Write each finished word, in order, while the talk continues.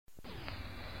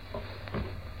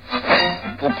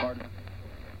partner.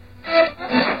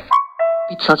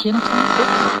 Be touching?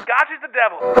 Scotch is the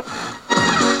devil.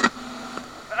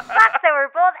 Fuck, they were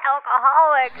both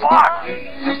alcoholics. Fuck!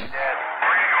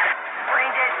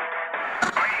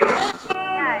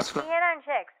 Yeah, she hit on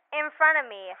chicks in front of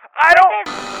me. I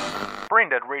don't... Brain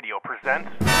Dead Radio presents...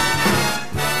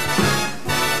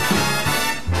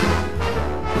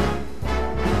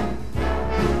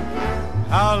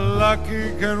 How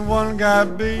lucky can one guy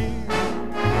be?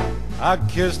 I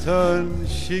kissed her and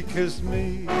she kissed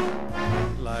me.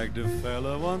 Like the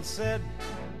fella once said,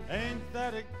 ain't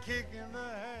that a kick in the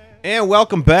head? And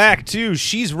welcome back to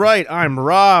She's Right, I'm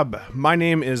Rob. My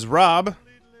name is Rob.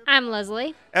 I'm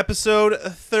Leslie. Episode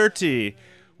 30.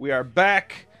 We are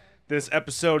back. This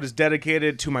episode is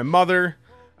dedicated to my mother,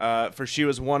 for she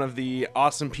was one of the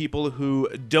awesome people who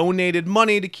donated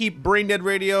money to keep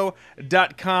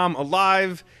BrainDeadRadio.com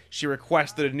alive. She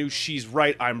requested a new She's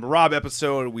Right, I'm Rob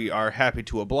episode. We are happy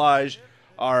to oblige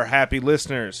our happy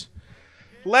listeners.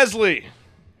 Leslie,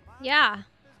 Yeah.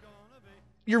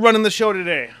 you're running the show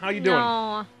today. How you doing?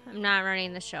 No, I'm not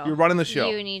running the show. You're running the show.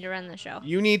 You need to run the show.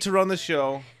 You need to run the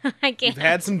show. I can't. You've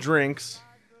had some drinks.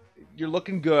 You're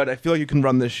looking good. I feel like you can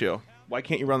run this show. Why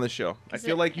can't you run this show? I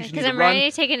feel like you should need to Because I'm run. ready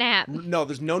to take a nap. No,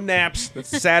 there's no naps. That's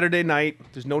Saturday night.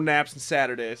 There's no naps on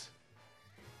Saturdays.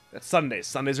 That's Sundays.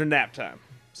 Sundays are nap time.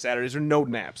 Saturdays are no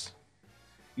naps.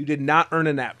 You did not earn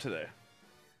a nap today.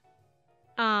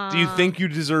 Do you think you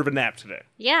deserve a nap today?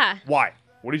 Yeah. Why?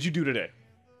 What did you do today?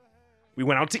 We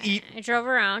went out to eat. I drove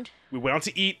around. We went out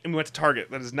to eat and we went to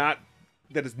Target. That does not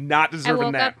I deserve a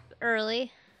woke nap. up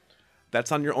early.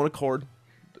 That's on your own accord.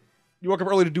 You woke up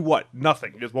early to do what?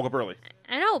 Nothing. You just woke up early.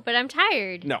 I know, but I'm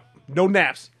tired. No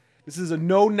naps. This is a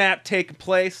no nap taking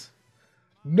place.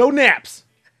 No naps.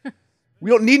 We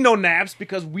don't need no naps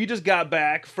because we just got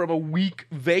back from a week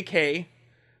vacay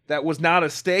that was not a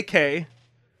staycay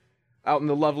out in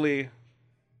the lovely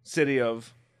city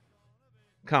of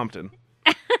Compton.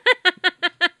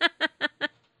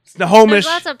 There's lots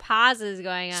Snohomish, of pauses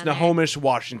going on. Snohomish,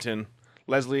 Washington.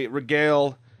 Leslie,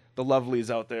 regale the lovelies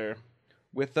out there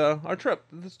with our trip.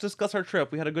 Let's discuss our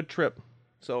trip. We had a good trip.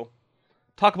 So,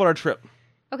 talk about our trip.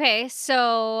 Okay,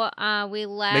 so we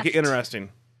left. Make it interesting.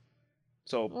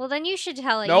 So, Well, then you should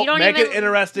tell it. nope, You don't make even... it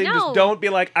interesting. No. Just don't be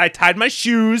like, I tied my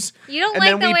shoes. You don't and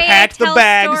like then the we way packed I the tell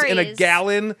bags in a stories.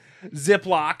 gallon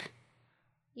Ziploc.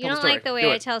 You Tell don't the story. like the way Do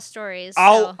I it. tell stories.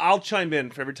 I'll chime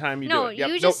in for every time you No, do it. Yep.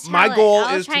 you Nope, just my tell it. goal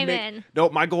I'll is to chime make. in.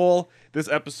 Nope, my goal this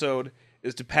episode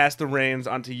is to pass the reins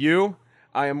onto you.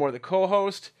 I am more the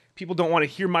so people don't want to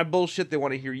hear my bullshit; they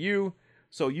want to hear you.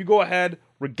 So you go ahead,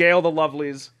 regale the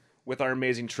lovelies with our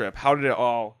amazing trip. How did it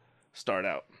all start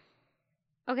out?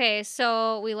 Okay,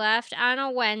 so we left on a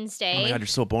Wednesday. Oh my god, you're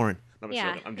so boring. No, I'm Yeah,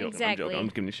 joking. I'm joking. exactly. I'm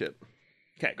giving you shit.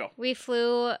 Okay, go. We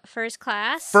flew first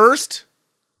class. First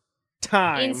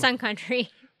time in Sun Country.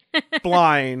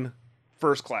 flying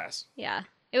first class. Yeah.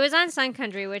 It was on Sun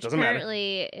Country, which Doesn't matter.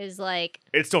 apparently is like...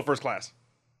 It's still first class.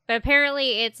 But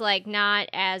apparently it's like not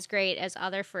as great as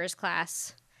other first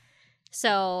class.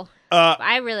 So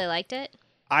I really liked it.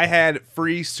 I had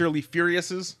free Surly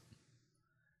Furiouses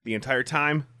the entire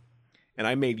time, and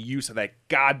I made use of that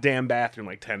goddamn bathroom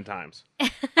like 10 times.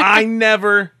 I've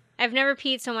never,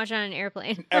 peed so much on an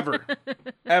airplane. ever.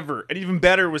 And even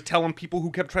better was telling people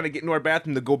who kept trying to get into our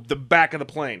bathroom to go the back of the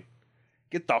plane.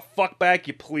 Get the fuck back,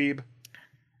 you plebe.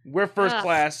 We're first Ugh.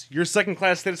 class. You're second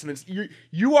class citizens.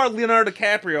 You are Leonardo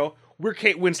DiCaprio. We're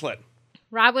Kate Winslet.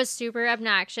 Rob was super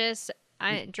obnoxious.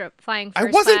 I drove flying I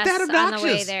first wasn't class that on the way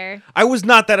obnoxious. there. I was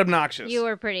not that obnoxious. You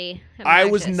were pretty obnoxious.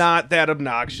 I was not that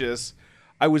obnoxious.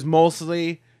 I was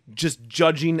mostly just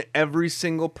judging every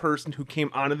single person who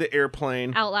came onto the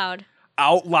airplane Out loud.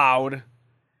 out loud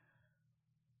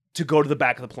to go to the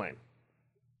back of the plane.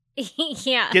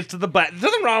 Yeah. Get to the back. There's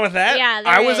nothing wrong with that. Yeah,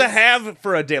 there I was a is. have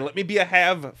for a day. Let me be a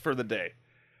have for the day.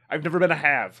 I've never been a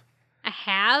have. A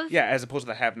have? Yeah, as opposed to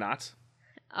the have-nots.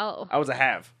 Oh. I was a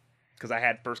have because I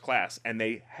had first class and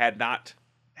they had not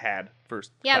had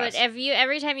first Yeah, class. but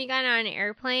every time you got on an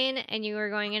airplane and you were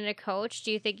going into coach,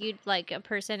 do you think you'd like a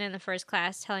person in the first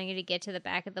class telling you to get to the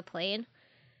back of the plane?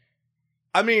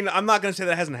 I mean, I'm not going to say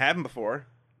that hasn't happened before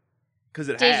because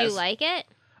it has. Did you like it?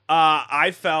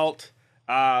 I felt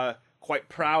quite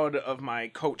proud of my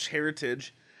coach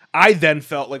heritage. I then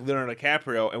felt like Leonardo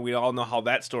DiCaprio, and we all know how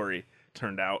that story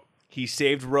turned out. He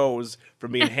saved Rose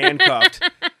from being handcuffed.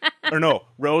 Or no,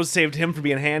 Rose saved him from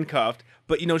being handcuffed.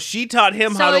 But, you know, she taught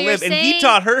him how to you're live, and he saying-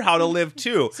 taught her how to live,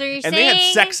 too. So you're and they had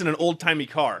saying- sex in an old-timey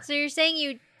car. So you're saying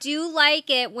you do like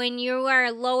it when you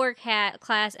are lower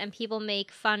class and people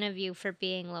make fun of you for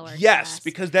being lower class. Yes,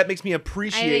 because that makes me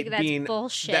appreciate that's being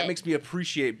bullshit. That makes me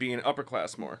appreciate being upper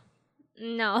class more.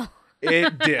 No.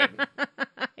 It did.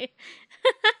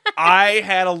 I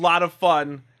had a lot of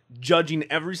fun judging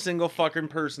every single fucking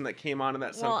person that came on in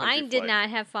that Sun Well, Country I did flight. not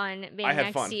have fun being I had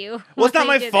next fun. to you. Well, it's not when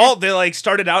my I did fault. that. They like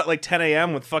started out at like 10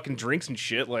 a.m. with fucking drinks and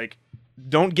shit. Like,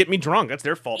 don't get me drunk. That's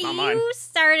their fault, not mine. You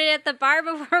started at the bar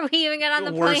before we even got on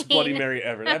the Worst plane. Bloody Mary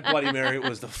ever. That Bloody Mary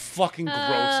was the fucking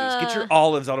grossest. Get your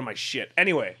olives out of my shit.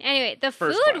 Anyway, Anyway, the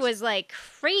First food class. was like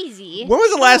crazy. when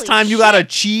was the last Holy time you got a shit.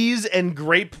 cheese and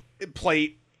grape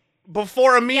plate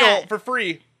before a meal Yeah. for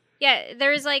free? Yeah, there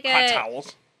was like Hot a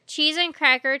towels. cheese and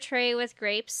cracker tray with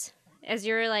grapes as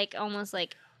your like almost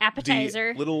like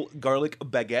appetizer. The little garlic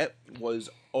baguette was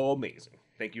amazing.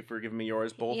 Thank you for giving me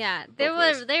yours both. Yeah, both they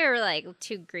ways. were like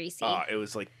too greasy. It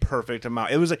was like perfect amount.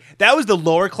 It was like that was the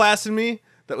lower class in me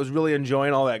that was really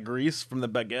enjoying all that grease from the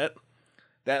baguette.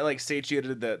 That like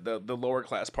satiated the lower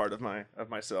class part of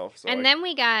myself. So and then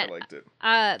we I got liked it.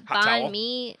 banh towel?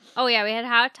 mi. Oh yeah, we had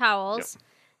hot towels.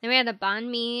 Then we had a banh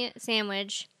mi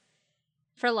sandwich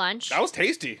for lunch. That was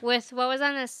tasty. with what was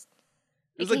on this?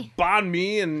 It was like banh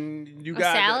mi, and you A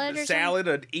got salad a or salad,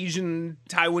 an Asian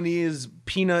Taiwanese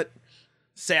peanut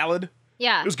salad.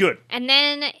 Yeah, It was good. and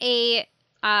then a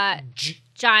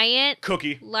giant,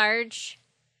 Cookie. large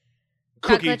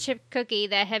Cookie. chocolate chip cookie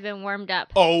that had been warmed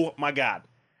up. Oh my god,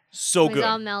 so It was good.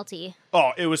 all melty.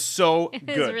 Oh, it was so It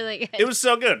good. was really good. It was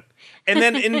so good. And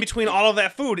then in between all of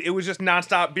that food, it was just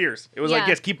nonstop beers. It was like, Yeah.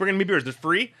 yes, keep bringing me beers. They're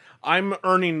free. I'm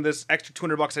earning this extra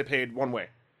 $200 I paid one way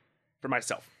for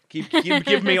myself. Keep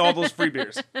give me all those free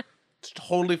beers. It's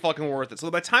totally fucking worth it. So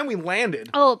by the time we landed,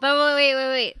 Oh, but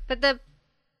wait. But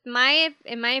in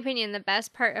my opinion, the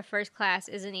best part of first class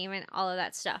isn't even all of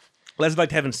that stuff. Les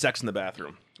liked having sex in the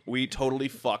bathroom. We totally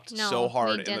fucked No, so hard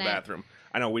we in the didn't. bathroom.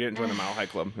 I know, we didn't join the Mile High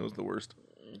Club. It was the worst.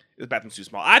 The bathroom's too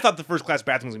small. I thought the first class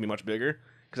bathroom was going to be much bigger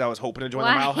because I was hoping to join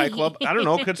the Mile High Club. I don't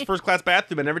know, because it's first class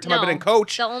bathroom, and every time I've been No, in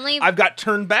coach, the only- I've got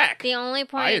turned back. The only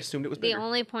point I assumed it was bigger. The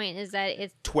only point is that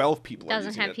it 12 people are doesn't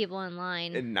using have it. people in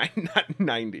line. And not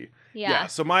 90. Yeah.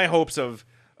 So my hopes of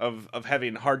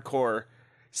having hardcore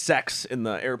sex in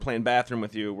the airplane bathroom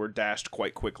with you were dashed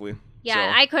quite quickly. Yeah,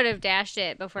 So, I could have dashed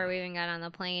it before we even got on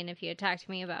the plane if you had talked to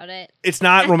me about it. it's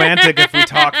not romantic if we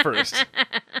talk first.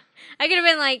 I could have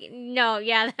been like, no,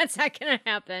 yeah, that's not going to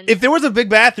happen. If there was a big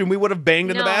bathroom, we would have banged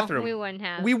in no, the bathroom. we wouldn't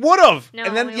have. We would have. No,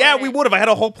 And then, we we wouldn't. would have. I had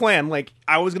a whole plan. Like,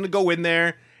 I was going to go in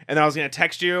there, and then I was going to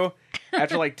text you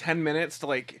after, like, 10 minutes to,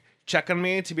 like, check on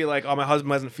me, to be like, oh, my husband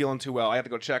wasn't feeling too well. I have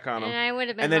to go check on him. And I would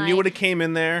have been And then like, you would have came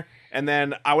in there, and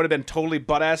then I would have been totally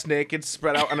butt-ass naked,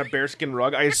 spread out on a bearskin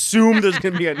rug. I assume there's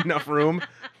going to be enough room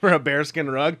for a bearskin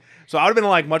rug. So I would have been,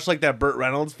 like, much like that Burt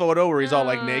Reynolds photo where he's all,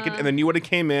 like, naked. And then you would have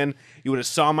came in, you would have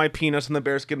saw my penis on the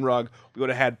bearskin rug. We would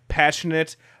have had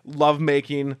passionate,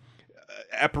 love-making,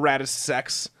 apparatus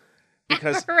sex.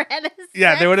 Because apparatus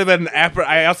yeah, sex? there would have been.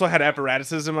 I also had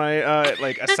apparatuses in my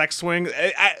like a sex swing.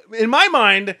 In my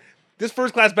mind, this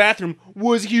first class bathroom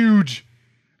was huge,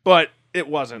 but it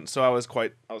wasn't. So I was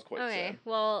quite Okay, sad.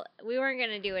 well, we weren't going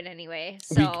to do it anyway,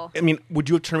 We- so... I mean, would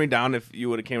you have turned me down if you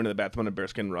would have came into the bathroom on a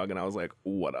bearskin rug and I was like,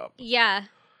 "What up?" Yeah,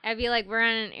 I'd be like, we're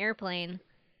on an airplane.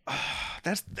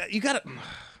 You got it.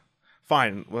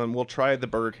 Fine. Well, we'll try the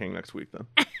Burger King next week then.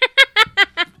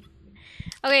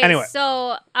 Okay, Anyway.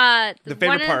 so The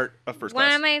favorite part of first One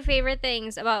class. of my favorite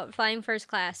things about flying first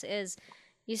class is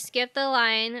you skip the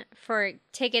line for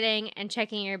ticketing and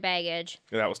checking your baggage.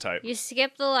 Yeah, that was tight. You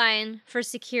skip the line for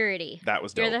security. That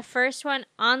was You're dope. the first one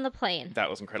on the plane. That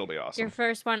was incredibly awesome. You're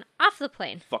first one off the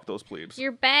plane. Fuck those plebes.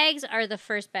 Your bags are the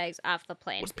first bags off the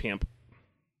plane. Was pimp.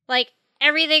 Like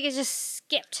everything is just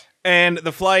skipped. And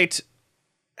the flight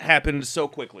happened so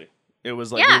quickly. It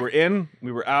was like Yeah. we were in,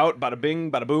 we were out, bada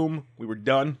bing, bada boom, we were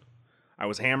done. I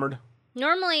was hammered.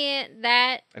 Normally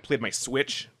that I played my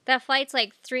Switch. flight's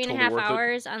like 3.5 Totally worth it.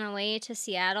 hours on the way to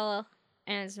Seattle,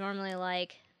 and it's normally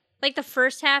like the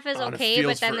first half is Oh, and it okay, but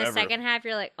feels then forever. the second half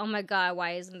you're like, oh my god,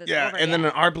 why isn't this Yeah, over and then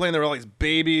yet? on our plane there were all these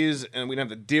babies, and we didn't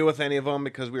have to deal with any of them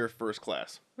because we were first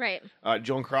class. Right.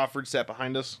 Joan Crawford sat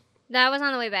behind us. That was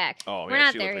on the way back. Oh, We're yeah,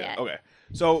 not she there was yet. Okay,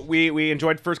 so we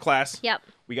enjoyed first class. Yep.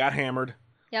 We got hammered.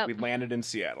 Yep. We landed in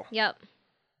Seattle. Yep.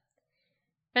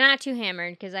 But not too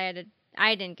hammered because I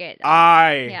didn't get.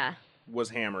 I yeah. was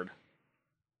hammered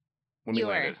when we You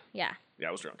landed. were. Yeah. Yeah,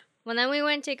 I was drunk, Well, then we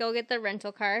went to go get the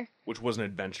rental car. which was an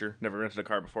adventure. Never rented a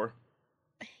car before.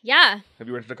 Yeah. Have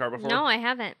you rented a car before? No, I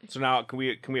haven't. So now can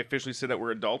we officially say that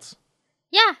we're adults?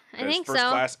 Yeah, I There's think first so.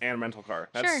 class and rental car.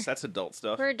 Sure. That's adult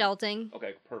stuff. We're adulting.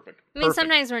 Okay, perfect. I mean, Perfect.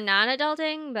 sometimes we're not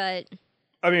adulting, but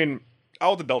I mean, I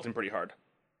was adulting pretty hard.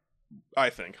 I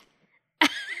think.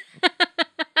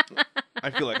 I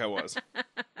feel like I was.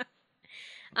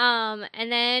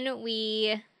 And then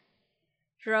we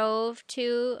drove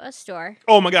to a store.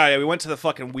 Oh my god, yeah, we went to the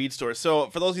fucking weed store. So,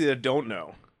 for those of you that don't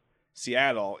know,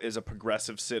 Seattle is a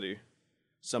progressive city.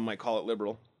 Some might call it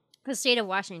liberal. The state of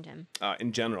Washington.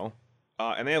 In general.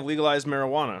 And they have legalized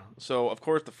marijuana. So, of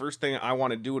course, the first thing I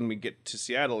want to do when we get to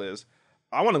Seattle is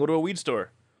I want to go to a weed store.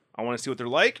 I want to see what they're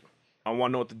like. I want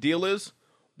to know what the deal is.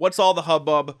 What's all the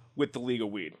hubbub with the legal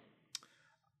weed?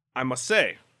 I must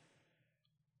say,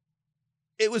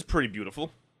 it was pretty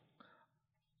beautiful.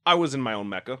 I was in my own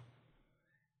Mecca.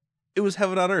 It was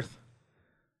heaven on earth.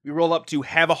 We roll up to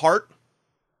Have a Heart,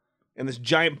 and this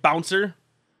giant bouncer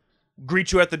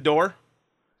greets you at the door.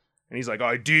 And he's like,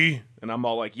 ID. And I'm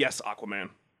all like, yes, Aquaman.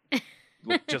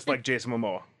 Looked just like Jason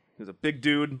Momoa. He was a big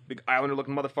dude, big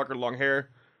islander-looking motherfucker, long hair.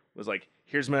 Was like,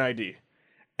 here's my ID.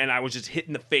 And I was just hit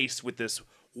in the face with this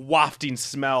wafting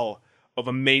smell of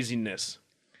amazingness.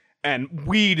 And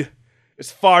weed,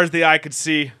 as far as the eye could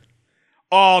see.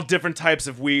 All different types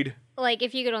of weed. Like,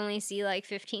 if you could only see,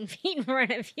 15 feet in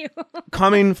front of you.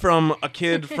 Coming from a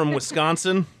kid from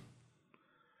Wisconsin,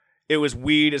 it was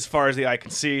weed as far as the eye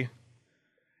can see.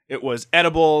 It was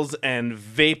edibles and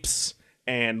vapes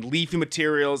and leafy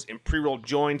materials and pre-rolled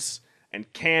joints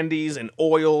and candies and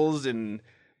oils and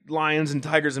lions and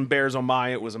tigers and bears. Oh my,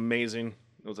 it was amazing.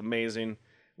 It was amazing.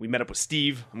 We met up with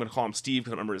Steve. I'm going to call him Steve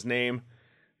because I don't remember his name.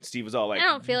 Steve was all like, I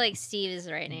don't feel like Steve is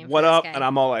the right name. What for this up? guy. And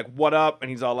I'm all like, what up? And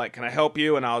he's all like, can I help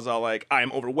you? And I was all like,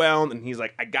 I'm overwhelmed. And he's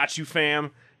like, I got you, fam.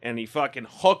 And he fucking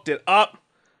hooked it up.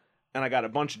 And I got a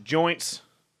bunch of joints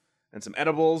and some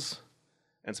edibles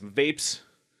and some vapes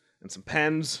and some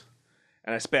pens.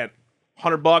 And I spent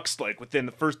 $100 within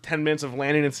the first 10 minutes of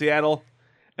landing in Seattle.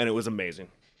 And it was amazing.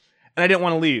 And I didn't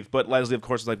want to leave. But Leslie, of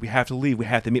course, was like, we have to leave. We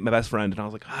have to meet my best friend. And I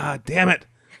was like, damn it.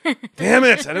 Damn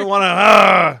it. I didn't want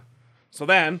to, So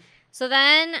then,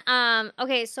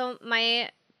 okay, so my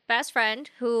best friend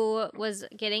who was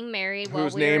getting married,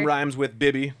 whose name rhymes with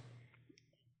Bibby.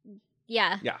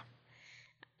 Yeah. Yeah.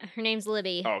 Her name's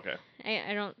Libby. Oh, okay.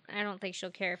 I don't think she'll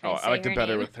care if Oh, I say I liked her it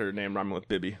better name. with her name rhyming with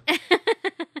Bibby.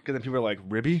 Because then people are like,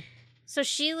 Ribby? So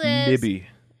she lives. Bibby.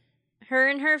 Her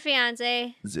and her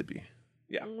fiance Zibby.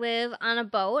 Yeah. live on a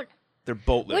boat. They're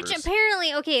boat livers. Which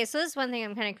apparently, okay, so this is one thing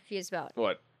I'm kind of confused about.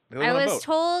 What? They live I on a was boat.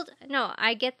 told, no,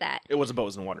 I get that. It was a boat, it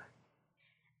was in the water.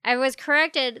 I was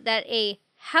corrected that a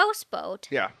houseboat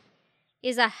Yeah.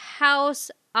 is a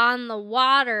house on the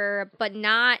water, but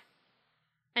not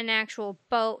an actual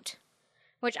boat,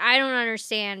 which I don't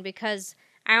understand because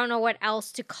I don't know what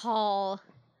else to call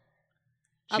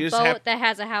a She just boat that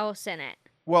has a house in it.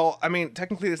 Well, I mean,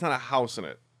 technically there's not a house in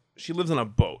it. She lives on a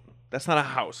boat. That's not a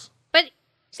house. But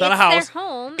It's not a house. their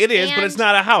home. It is, but and it's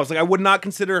not a house. I would not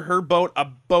consider her boat a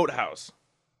boathouse.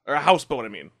 Or a houseboat, I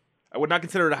mean. I would not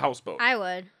consider it a houseboat. I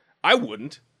would. I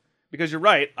wouldn't. Because you're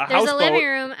right. A There's houseboat. a living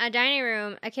room, a dining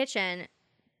room, a kitchen,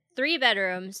 3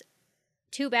 bedrooms,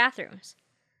 2 bathrooms,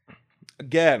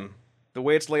 Again, the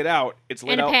way it's laid out, it's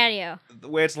laid and a out. patio. The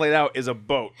way it's laid out is a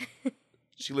boat.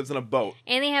 She lives in a boat.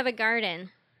 And they have a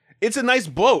garden. It's a nice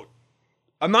boat.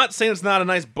 I'm not saying it's not a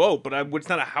nice boat, but it's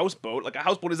not a houseboat. A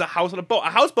houseboat is a house on a boat.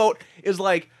 A houseboat is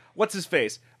like, what's his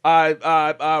face?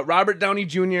 Robert Downey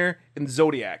Jr. in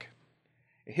Zodiac.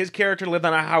 His character lived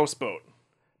on a houseboat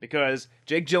because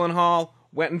Jake Gyllenhaal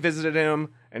went and visited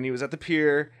him, and he was at the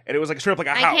pier, and it was straight up a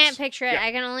house. I can't picture it. Yeah.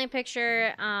 I can only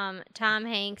picture Tom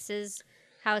Hanks's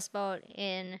houseboat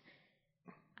in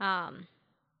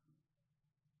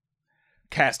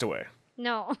Castaway.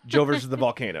 no Joe versus the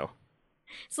volcano.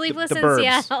 Sleepless the in Burbs.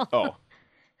 Seattle. Oh.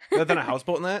 You lived on a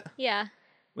houseboat in that? Yeah,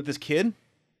 With this kid?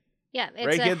 yeah. It's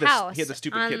Right? a house. He had the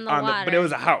stupid on kid the on water. but it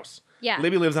was a house. Yeah,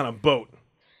 Libby lives on a boat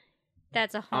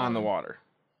that's a home on the water.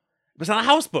 But it's not a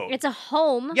houseboat. It's a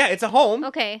home. Yeah, it's a home,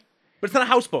 Okay. but it's not a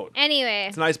houseboat. Anyway,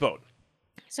 It's a nice boat.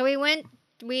 so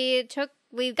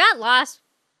we got lost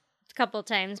a couple of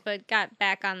times, but got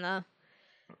back on the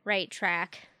right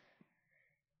track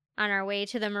on our way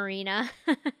to the marina.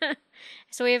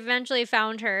 So we eventually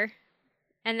found her,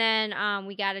 and then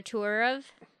we got a tour of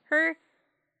her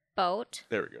boat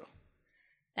There we go.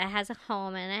 that has a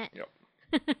home in it.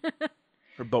 Yep.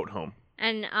 Her boat home.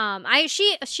 And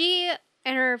she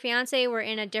and her fiance were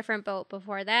in a different boat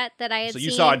before that I had So seen.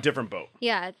 you saw a different boat.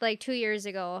 Yeah, 2 years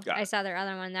ago, Got I it. saw their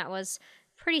other one that was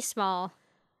pretty small,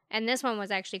 and this one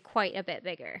was actually quite a bit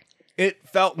bigger. It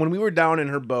felt, when we were down in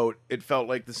her boat, it felt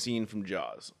like the scene from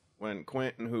Jaws. When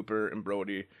Quint and Hooper and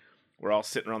Brody were all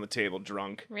sitting around the table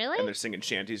drunk. Really? And they're singing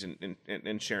shanties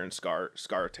and sharing scar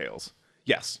tales.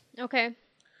 Yes. Okay.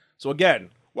 So again,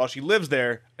 while she lives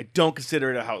there, I don't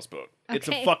consider it a houseboat. It's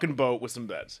a Okay. fucking boat with some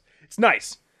beds. It's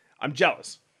nice. I'm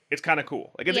jealous. It's kind of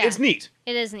cool. Like, Yeah. it's neat.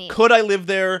 It is neat. Could I live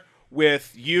there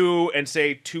with you and,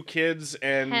 say, 2 kids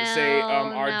and, say,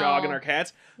 Hell our no. dog and our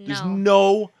cats? There's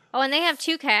Oh, and they have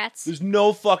 2 cats. There's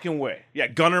no fucking way. Yeah,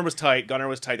 Gunner was tight. The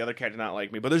other cat did not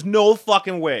like me. But there's no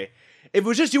fucking way. If it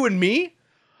was just you and me,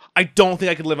 I don't think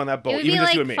I could live on that boat. It would even be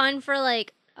just you and like me. fun for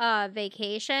like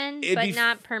vacation, It'd but be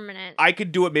not permanent. I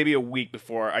could do it maybe a week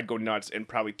before I'd go nuts and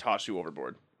probably toss you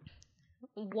overboard.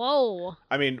 Whoa.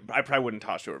 I mean, I probably wouldn't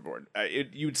toss you overboard.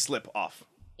 You'd slip off.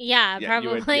 Yeah, Yeah,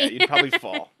 probably. you'd probably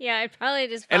fall. Yeah, I'd probably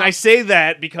just. And fall. I say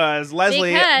that because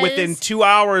Leslie, Because within 2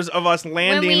 hours of us when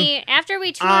landing, after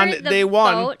we on toured the day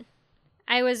one- boat,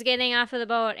 I was getting off of the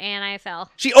boat and I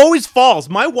fell. she always falls.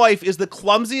 My wife is the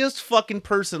clumsiest fucking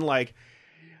person. Like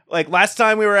last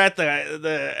time we were at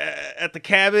the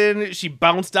cabin, she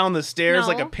bounced down the stairs No.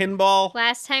 like a pinball.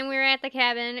 Last time we were at the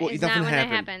cabin Well, is nothing not when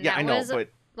happened. that happened. Yeah, that I know, was but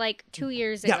like 2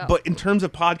 years ago. yeah, but in terms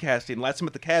of podcasting, last time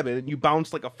at the cabin, you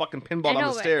bounced like a fucking pinball I down know,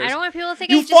 the but stairs. I don't want people to think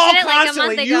You I just fall did it like a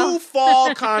constantly. month ago. You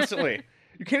fall constantly.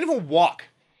 You can't even walk.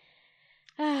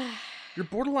 You're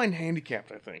borderline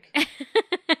handicapped, I think.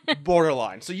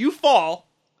 Borderline. So you fall,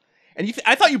 and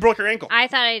I thought you broke your ankle, I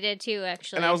thought I did too,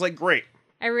 actually. and I was like, great.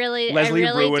 Leslie Leslie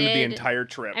really ruined did, the entire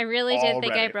trip. I really did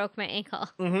think I already. broke my ankle.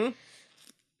 Mm-hmm.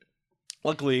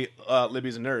 Luckily,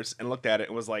 Libby's a nurse and looked at it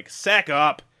and was like, "Sack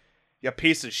up, you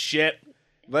piece of shit."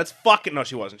 Let's fucking. No,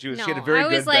 she wasn't. She had a very I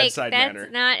was good like, bedside that's manner.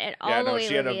 not at all Yeah, the no, way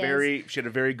she had Libby is. she had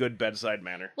a very good bedside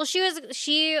manner. Well, she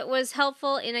was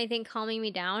helpful in, I think, calming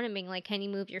me down and being like, "Can you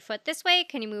move your foot this way?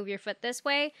 Can you move your foot this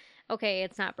way? Okay,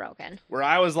 it's not broken." Where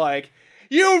I was like,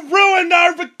 "You ruined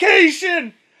our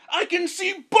vacation. I can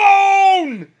see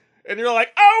bone," and you're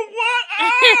like, "Oh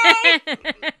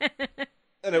what?"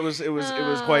 And it was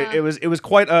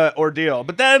quite a ordeal.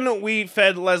 But then we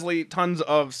fed Leslie tons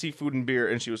of seafood and beer,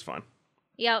 and she was fine.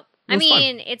 Yep. It I was fun.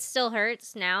 mean, it still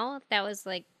hurts now. That was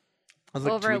like That was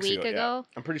like over 2 a weeks week yeah. ago.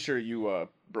 I'm pretty sure you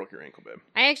broke your ankle, babe.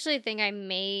 I actually think I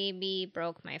maybe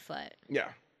broke my foot. Yeah.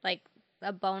 Like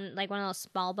a bone, like one of those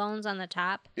small bones on the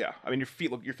top. Yeah, I mean your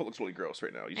foot looks really gross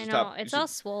right now. You I should know, stop. it's you all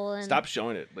should swollen. Stop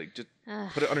showing it. Like just Ugh.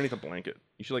 put it underneath a blanket.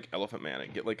 You should like Elephant Man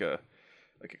it. Get like a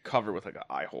cover with like an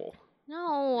eye hole.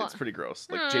 No. It's pretty gross.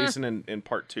 Like Jason in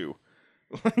part 2,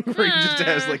 where he just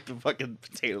has like the fucking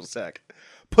potato sack.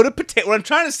 Put a potato. What I'm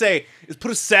trying to say is put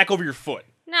a sack over your foot.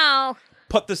 No.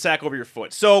 Put the sack over your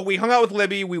foot. So we hung out with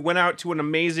Libby. We went out to an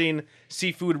amazing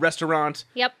seafood restaurant.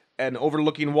 Yep. And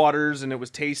overlooking waters, and it was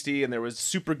tasty, and there was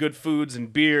super good foods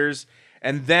and beers.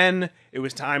 And then it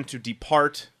was time to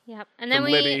depart Yep. And then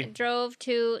From we Libby. drove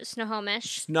to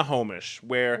Snohomish, Snohomish,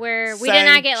 where we did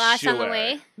not get lost on the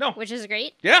Sanctuary. way. No. Which is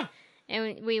great. Yeah.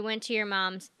 And we went to your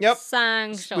mom's Yep.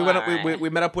 sanctuary. We went up. We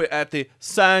met up at the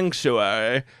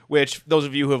Sanctuary, which those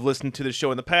of you who have listened to the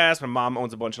show in the past, my mom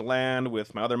owns a bunch of land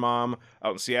with my other mom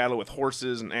out in Seattle with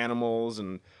horses and animals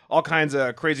and all kinds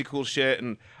of crazy cool shit.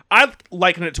 And I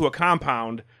liken it to a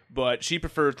compound, but she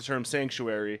prefers the term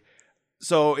sanctuary,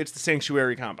 so it's the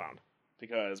sanctuary compound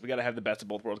because we got to have the best of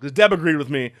both worlds. Because Deb agreed with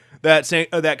me that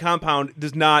that compound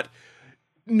does not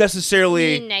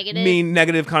necessarily Mean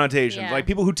negative. connotations. Yeah. Like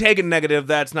people who take it negative,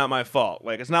 that's not my fault.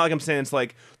 Like it's not like I'm saying it's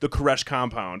like the Koresh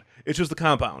compound. It's just the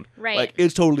compound. Right. Like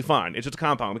it's totally fine. It's just a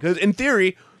compound because in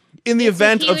theory, in the It's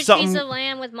event a huge of something, piece of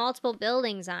land with multiple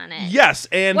buildings on it. yes,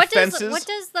 and What fences.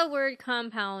 does the word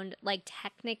compound like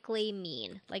technically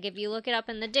mean? Like if you look it up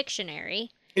in the dictionary,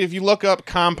 If you look up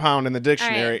compound in the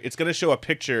dictionary, right. it's going to show a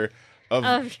picture of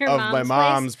Of your my mom's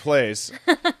mom's place.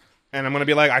 And I'm going to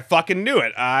be like, I fucking knew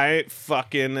it. I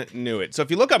fucking knew it. So if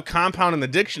you look up compound in the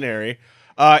dictionary,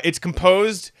 it's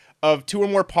composed of 2 or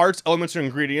more parts, elements, or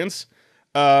ingredients.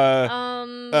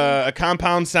 A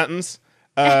compound sentence.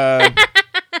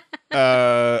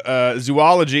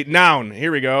 Zoology. Noun.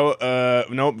 Here we go.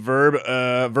 Nope.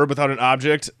 Verb. Verb without an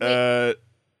object. I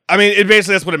mean,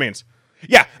 basically that's what it means.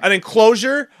 Yeah, an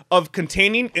enclosure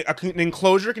containing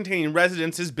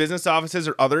residences, business offices,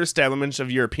 or other establishments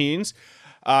of Europeans.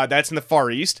 That's in the Far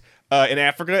East. In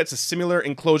Africa, it's a similar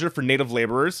enclosure for native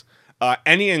laborers.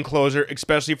 Any enclosure,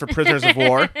 especially for prisoners of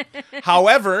war.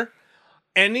 However,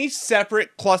 any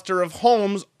separate cluster of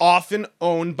homes often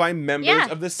owned by members Yeah,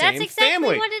 of the that's same exactly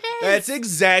family. what it is. That's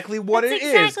exactly what That's it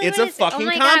is. exactly It's what a it is. fucking oh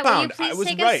my compound. God, will you please I was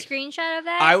take right. a screenshot of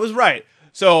that? I was right.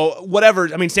 So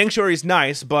whatever. I mean, sanctuary is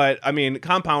nice, but I mean,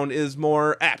 compound is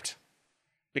more apt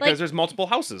because Like- there's multiple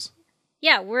houses,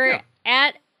 Yeah, we're Yeah.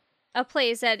 at a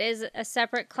place that is a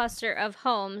separate cluster of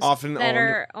homes often that owned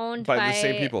are owned by the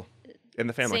same people in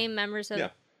the family. same members of. Yeah.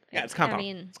 Yeah, it's compound. I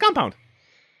mean, It's compound.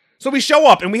 So we show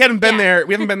up, and we haven't been Yeah. there.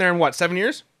 We haven't been there in what, 7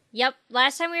 years? Yep.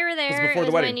 Last time we were there before the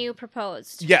is wedding. when you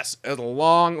proposed. Yes, it was a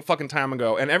long fucking time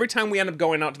ago. And every time we end up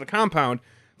going out to the compound,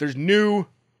 there's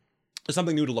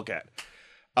something new to look at.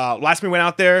 Last time we went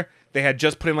out there, they had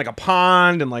just put in like a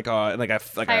pond and like a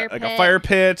fire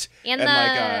pit And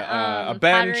like the, a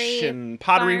bench pottery and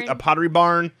barn. a pottery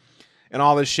barn and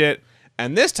all this shit.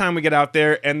 And this time we get out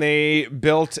there and they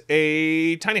built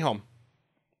a tiny home,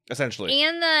 essentially.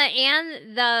 And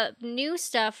the new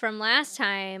stuff from last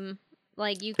time,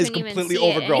 like you It's couldn't even completely see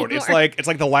it overgrown. It's anymore.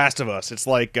 like The Last of Us. It's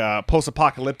like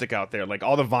post-apocalyptic out there. Like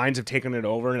all the vines have taken it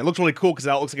over, and it looks really cool because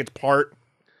it looks like it's part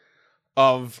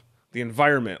of the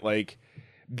environment. Like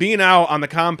being out on the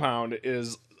compound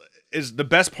is the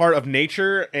best part of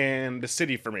nature and the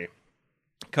city for me,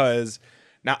 because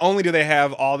not only do they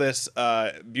have all this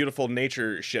beautiful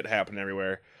nature shit happening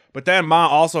everywhere, but then Ma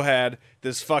also had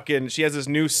this she has this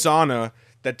new sauna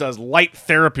that does light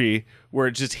therapy where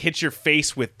it just hits your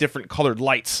face with different colored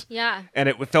lights. Yeah. And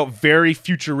it felt very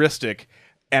futuristic.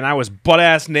 And I was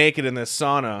butt-ass naked in this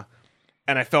sauna,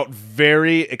 and I felt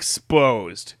very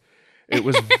exposed. It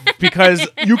was because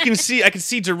I can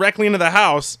see directly into the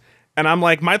house, and I'm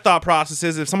like, my thought process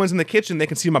is if someone's in the kitchen, they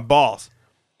can see my balls.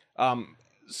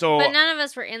 But none of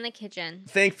us were in the kitchen.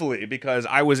 Thankfully, because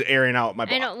I was airing out my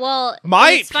balls. I know. Well,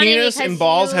 My it's funny penis because and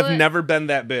balls have never been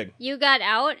that big. You got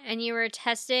out and you were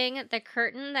testing the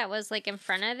curtain that was like in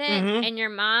front of it, and your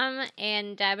mom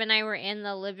and Deb and I were in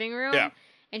the living room. Yeah.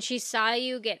 And she saw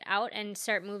you get out and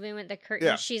start moving with the curtain.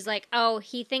 Yeah. She's like, "Oh,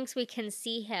 he thinks we can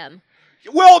see him."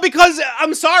 Well, because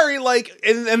I'm sorry, like,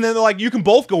 and then they're like, you can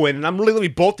both go in, and I'm really, we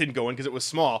both didn't go in because it was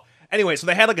small. Anyway, so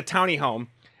they had like a tiny home,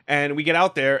 and we get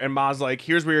out there, and Ma's like,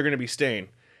 here's where you're going to be staying.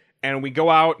 And we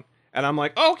go out, and I'm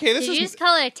like, oh, okay, this Did is you just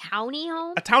call it a townie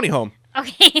home? a townie home.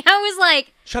 Okay, I was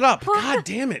like, Shut up. What? God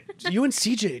damn it. You and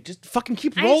CJ, just fucking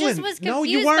keep I rolling. just was No,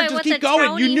 you confused weren't. by Just what keep the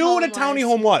going. You townie knew what a home townie was.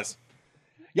 home was.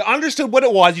 You understood what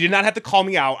it was. You did not have to call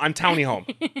me out on townie home.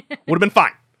 Would have been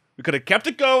fine. We could have kept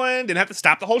it going, didn't have to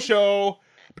stop the whole show.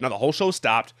 But now the whole show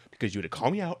stopped because you would have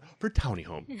called me out for townie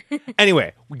home.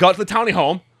 Anyway, we got to the townie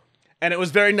home, and it was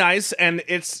very nice, and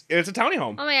it's a townie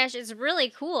home. "Oh my gosh, it's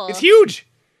really cool." It's huge.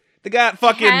 They got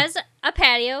fucking Has a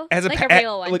patio, like a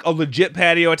real one. like a legit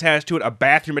patio attached to it, a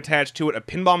bathroom attached to it, a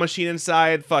pinball machine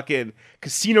inside, fucking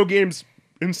casino games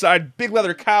inside, big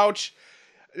leather couch,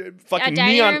 fucking a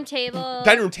dining neon room table.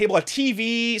 dining room table, a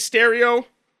TV, stereo,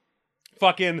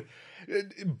 fucking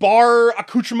bar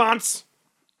accoutrements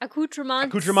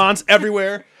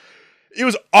everywhere. It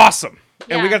was awesome,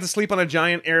 and we Yeah. got to sleep on a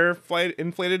giant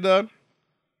inflated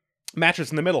mattress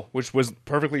in the middle, which was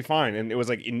perfectly fine, and it was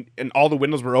like and all the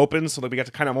windows were open, so that we got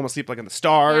to kind of almost sleep like in the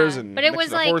stars Yeah, and but it next was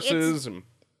to the like, horses. And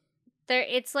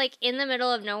It's like in the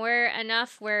middle of nowhere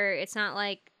enough where it's not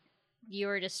like you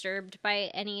were disturbed by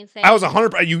anything. I was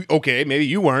 100%. You okay? Maybe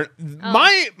you weren't. Oh.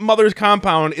 My mother's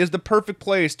compound is the perfect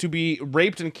place to be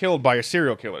raped and killed by a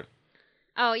serial killer.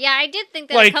 Oh yeah, I did think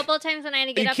that Like, a couple of times when I had to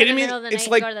you get up in kidding the me? middle of the It's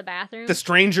night like to go to the bathroom. The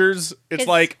Strangers. It's 'Cause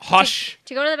like Hush.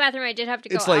 to go to the bathroom, I did have to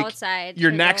go It's like outside.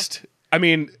 you're to go. next. I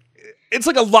mean, it's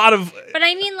like a lot of. But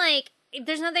I mean, like,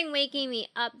 there's nothing waking me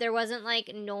up. There wasn't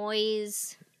like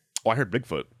noise. Oh, I heard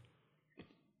Bigfoot.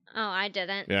 Oh, I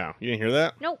didn't. Yeah, you didn't hear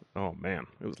that? Nope. Oh man,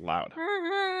 it was loud.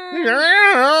 I'm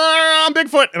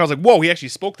Bigfoot, and I was like, "Whoa, he actually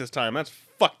spoke this time. That's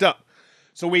fucked up."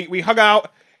 So we hung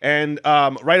out, and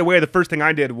right away, the first thing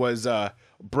I did was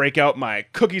break out my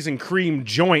cookies and cream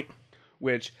joint,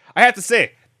 which I have to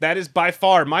say that is by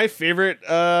far my favorite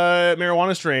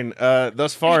marijuana strain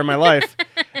thus far in my life.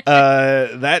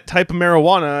 That type of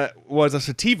marijuana was a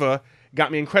sativa,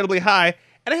 got me incredibly high,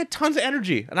 and I had tons of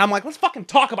energy. And I'm like, let's fucking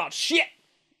talk about shit.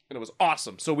 And it was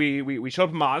awesome. So we showed up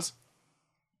at Maz.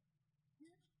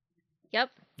 Yep.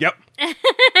 Yep.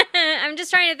 I'm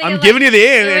just trying to think. I'm of, giving you the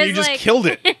in, it and was you just like- killed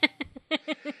it.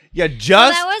 Yeah, Well,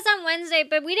 just that was on Wednesday,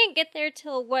 but we didn't get there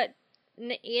till what?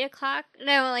 8 o'clock?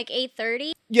 No, like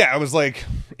 8:30. yeah, it was like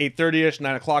 8:30ish,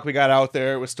 9 o'clock. We got out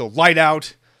there. It was still light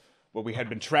out, but we had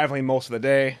been traveling most of the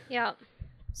day. Yeah.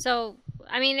 So,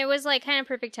 I mean, it was like kind of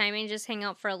perfect timing. Just hang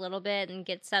out for a little bit and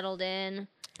get settled in.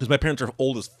 Because my parents are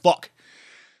old as fuck.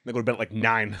 They go to bed at like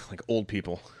 9, like old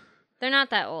people. They're not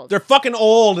that old. They're fucking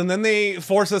old, and then they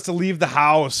force us to leave the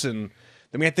house, and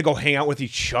then we have to go hang out with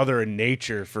each other in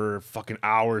nature for fucking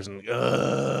hours. And You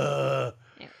were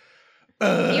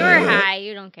high.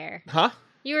 You don't care. huh?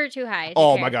 You were too high. to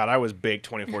Oh care. my god, I was baked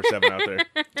 24/7 out there.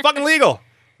 It's fucking legal.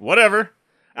 Whatever.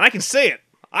 And I can say it.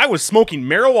 I was smoking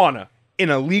marijuana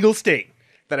in a legal state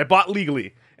that I bought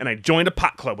legally, and I joined a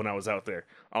pot club when I was out there.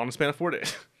 All in the span of 4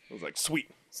 days. I was like,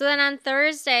 sweet. So then on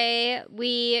Thursday,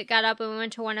 we got up and we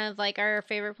went to one of like our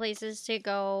favorite places to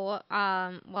go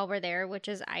while we're there, which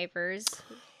is Ivers.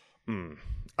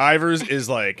 Ivers is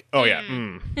like, oh yeah.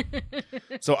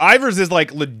 So Ivers is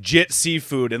like legit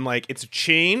seafood, and like it's a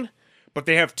chain, but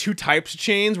they have two types of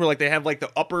chains where like they have like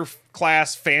the upper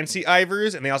class fancy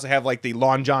Ivers, and they also have like the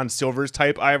Long John Silver's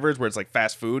type Ivers where it's like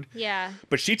fast food. Yeah.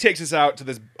 But she takes us out to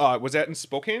this. Was that in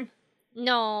Spokane?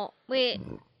 No, wait.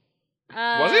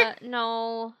 Was it?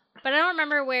 No, but I don't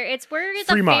remember where. It's where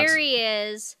Fremont. the ferry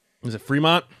is. Was it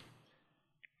Fremont?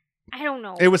 I don't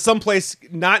know. It was someplace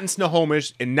not in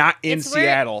Snohomish and not in It's where-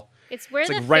 Seattle. It's where It's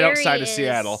the like right ferry outside of is.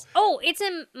 Seattle. Oh, it's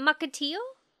in Mukilteo? Or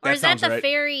That is that sounds the right.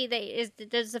 ferry that is?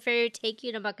 Does the ferry take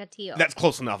you to Mukilteo? That's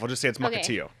close enough. I'll just say it's Okay.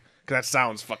 Mukilteo. Because that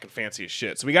sounds fucking fancy as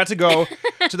shit. So we got to go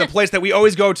to the place that we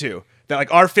always go to. That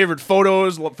like our favorite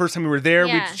photos. First time we were there,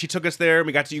 Yeah. she took us there.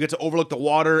 You get to overlook the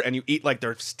water, and you eat like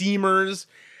their steamers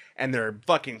and their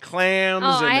fucking clams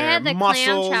Oh, and I their had the clam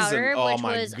mussels. chowder, and, oh which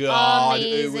my was god,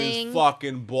 amazing. it was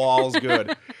fucking balls good.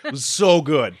 It was so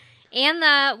good. And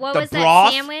the what The was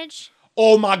broth? that sandwich?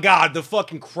 Oh my god, the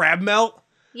fucking crab melt.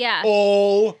 Yeah.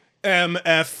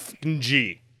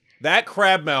 OMFG. That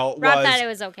crab melt Rob was. thought it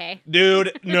was okay.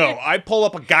 Dude, no. I pull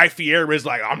up a Guy Fieri, it's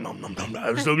like, nom, nom, nom, nom,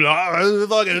 nom,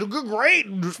 fucking great.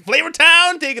 Flavor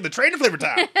Town, taking the train to Flavor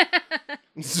Town.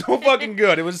 So fucking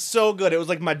good. It was so good. It was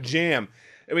like my jam.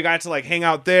 And we got to like hang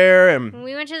out there, and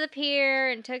We went to the pier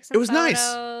and took some it was photos.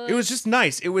 nice. It was just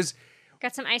nice. It was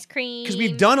Got some ice cream. because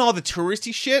we've done all the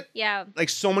touristy shit Yeah. like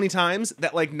so many times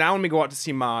that like now when we go out to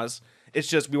see Maz, it's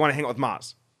just we want to hang out with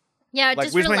Maz. Yeah, Like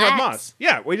just we just want to hang out with relax. Maz.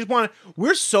 Yeah, we just want to.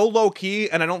 We're so low key,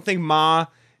 and I don't think Ma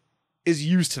is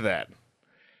used to that.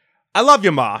 I love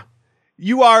you, Ma.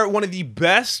 You are one of the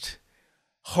best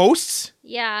hosts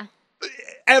Yeah.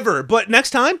 ever. But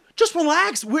next time, just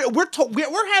relax. We're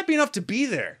happy enough to be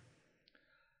there.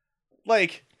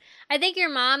 Like, I think your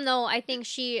mom though, I think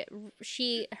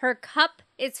her cup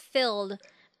is filled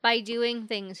by doing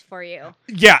things for you.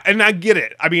 yeah, and I get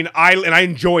it. I mean, I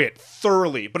enjoy it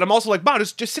thoroughly. But I'm also like, Ma,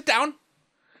 just sit down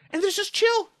and just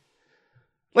chill.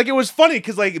 Like, it was funny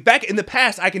because like back in the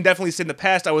past, I can definitely say in the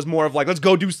past I was more of like, let's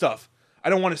go do stuff. I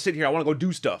don't want to sit here. I want to go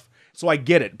do stuff. So I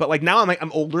get it. But like now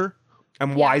I'm older.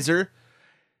 I'm wiser.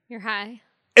 You're high.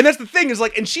 And that's the thing is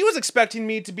like, and she was expecting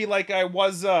me to be like I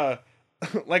was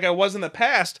like I was in the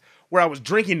past where I was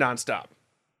drinking nonstop.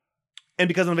 And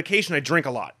because on vacation I drink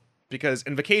a lot. Because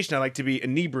in vacation I like to be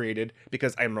inebriated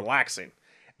because I'm relaxing.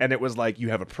 And it was like, you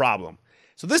have a problem.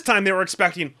 So this time they were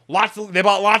expecting they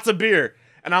bought lots of beer.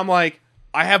 And I'm like,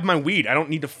 I have my weed. I don't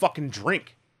need to fucking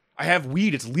drink. I have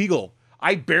weed. It's legal.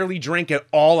 I barely drank at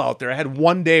all out there. I had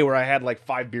one day where I had like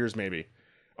 5 beers maybe.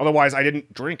 Otherwise I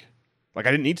didn't drink. Like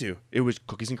I didn't need to. It was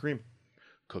cookies and cream.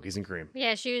 Cookies and cream.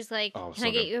 Yeah, she was like, Oh, "Can so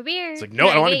I get good. you a beer? It's like, no, I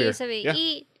Can don't want a get beer. You something Yeah. to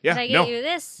eat? Yeah, Can I get no. you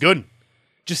this?" Good.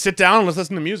 Just sit down and let's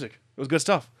listen to music. It was good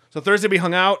stuff. So Thursday we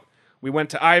hung out. We went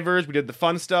to Ivers. We did the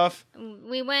fun stuff.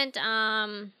 We went.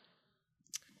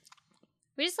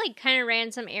 We just like kind of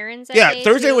ran some errands. That Yeah, day,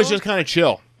 Thursday was too. just kind of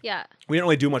chill. Yeah. We didn't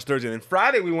really do much Thursday. Then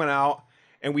Friday we went out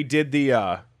and we did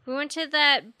the We went to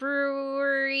that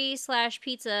brewery /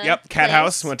 pizza. Cat place.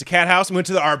 House. We went to Cat House. We went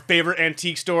to our favorite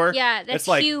antique store. Yeah, that's It's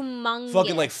like humongous.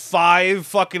 fucking like 5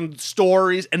 fucking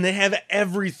stories, and they have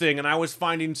everything. And I was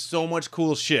finding so much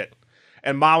cool shit.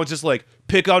 And Ma was just like,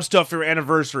 pick out stuff for your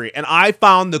anniversary. And I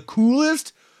found the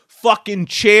coolest fucking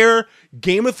chair,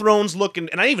 Game of Thrones looking,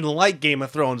 and I even like Game of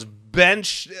Thrones,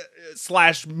 bench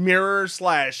 / mirror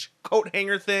 / coat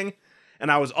hanger thing.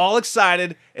 And I was all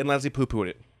excited, and Leslie poo-pooed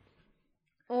it.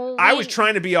 Oh, I was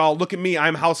trying to be all, look at me,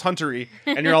 I'm house huntery,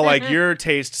 and you're all like, your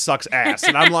taste sucks ass.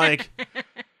 And I'm like,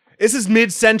 this is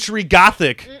mid-century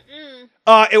gothic.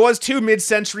 It was too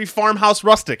mid-century farmhouse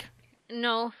rustic.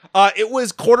 No. It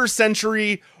was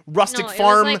quarter-century rustic No, it was,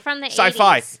 farm like, from the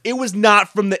sci-fi. 80s. It was not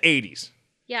from the 80s.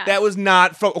 Yeah. That was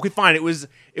not from, okay, fine. It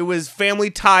was Family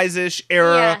Ties-ish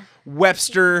era, Yeah.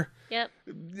 Webster, Yep.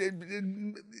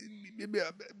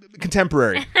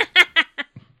 contemporary. I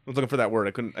was looking for that word.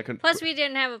 I couldn't. Plus, we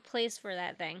didn't have a place for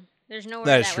that thing. There's nowhere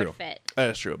That that, is true. would fit. That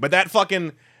is true. But that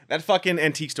fucking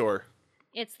antique store.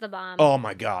 It's the bomb. Oh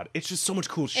my god, it's just so much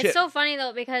cool shit. It's so funny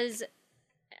though because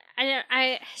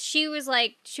she was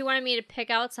like she wanted me to pick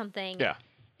out something. Yeah.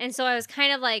 And so I was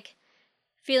kind of like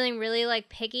feeling really like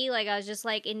picky. Like I was just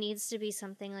like, it needs to be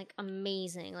something like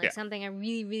amazing, like Yeah. something I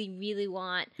really, really, really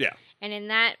want. Yeah. And in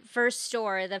that first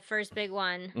store, the first big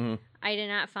one, Mhm. I did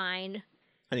not find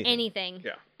anything.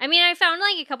 Yeah. I mean, I found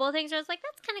like a couple of things where I was like,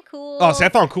 that's kind of cool. Oh, see, I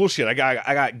found cool shit. I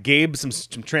got Gabe some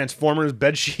Transformers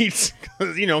bed sheets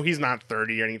because he's not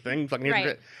 30 or anything. Fucking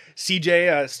Right.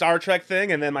 CJ Star Trek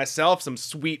thing, and then myself some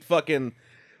sweet fucking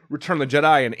Return of the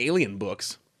Jedi and Alien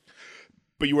books.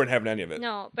 But you weren't having any of it.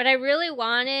 No, but I really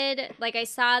wanted, like, I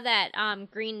saw that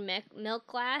green milk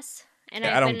glass. And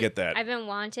Yeah, I don't get that. I've been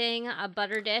wanting a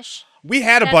butter dish. We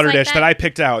had a That's butter like dish that that- I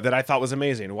picked out that I thought was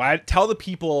amazing. Why? Tell the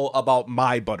people about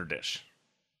my butter dish.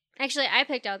 Actually, I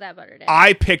picked out that butter dish.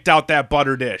 I picked out that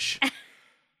butter dish.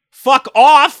 Fuck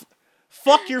off.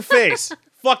 Fuck your face.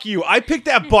 Fuck you. I picked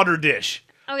that butter dish.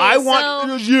 Okay, I so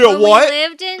want. Yeah, when what? we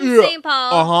lived in Yeah. St.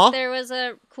 Paul, Uh-huh. there was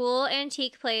a cool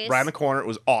antique place. Right in the corner. It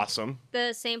was awesome.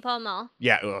 The St. Paul Mall.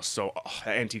 Yeah, it was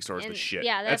that antique store is the And, shit.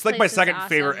 yeah, that that's like my place is second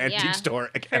favorite awesome. antique Yeah, store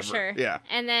For ever. sure. Yeah.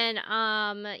 And then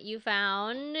you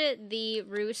found the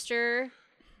Rooster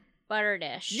butter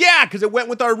dish. Yeah, because it went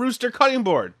with our rooster cutting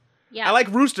board. Yeah. I like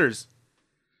roosters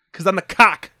because I'm the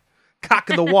cock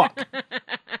of the walk.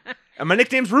 And my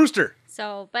nickname's Rooster.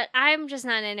 So, but I'm just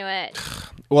not into it.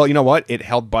 Well, you know what? It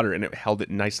held butter and it held it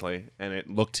nicely, and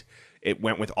it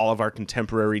went with all of our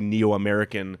contemporary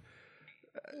neo-American.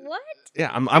 What? Yeah,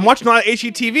 I'm watching a lot of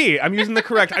HGTV. I'm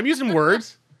using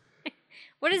words.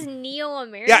 What is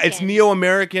neo-American? Yeah, it's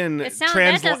neo-American, That doesn't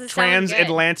sound good.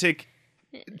 transatlantic,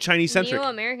 Chinese-centric.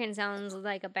 Neo-American sounds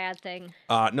like a bad thing.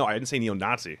 No, I didn't say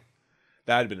neo-Nazi.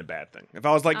 That'd have been a bad thing. If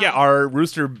I was like, Oh. yeah, our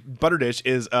rooster butter dish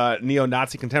is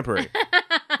neo-Nazi contemporary.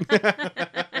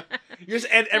 You just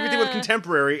add everything with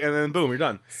contemporary, and then boom, you're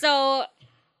done. So,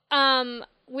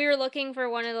 we were looking for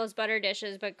one of those butter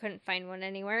dishes, but couldn't find one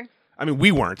anywhere. I mean,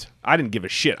 we weren't. I didn't give a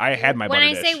shit. I had my When butter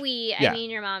I dish. say we, Yeah. I mean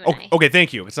your mom and I. Okay,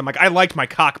 thank you. Because I'm like, I liked my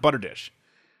cock butter dish.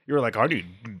 You were like, I need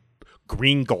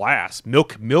green glass.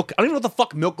 Milk. I don't even know what the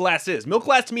fuck milk glass is. Milk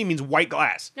glass to me means white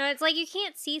glass. No, it's like you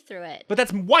can't see through it. But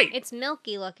that's white. It's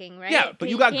milky looking, right? Yeah, but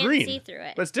you got can't green. see through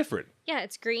it. That's different. Yeah,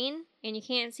 it's green, and you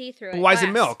can't see through it. But why is it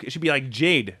Glass. milk? It should be like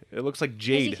jade. It looks like 'Cause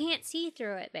you jade. can't see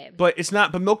through it, babe. But it's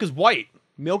not. But milk is white.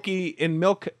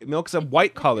 Milk's a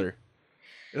white color.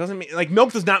 It doesn't mean like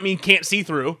milk does not mean can't see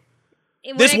through.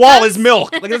 When This it wall comes- is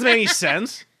milk. Like it doesn't make any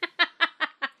sense.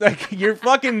 Like your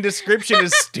fucking description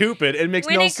is stupid. It makes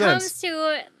When no it sense. comes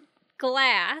to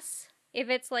glass, if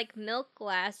it's like milk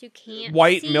glass, you can't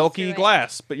White see milky through it.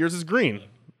 glass, but yours is green.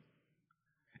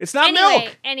 It's not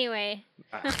milk. Anyway,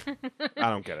 I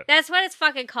don't get it. that's what it's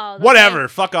fucking called. okay? Whatever.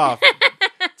 Fuck off.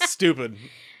 Stupid.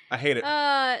 I hate it.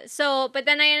 But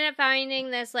then I ended up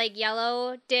finding this like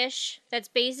yellow dish that's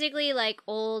basically like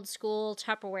old school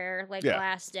Tupperware, like Yeah.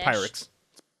 glass dish. Pyrex.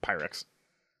 It's Pyrex.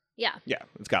 Yeah. Yeah,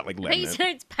 it's got like lead But in you it. said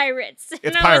it's pirates. It's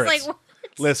and I pirates. was like,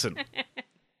 what? Listen.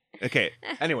 Okay.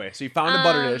 Anyway, so you found the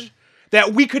butter dish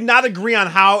that we could not agree on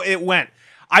how it went.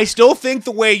 I still think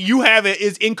the way you have it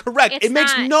is incorrect. It's It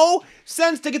makes not. no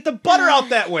sense to get the butter out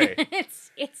that way.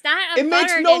 It's not a It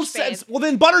makes butter no dish, sense. babe. Well,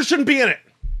 then butter shouldn't be in it.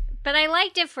 But I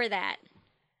liked it for that.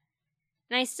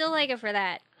 And I still like it for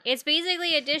that. It's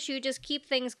basically a dish you just keep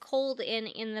things cold in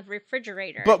the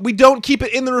refrigerator. But we don't keep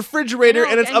it in the refrigerator, No,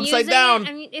 and it's I'm upside using down. it-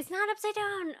 I mean, it's not upside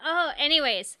down. Oh,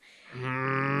 anyways.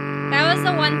 That was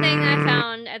the one thing I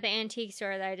found at the antique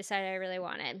store that I decided I really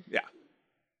wanted. Yeah.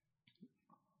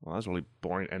 Well, that's really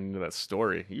boring ending to that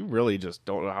story. You really just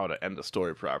don't know how to end the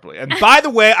story properly. And by the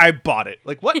way, I bought it.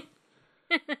 Like, what?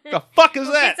 The fuck is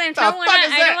that? Because The I fuck is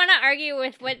don't that? want to argue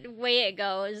with what way it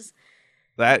goes.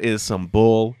 That is some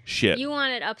bullshit. You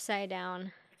want it upside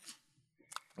down.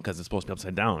 Because it's supposed to be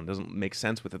upside down. It doesn't make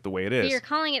sense with it the way it But is. you're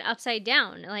calling it upside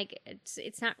down. Like,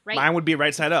 it's not right. Mine would be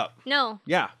right side up. No,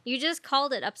 Yeah. you just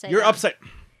called it upside You're down. upside.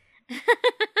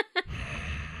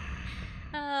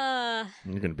 Uh,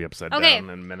 You're going to be upside Okay. down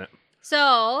in a minute.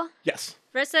 so, Yes.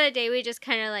 rest of the day, we just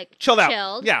kind of like Chilled out.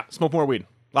 chilled. Yeah. Smoke more weed.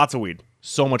 Lots of weed.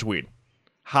 So much weed.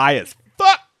 High as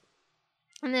fuck.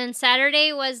 And then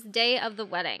Saturday was the day of the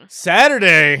wedding.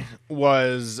 Saturday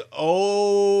was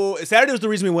the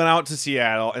reason we went out to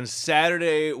Seattle, and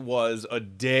Saturday was a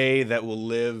day that will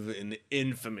live in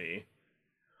infamy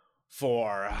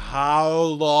for how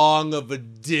long of a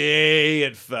day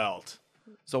it felt.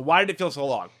 So why did it feel so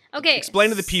long? Okay. Explain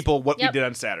to the people what we Yep. did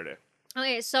on Saturday.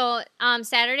 Okay, so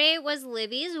Saturday was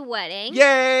Libby's wedding.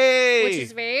 Yay! Which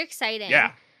is very exciting.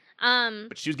 Yeah, Um,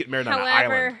 but she was getting married on an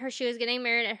however, island. she was getting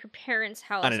married at her parents'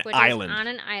 house, On an which island. is on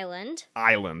an island.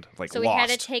 Island, like So lost. we had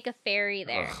to take a ferry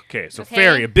there. Ugh, okay, so Okay,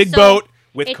 ferry, a big so boat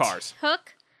with It cars.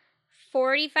 took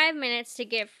 45 minutes to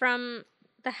get from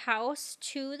the house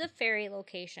to the ferry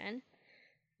location.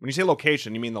 When you say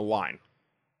location, you mean the line,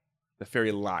 the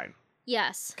ferry line.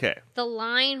 Yes. Okay. The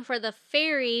line for the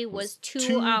ferry was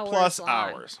 2 hours 2+ long.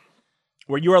 hours.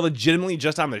 Where you are legitimately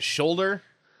just on the shoulder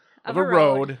of a road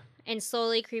road. and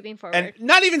slowly creeping forward. And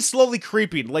not even slowly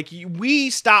creeping. Like, we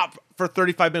stopped for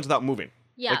 35 minutes without moving.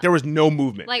 yeah. Like, there was no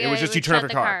movement. Like, it was I just you would turn off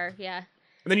shut your the car. Yeah.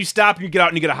 And then you stop and you get out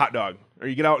and you get a hot dog. Or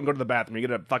you get out and go to the bathroom. You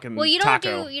get a fucking Well, you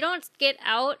taco. don't get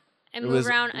out and It move was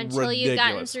around until you've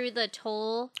gotten ridiculous. through the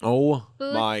toll Oh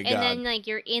booth, my God. and then like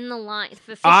you're in the line,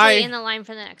 officially I- in the line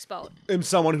for the next boat. I'm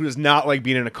someone who does not like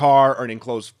being in a car or in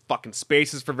enclosed fucking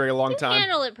spaces for a very long time.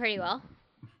 Handle it pretty well.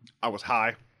 I was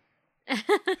high.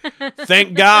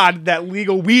 Thank God that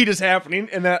legal weed is happening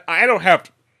and that I don't have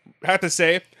to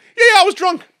say, yeah, I was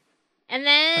drunk. And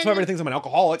then That's why everybody thinks I'm an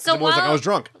alcoholic, because So everyone's like, I was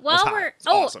drunk. I was While high. we're It's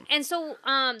awesome. and so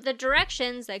the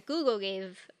directions that Google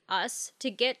gave us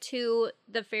to get to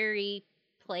the ferry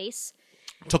place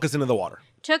Took us into the water.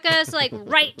 took us like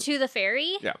right to the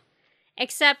ferry. Yeah.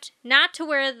 Except not to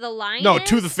where the line No, is.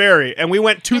 to the ferry. And we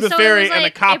went to And the so it ferry, was and the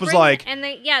like- cop it was brings- like, and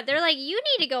they're like, you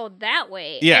need to go that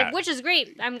way. Yeah. And- which is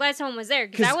great. I'm glad someone was there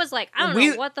because I 'Cause was like, I don't we-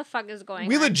 know what the fuck is going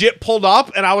we on. legit pulled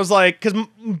up, and I was like, because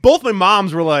both my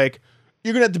moms were like,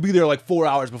 you're going to have to be there like 4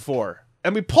 hours before.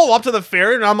 And we pull up to the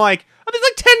ferry, and I'm like, oh, there's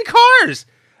like 10 cars.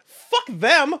 Fuck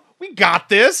them. We got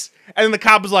this. And then the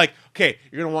cop was like, okay,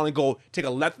 you're going to want to go take a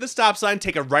left at the stop sign,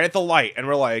 take a right at the light. And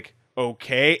we're like,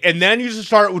 okay. And then you just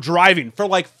start driving for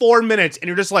like 4 minutes, and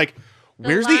you're just like,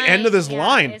 where's the end of this yeah,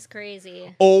 line? It's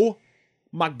crazy. Oh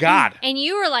my God. And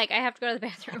you were like, I have to go to the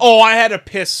bathroom. Oh, I had to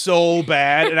piss so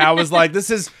bad. And I was like,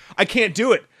 I can't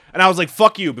do it. And I was like,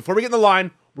 fuck you. Before we get in the line,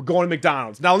 we're going to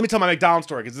McDonald's. Now, let me tell my McDonald's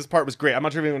story, because this part was great. I'm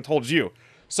not sure if anyone told you.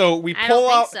 So we I pull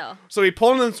don't out. think so. So we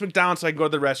pull into this McDonald's so I can go to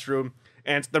the restroom.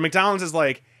 And the McDonald's is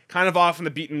like kind of off in the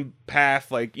beaten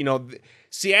path. Like, you know,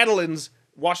 Seattleans,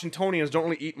 Washingtonians don't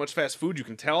really eat much fast food, you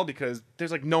can tell, because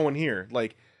there's like no one here.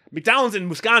 Like, McDonald's in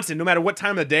Wisconsin, no matter what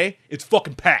time of the day, it's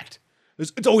fucking packed.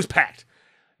 It's always packed.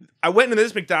 I went into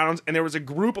this McDonald's, and there was a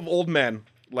group of old men,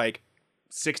 like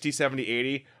 60, 70,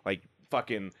 80, like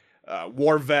fucking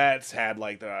war vets, had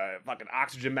like the fucking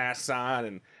oxygen masks on,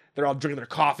 and they're all drinking their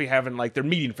coffee, having like their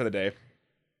meeting for the day.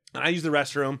 And I use the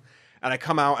restroom, and I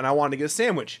come out, and I wanted to get a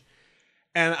sandwich.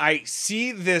 And I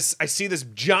see this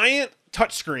giant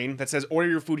touchscreen that says "Order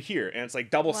your food here," and it's like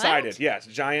double-sided. What? Yeah, it's a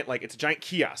giant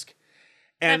kiosk.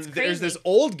 And That's there's crazy. this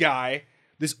old guy.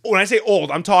 When I say old,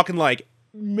 I'm talking like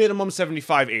minimum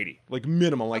 75, 80. Like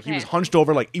minimum. Like he was Okay. hunched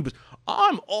over, like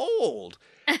I'm old.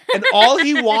 And all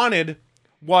he wanted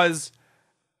was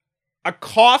a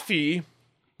coffee,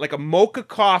 like a mocha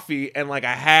coffee, and like a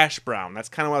hash brown. That's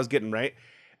kind of what I was getting, right?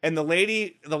 And the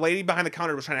lady behind the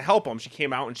counter was trying to help him. She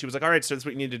came out and she was like, all right, so that's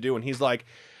what you need to do. And he's like,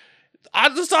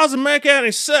 this doesn't make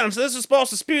any sense. This is supposed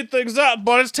to speed things up,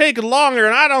 but it's taking longer,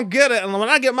 and I don't get it. And when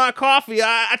I get my coffee,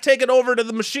 I take it over to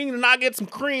the machine, and I get some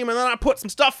cream, and then I put some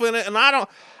stuff in it, and I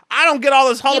don't get all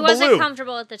this He hullabaloo. wasn't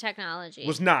comfortable with the technology.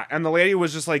 Was not. And the lady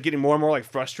was just like getting more and more like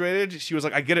frustrated. She was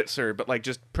like, I get it, sir, but like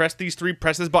just press this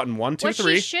button. 1, 2, what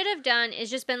 3. she should have done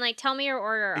is just been like, tell me your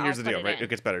order. Here's I'll the put deal, it right? in. It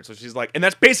gets better. So she's like, and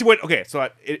that's basically what, okay, so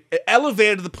it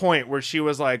elevated to the point where she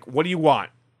was like, what do you want?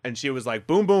 And she was like,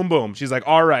 boom, boom, boom. She's like,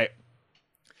 all right.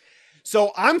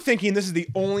 So I'm thinking this is the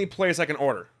only place I can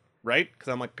order, right?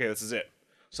 Because I'm like, okay, this is it.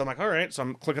 So I'm like, all right. So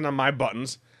I'm clicking on my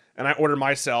buttons, and I order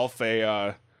myself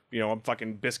a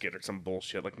fucking biscuit or some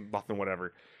bullshit, like nothing,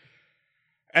 whatever.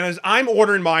 And as I'm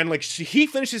ordering mine, like he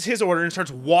finishes his order and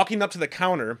starts walking up to the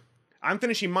counter. I'm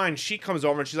finishing mine. She comes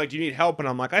over and she's like, do you need help? And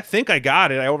I'm like, I think I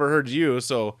got it. I overheard you.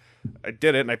 So I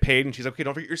did it and I paid. And she's like, okay,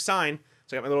 don't forget your sign.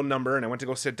 So I got my little number and I went to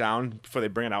go sit down before they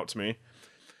bring it out to me.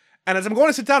 And as I'm going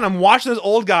to sit down, I'm watching this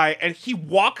old guy, and he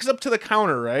walks up to the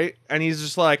counter, right? And he's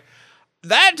just like,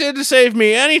 that didn't save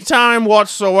me any time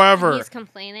whatsoever. He's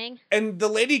complaining. And the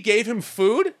lady gave him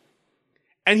food,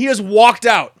 and he just walked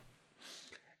out.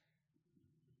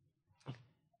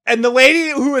 And the lady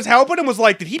who was helping him was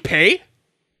like, did he pay?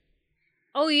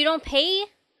 Oh, you don't pay?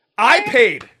 I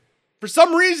paid. For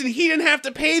some reason, he didn't have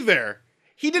to pay there.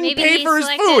 He didn't Maybe pay he for his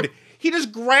selected- food. He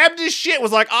just grabbed his shit,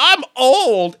 was like, I'm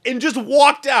old, and just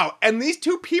walked out. And these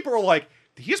two people were like,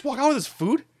 did he just walk out with his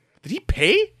food? Did he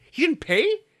pay? He didn't pay?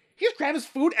 He just grabbed his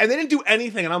food, and they didn't do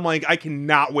anything. And I'm like, I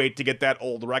cannot wait to get that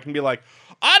old, where I can be like,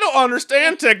 I don't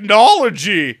understand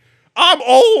technology. I'm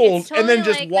old. It's totally and then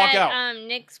just like walk that, out.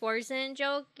 Nick Swartzen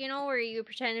joke, where you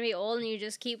pretend to be old and you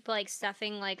just keep like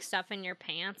stuffing like stuff in your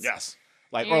pants. Yes.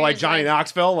 Like, And or you're like just Johnny like-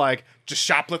 Knoxville, like just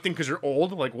shoplifting because you're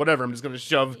old. Like, whatever. I'm just going to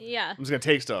shove. Yeah. I'm just going to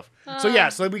take stuff. So yeah,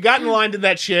 so we got in line, did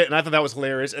that shit, and I thought that was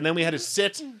hilarious. And then we had to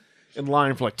sit in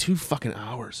line for like 2 fucking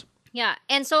hours. Yeah,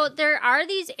 and so there are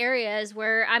these areas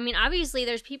where, I mean, obviously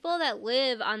there's people that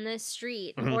live on this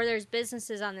street Mm-hmm. or there's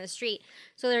businesses on this street.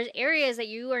 So there's areas that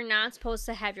you are not supposed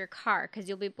to have your car because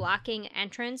you'll be blocking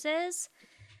entrances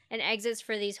and exits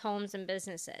for these homes and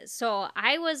businesses. So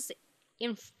I was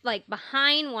in like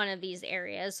behind one of these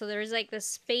areas. So there's like this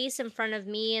space in front of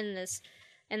me and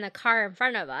the car in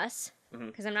front of us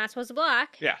because I'm not supposed to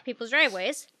block Yeah. people's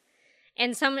driveways.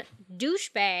 And some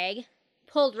douchebag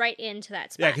pulled right into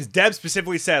that spot. Yeah, because Deb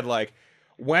specifically said, like,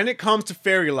 when it comes to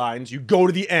ferry lines, you go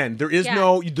to the end. There is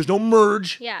there's no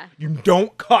merge. Yeah. You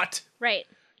don't cut. Right.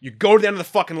 You go to the end of the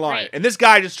fucking line. Right. And this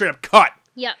guy just straight up cut.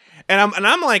 Yep. And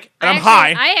I'm like, I'm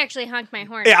high. I actually honked my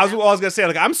horn. Yeah, I was gonna say,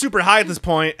 like, I'm super high at this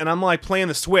point, and I'm like playing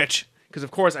the Switch because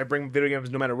of course I bring video games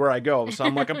no matter where I go. So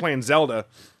I'm playing Zelda,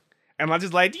 and I'm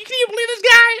just like, can you believe this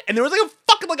guy? And there was like a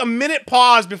fucking a minute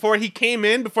pause before he came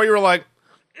in, before you were like,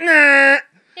 nah.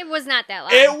 It was not that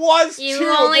long. It was. You too.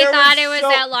 only There thought it was so-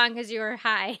 that long because you were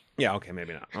high. Yeah. Okay.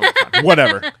 Maybe not. Oh, fine.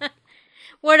 Whatever.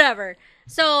 Whatever.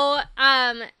 So,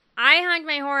 I honked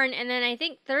my horn, and then I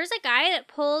think there's a guy that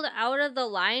pulled out of the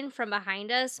line from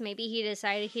behind us. Maybe he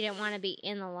decided he didn't want to be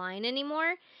in the line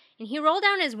anymore. And he rolled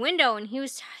down his window, and he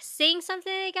was saying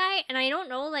something to the guy, and I don't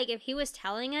know, like, if he was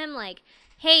telling him, like,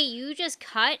 hey, you just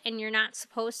cut, and you're not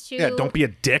supposed to Don't be a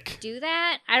dick. do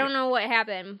that. I don't know what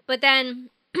happened. But then,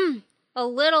 a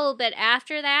little bit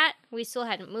after that, we still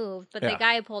hadn't moved, but the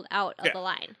guy pulled out of the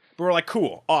line. But we're like,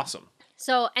 cool, awesome.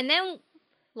 So, and then,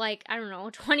 like, I don't know,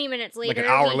 20 minutes later, an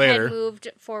hour we later. had moved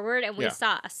forward, and we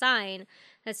saw a sign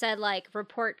that said, like,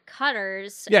 report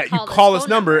cutters. Yeah, you call this phone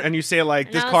number and you say, like,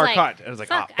 And this I was car like, cut. And I was like,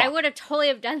 fuck, oh, I would have totally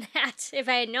have done that if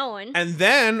I had known. And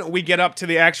then we get up to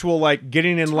the actual, like,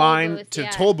 getting in line booth, to yeah.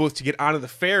 toll booth to get onto the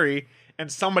ferry.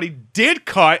 And somebody did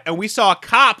cut, and we saw a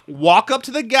cop walk up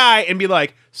to the guy and be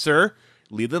like, sir,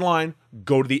 leave the line,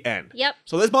 go to the end. Yep.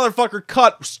 So this motherfucker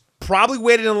cut, probably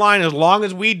waited in line as long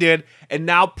as we did, and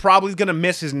now probably is going to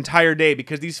miss his entire day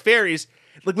because these ferries,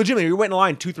 like, legitimately, you're waiting in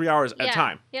line 2-3 hours at a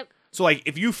time. Yep. So, like,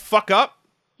 if you fuck up,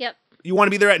 Yep. you want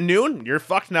to be there at noon, you're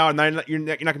fucked now, and then you're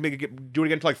not going to do it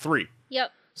again until, like, 3.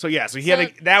 Yep. So, yeah, so he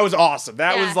had that was awesome.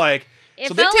 That was, like... It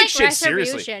so they felt take like shit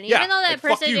seriously. retribution. Yeah, Even though that like,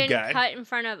 fuck person you, didn't guy. cut in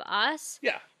front of us,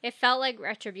 Yeah, it felt like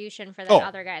retribution for that Oh.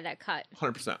 other guy that cut.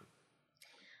 100%.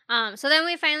 So then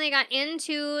we finally got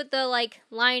into the, like,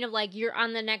 line of, like, you're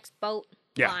on the next boat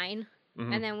line.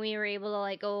 Mm-hmm. And then we were able to,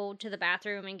 like, go to the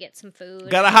bathroom and get some food.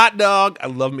 Got a hot dog. I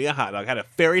love me a hot dog. Had a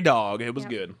ferry dog. It was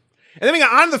good. And then we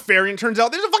got on the ferry, and it turns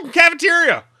out there's a fucking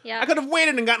cafeteria. Yeah. I could have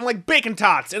waited and gotten, like, bacon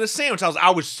tots and a sandwich.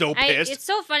 I was so pissed. It's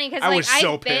so funny because, I like, was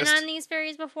so I've been pissed. on these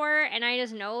ferries before, and I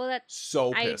just know that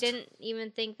So I pissed. didn't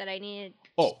even think that I needed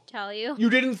Oh. to tell you. You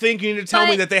didn't think you needed to tell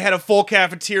me But- that they had a full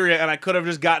cafeteria and I could have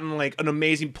just gotten, like, an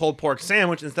amazing pulled pork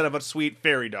sandwich instead of a sweet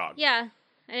ferry dog. Yeah,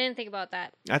 I didn't think about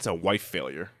that. That's a wife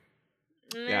failure.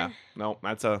 Meh. Yeah. No,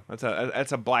 that's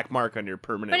a black mark on your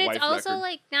permanent But wife it's also, record.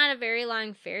 like, not a very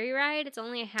long ferry ride. It's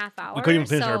only a half hour. We couldn't even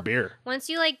finish so our beer. Once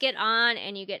you, like, get on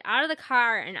and you get out of the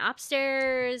car and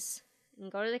upstairs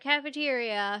and go to the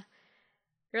cafeteria,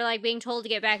 you're, like, being told to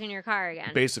get back in your car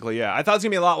again. Basically, yeah. I thought it was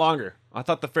going to be a lot longer. I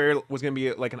thought the ferry was going to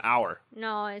be, like, an hour.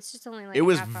 No, it's just only, like, It a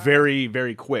was half hour. very,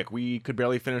 very quick. We could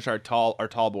barely finish our tall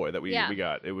boy that we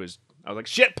got. It was, I was like,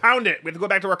 shit, pound it. We have to go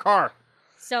back to our car.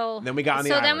 So And then we got on the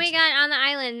then island. we got on the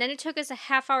island. Then it took us a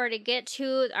half hour to get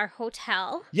to our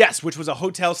hotel. Yes, which was a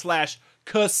hotel /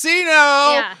 casino.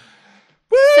 Yeah.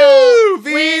 Woo! So,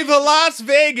 Viva Las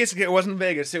Vegas. Okay, it wasn't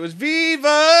Vegas. It was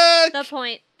Viva The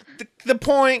point. the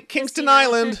Point, Kingston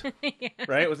Island. Yeah.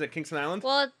 Right? Was it Kingston Island?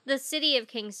 Well, the city of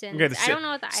Kingston. Okay, I don't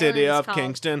know what the city island is of called.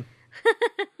 Kingston.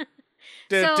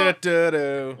 So-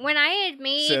 Du-du-du-du. When I had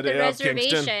made City the of Kingston.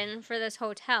 reservation for this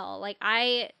hotel, like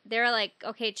they're like,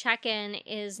 okay, check-in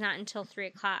is not until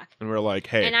 3:00. And we're like,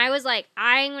 hey. And I was like,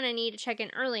 I'm gonna need to check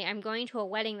in early. I'm going to a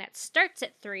wedding that starts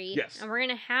at 3. Yes. And we're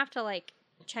gonna have to like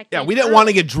check in. Yeah, we didn't early. want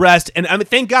to get dressed, and I mean,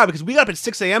 thank God, because we got up at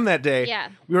 6 a.m. that day. Yeah.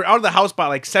 We were out of the house by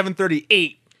like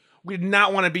 7:38. We did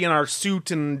not want to be in our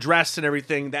suit and dress and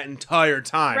everything that entire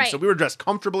time. Right. So we were dressed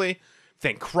comfortably.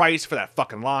 Thank Christ for that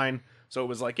fucking line. So it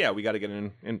was like, yeah, we got to get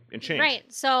in and change. Right.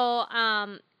 So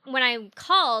when I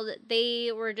called,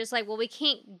 they were just like, well, we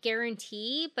can't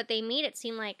guarantee, but they made it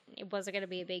seem like it wasn't gonna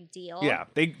be a big deal. Yeah,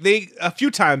 they a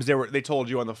few times they told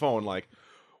you on the phone like,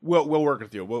 we'll work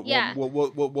with you. We'll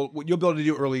you'll be able to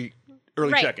do early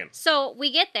right. check-in. So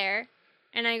we get there,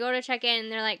 and I go to check in,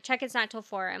 and they're like, check-in's not till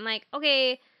 4. I'm like,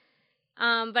 okay,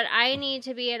 but I need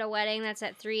to be at a wedding that's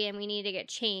at 3, and we need to get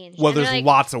changed. Well, And they're there's like,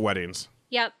 lots of weddings.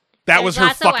 Yep. That There's was her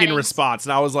lots of fucking weddings. response,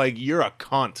 and I was like, you're a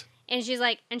cunt. And she's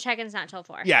like, and check-in's not till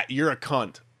 4. Yeah, you're a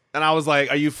cunt. And I was like,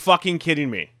 are you fucking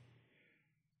kidding me?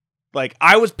 Like,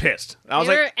 I was pissed. I was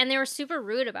like, and they were super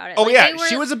rude about it. oh Like, yeah, they were-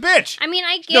 she was a bitch. I mean,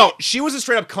 I get. No, she was a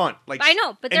straight up cunt. Like, I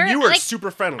know, but and they're you were like, super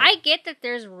friendly. I get that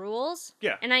there's rules.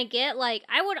 Yeah. And I get like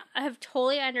I would have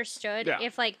totally understood Yeah.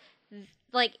 if like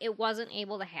it wasn't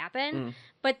able to happen, Mm.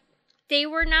 but they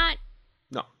were not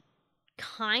No.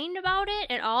 kind about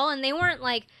it at all, and they weren't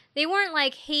like,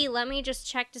 hey, let me just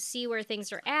check to see where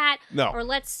things are at, No. or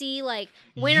let's see like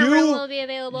when a room will be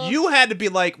available. You had to be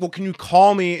like, well, can you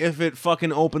call me if it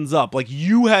fucking opens up? Like,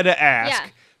 you had to ask, Yeah.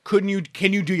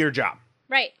 can you do your job?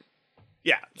 Right.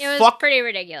 Yeah. It was pretty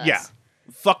ridiculous. Yeah.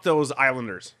 Fuck those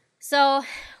islanders. So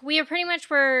we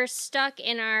were stuck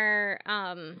in our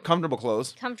Comfortable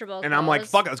clothes. comfortable And I'm like,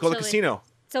 clothes fuck it, let's go to the till we- casino.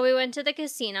 So we went to the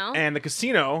casino. And the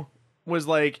casino was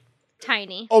like,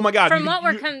 Tiny. oh my God. From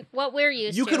you, what we're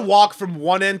used you to. could walk from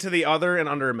one end to the other in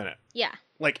under a minute. Yeah.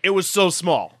 Like, it was so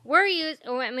small. We're used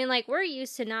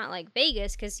to not like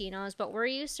Vegas casinos, but we're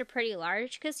used to pretty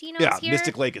large casinos Yeah, here.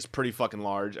 Mystic Lake is pretty fucking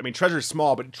large. I mean, Treasure's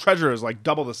small, but Treasure is like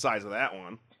double the size of that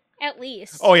one. At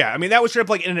least. Oh yeah, I mean that was straight up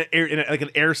like in an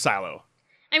air silo.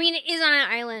 I mean, it is on an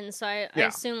island, so I Yeah.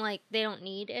 assume like they don't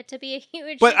need it to be a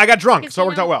huge. But I got drunk, so it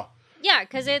worked casino. out well. Yeah,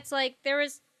 because it's like there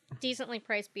was decently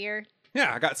priced beer.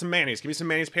 Yeah, I got some mayonnaise. Give me some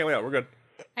mayonnaise pale ale. We're good.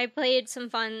 I played some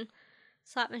fun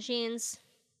slot machines.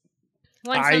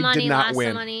 Won I some money, did not lost win.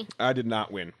 some money. I did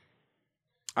not win.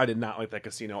 I did not like that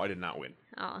casino. I did not win.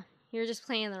 Oh, you're just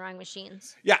playing the wrong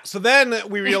machines. Yeah. So then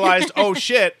we realized, oh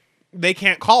shit, they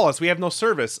can't call us. We have no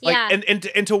service. Like, Yeah.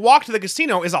 and to walk to the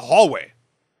casino is a hallway.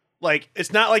 Like,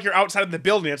 it's not like you're outside of the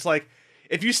building. It's like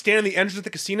if you stand in the entrance of the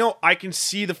casino, I can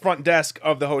see the front desk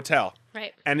of the hotel.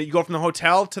 Right. And you go from the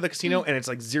hotel to the casino, and it's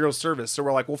like zero service. So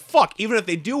we're like, well, fuck. Even if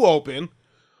they do open,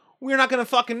 we're not gonna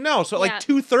fucking know. So at Yeah. like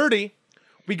 2:30,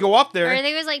 we go up there, Or I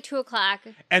think it was like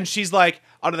 2:00. and she's like,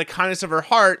 out of the kindness of her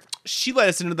heart, she let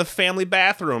us into the family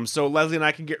bathroom so Leslie and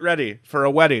I can get ready for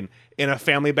a wedding in a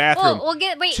family bathroom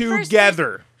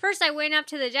together. First, I went up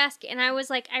to the desk and I was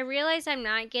like, I realized I'm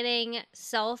not getting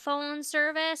cell phone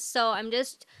service, so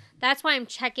that's why I'm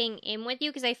checking in with you,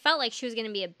 because I felt like she was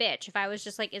gonna be a bitch if I was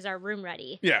just like, is our room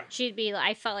ready? Yeah.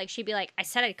 I felt like she'd be like, I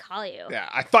said I'd call you. Yeah,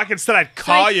 I fucking said I'd So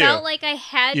call I you. felt like I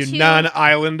had You to.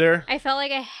 non-islander. I felt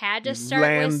like I had to start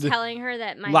Land with telling her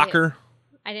that Locker.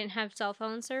 I didn't have cell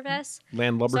phone service.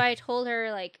 Landlubber. So I told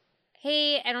her like,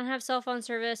 hey, I don't have cell phone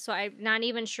service, so I'm not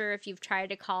even sure if you've tried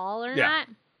to call or Yeah. not.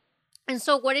 And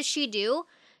so what does she do?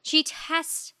 She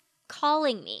tests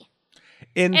calling me.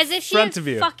 in As if she front would of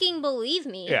you. fucking believe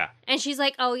me. Yeah. And she's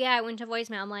like, oh yeah, I went to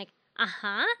voicemail. I'm like,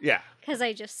 uh-huh. Yeah. Because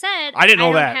I just said I didn't know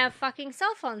don't that. have fucking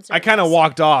cell phone service. I kind of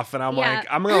walked off, and I'm Yeah. like,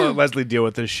 I'm gonna let Leslie deal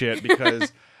with this shit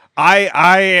because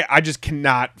I just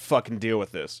cannot fucking deal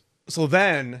with this. So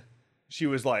then she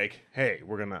was like, "Hey,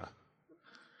 we're gonna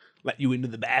let you into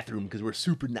the bathroom because we're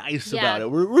super nice Yeah. about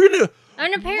it. We're gonna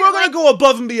And apparently, we're gonna go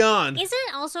above and beyond." Isn't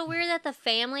it also weird that the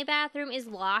family bathroom is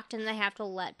locked and they have to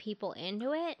let people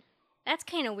into it? That's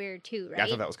kind of weird too, right? Yeah, I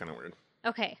thought that was kind of weird.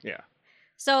 Okay. Yeah.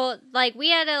 So, like, we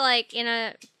had to, like, in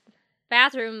a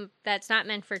bathroom that's not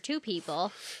meant for two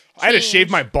people. I had to shave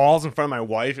change. my balls in front of my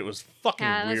wife. It was fucking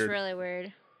Yeah, weird. that's really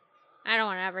weird. I don't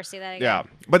want to ever see that again. Yeah,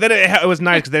 but then it was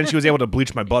nice because then she was able to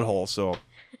bleach my butthole. So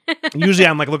usually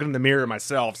I'm like looking in the mirror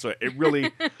myself. So it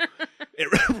really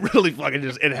fucking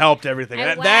just it helped everything.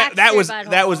 I That waxed was your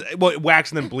that was well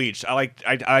wax and then bleach. I like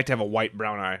to have a white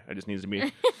brown eye. It just needs to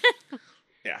be.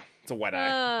 Yeah, it's a wet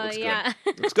eye. Oh, Looks yeah.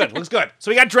 good. Looks good. Looks good. So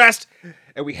we got dressed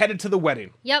and we headed to the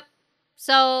wedding. Yep.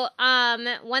 So,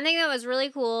 one thing that was really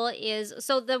cool is,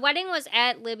 so the wedding was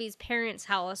at Libby's parents'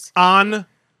 house, On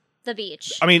the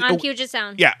beach. I mean, on Puget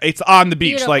Sound. yeah, it's on the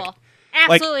beach. Beautiful. Like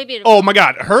Absolutely beautiful. Oh my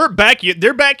god,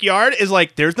 their backyard is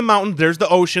like there's the mountain, there's the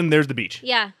ocean, there's the beach.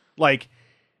 Yeah. Like,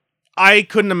 I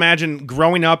couldn't imagine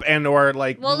growing up and or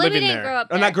like Well, Libby living didn't there. grow up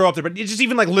Or not there. grow up there, but it's just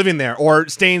even like living there or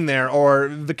staying there or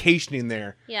vacationing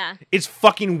there. Yeah. It's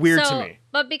fucking weird So, to me.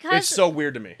 But It's so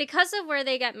weird to me. because of where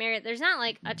they got married, there's not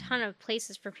like a ton of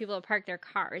places for people to park their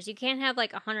cars. You can't have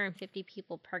like 150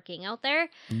 people parking out there.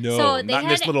 No, so they not in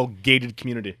this had- little gated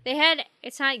community.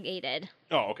 It's not gated.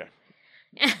 Oh, okay.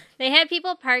 They had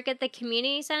people park at the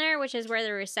community center, which is where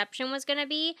the reception was going to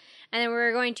be, and then we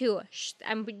were going to,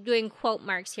 I'm doing quote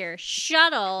marks here,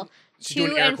 shuttle She's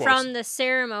doing to air and quotes. from the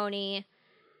ceremony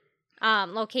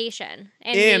location.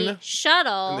 And In- the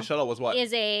shuttle, And the shuttle was what?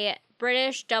 is a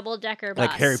British double-decker bus.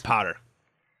 Like Harry Potter.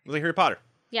 It was like Harry Potter.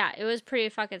 Yeah, it was pretty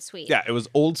fucking sweet. Yeah, it was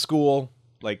old school,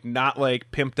 like not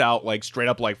like pimped out, like straight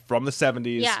up like from the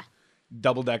 70s. Yeah.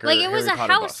 Double decker. Like, it was Harry a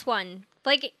Potter house bus. one.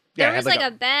 Like, Yeah, there it had was like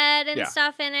like a bed and yeah.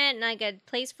 stuff in it, and like a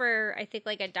place for, I think,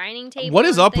 like a dining table. What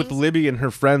is and up with things. Libby and her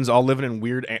friends all living in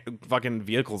weird fucking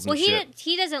vehicles and Well, shit?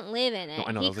 he doesn't live in it. No,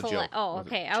 I know, He that was a joke. Oh, That was a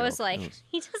okay. I was joke. like, That was-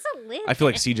 he doesn't live. I feel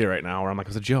like in CJ right now, where I'm like, it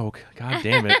was a joke. God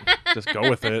damn it. Just go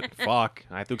with it. Fuck.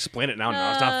 I have to explain it now.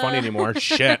 No, it's not funny anymore.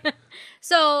 Shit.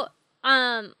 So,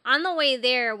 on the way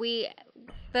there,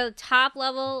 the top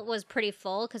level was pretty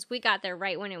full because we got there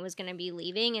right when it was going to be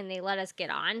leaving, and they let us get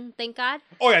on. Thank God.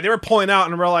 Oh yeah, they were pulling out,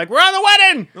 and we're like, "We're on the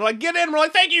wedding." They're like, "Get in." We're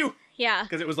like, "Thank you," Yeah.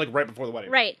 because it was like right before the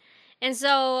wedding. Right. And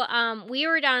so we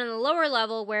were down in the lower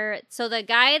level so the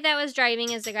guy that was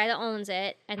driving is the guy that owns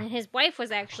it, and then his wife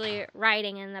was actually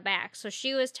riding in the back. So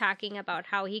she was talking about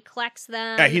how he collects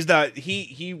them. Yeah,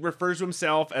 he refers to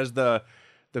himself as the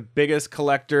biggest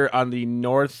collector on the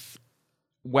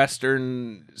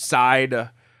northwestern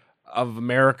side of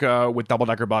America with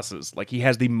double-decker buses. Like, he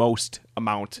has the most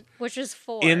amount Which is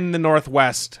 4. in the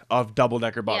northwest of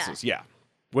double-decker buses. Yeah.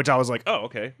 Which I was like, oh,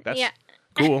 okay, that's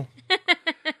cool.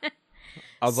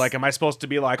 I was like, am I supposed to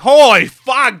be like, holy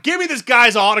fuck, give me this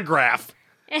guy's autograph?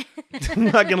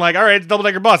 Fucking like, all right, it's a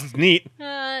double-decker bus. It's neat.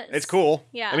 It's cool.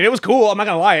 Yeah. I mean, it was cool. I'm not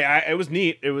going to lie. It was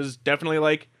neat. It was definitely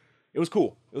like, it was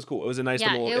cool. It was cool. It was a nice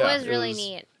little... It was really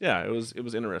neat. Yeah, it was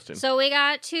interesting. So we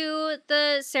got to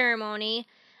the ceremony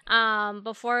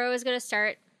before it was going to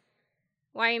start.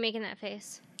 Why are you making that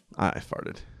face? I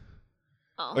farted.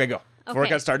 Oh. Okay, go. Before it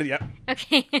got started, yeah.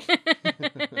 Okay.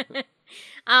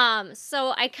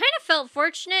 So I kind of felt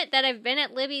fortunate that I've been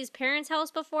at Libby's parents' house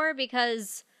before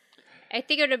because I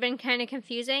think it would have been kind of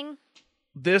confusing.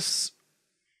 This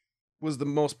was the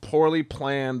most poorly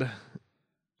planned,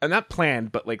 and not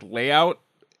planned, but like layout.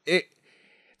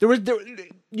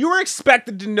 You were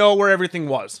expected to know where everything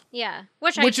was. Yeah,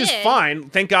 which is fine.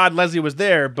 Thank God Leslie was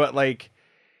there, but like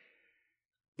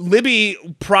Libby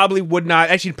probably would not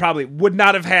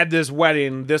have had this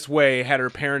wedding this way had her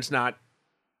parents not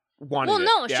wanted it. Well,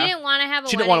 no, yeah? she didn't want to have a wedding.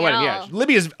 She didn't want a wedding, at yeah. all.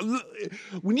 Libby is...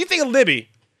 When you think of Libby,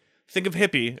 think of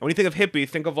hippie. And when you think of hippie,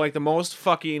 think of like the most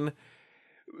fucking...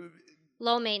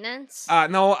 Low maintenance.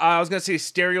 No, I was going to say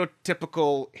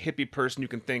stereotypical hippie person you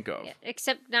can think of. Yeah,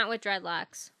 except not with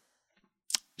dreadlocks.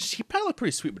 She probably looked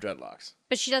pretty sweet with dreadlocks.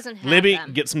 But she doesn't have Libby,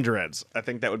 them. get some dreads. I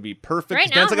think that would be perfect. Right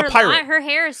now, Dance like a pirate. her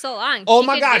hair is so long. Oh She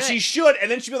my could God, do she it. should. And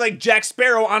then she'd be like Jack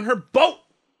Sparrow on her boat.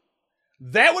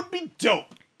 That would be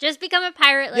dope. Just become a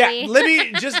pirate, Libby. Yeah,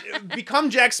 Libby, just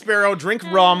become Jack Sparrow, drink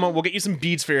rum, we'll get you some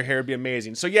beads for your hair, it'd be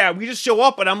amazing. So yeah, we just show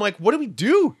up, and I'm like, what do we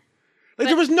do? Like,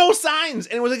 there was no signs,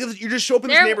 and it was like, you just show up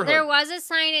in this neighborhood. There was a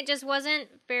sign, it just wasn't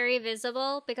very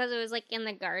visible because it was like in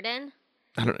the garden.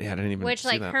 I didn't even Which, see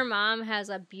like, that. her mom has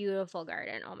a beautiful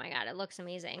garden. Oh my God, it looks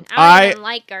amazing. I don't even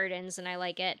like gardens, and I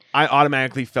like it. I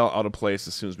automatically felt out of place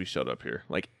as soon as we showed up here.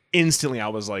 Like, instantly, I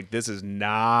was like, this is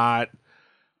not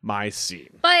my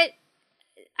scene. But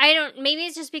I don't, maybe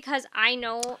it's just because I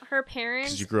know her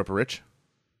parents. Because you grew up rich?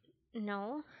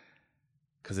 No.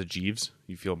 Because of Jeeves?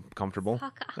 You feel comfortable?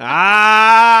 Fuck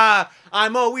off.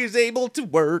 I'm always able to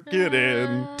work it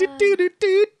in. Do.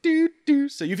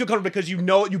 So you feel comfortable because you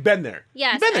know you've been there.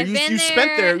 Yes, You've been there. I've You been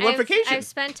spent there. You went vacation. I've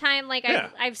spent time, like, Yeah.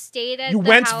 I've stayed at You the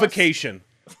went house. vacation.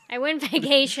 I went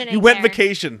vacation. You went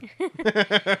vacation.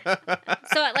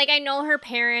 So, like, I know her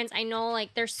parents. I know,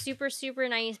 like, they're super, super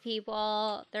nice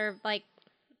people. They're, like,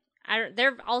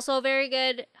 they're also very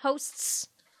good hosts.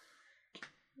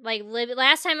 Like,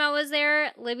 last time I was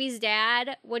there, Libby's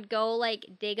dad would go, like,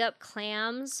 dig up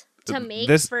clams to make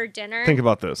for dinner. Think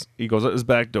about this. He goes out his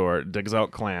back door, digs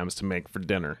out clams to make for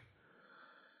dinner.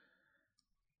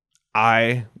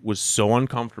 I was so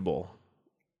uncomfortable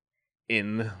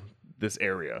in this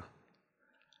area.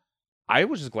 I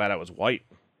was just glad I was white.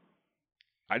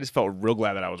 I just felt real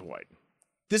glad that I was white.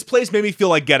 This place made me feel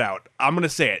like Get Out. I'm going to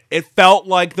say it. It felt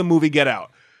like the movie Get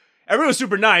Out. Everyone was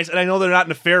super nice, and I know they're not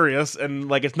nefarious, and,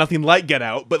 like, it's nothing like Get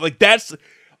Out, but, like, that's...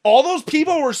 All those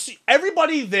people were...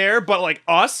 Everybody there, but, like,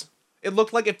 us, it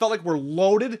felt like we're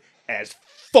loaded as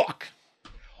fuck.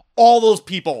 All those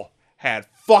people had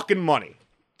fucking money.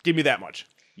 Give me that much.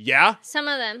 Yeah? Some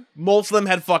of them. Most of them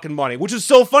had fucking money, which is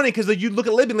so funny, because you look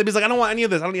at Libby, and Libby's like, I don't want any of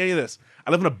this. I don't need any of this.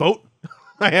 I live in a boat.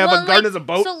 I have a garden as a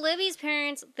boat. So Libby's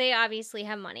parents, they obviously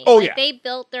have money. Oh, like, yeah. They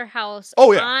built their house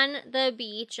on the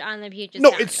beach, on the Puget No,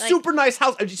 Sound. it's super nice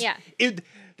house. The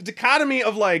dichotomy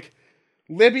of, like,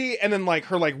 Libby and then, like,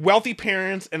 her, like, wealthy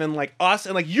parents and then, like, us.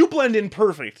 And, like, you blend in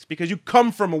perfect because you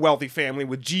come from a wealthy family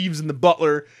with Jeeves and the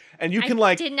butler. And you can,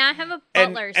 like... I did not have a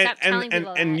butler. Stop telling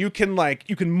people that. And you can, like,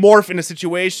 you can morph into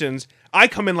situations. I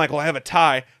come in like, well, I have a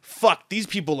tie. Fuck, these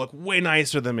people look way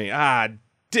nicer than me.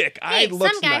 Dick. Hey, I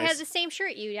look some guy nice. has the same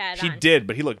shirt you had He on. did,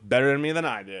 but he looked better than me than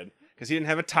I did. Because he didn't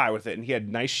have a tie with it, and he had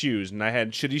nice shoes, and I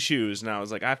had shitty shoes, and I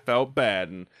was like, I felt bad,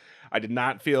 and I did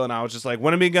not feel, and I was just like,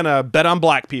 when are we going to bet on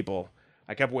black people?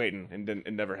 I kept waiting, and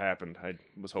it never happened. I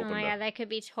was Oh hoping. my to. god, that could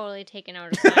be totally taken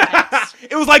out of context.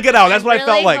 It was like Get Out. That's what I felt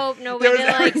really like. hope nobody,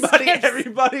 There was like, skips.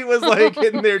 everybody was like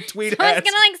in their tweet So I was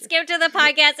hats. gonna like skip to the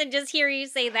podcast and just hear you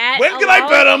say that. When can I alone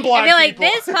bet on black and be like,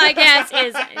 people? this podcast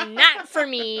is not for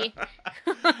me.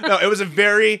 No, it was a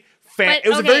very But, it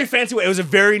was a okay. very fancy way. It was a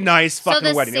very nice So fucking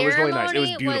the wedding. It was really nice. It was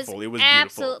ceremony beautiful. It was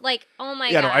absolute, beautiful. like, oh my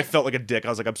Yeah, god. no, I felt like a dick. I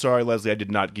was like, I'm sorry, Leslie, I did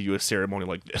not give you a ceremony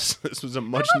like this. This was a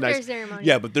much love their nice ceremony.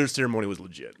 Yeah, but their ceremony was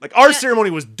legit. Like our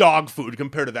ceremony was dog food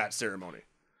compared to that ceremony.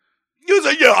 He was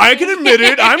like, yeah, I can admit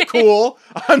it. I'm cool.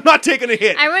 I'm not taking a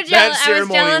hit. I was That jealous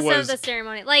ceremony of the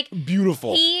ceremony. Like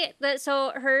beautiful.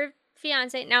 so her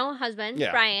fiance, now husband, Yeah,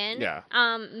 Brian, yeah.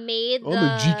 made I'm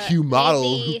a GQ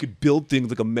model who could build things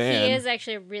like a man. He is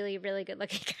actually a really, really good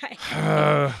looking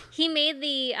guy. He made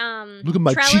the Look at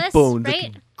my trellis, cheekbones. right?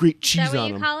 Like great cheese Is that what on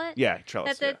you them. call it? Yeah,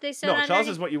 trellis. That yeah. they stood No, under? trellis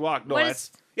is what you walk. No, What that's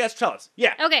is- it's trellis.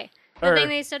 Yeah. Okay, the Or- thing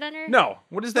they stood under. No,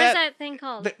 what is What is that? that thing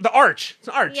called? The arch. It's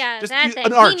an arch. Yeah, Just that use thing.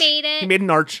 an arch. He made it. He made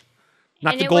an arch.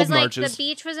 Not and the it golden was like arches. the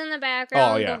beach was in the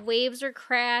background. Oh, yeah. The waves were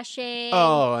crashing.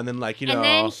 Oh, and then like, you know. And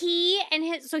then he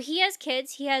has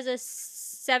kids. He has a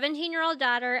 17-year-old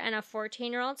daughter and a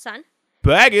 14-year-old son.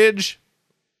 baggage.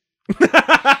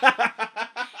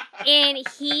 And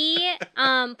he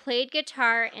played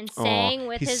guitar and sang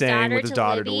with he his sang daughter, with his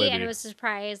daughter to Libby, and Libby. it was a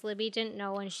surprise. Libby didn't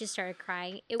know when she started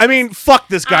crying. I mean, fuck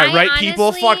this guy, I right, people?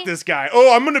 honestly- Fuck this guy.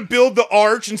 Oh, I'm gonna build the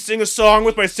arch and sing a song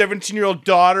with my 17-year-old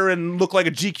daughter and look like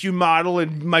a GQ model,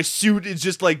 and my suit is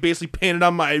just like basically painted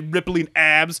on my rippling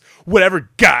abs.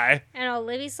 Whatever, guy. I know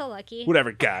Libby's so lucky.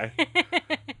 Whatever, guy.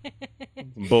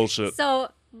 Bullshit.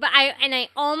 So, but I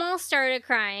almost started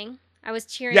crying. I was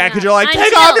cheering. Yeah, because because you're like,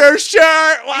 take off your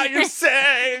shirt while you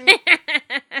sing.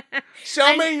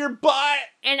 Show me your butt.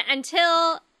 And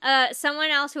until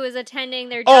someone else who was attending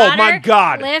their Oh, daughter my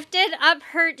God. lifted up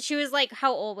her. She was like,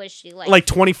 how old was she? Like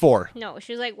 24. No,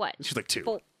 she was like what? She's like 2.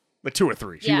 Four. Like 2 or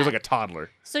 3. She Yeah. was like a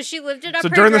toddler. So she lifted up So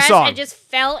her during the dress song- and just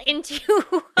fell into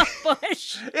a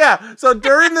bush. Yeah, so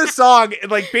during this song,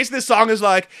 like, basically the song is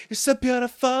like, you're so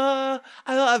beautiful, I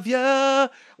love you.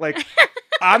 Like,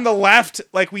 on the left,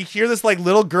 like, we hear this, like,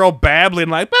 little girl babbling,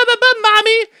 like,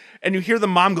 mommy. And you hear the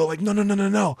mom go, like,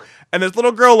 no. And this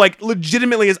little girl, like,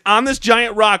 legitimately is on this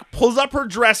giant rock, pulls up her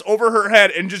dress over her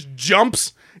head, and just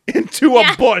jumps into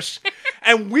a bush.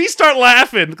 And we start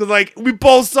laughing, because, like, we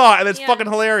both saw it, and it's Yeah. fucking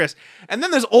hilarious. And then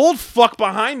there's old fuck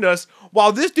behind us,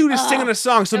 while this dude is singing a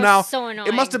song. So that was now, so it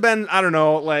annoying. must have been, I don't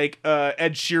know, like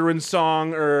Ed Sheeran's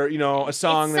song, or, you know, a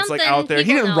song that's like something out there. He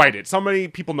people didn't know. write it. Somebody,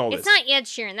 people know It's this. not Ed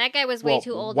Sheeran. That guy was way Well,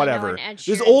 too old whatever. to know an Ed Sheeran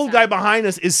This old guy song. behind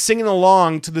us is singing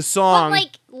along to the But song.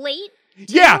 like late.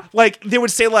 Yeah, like they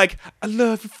would say like, I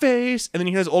love your face. And then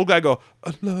you hear this old guy go,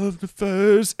 I love the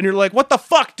face. And you're like, what the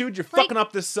fuck, dude? You're Like, fucking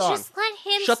up this song. Just let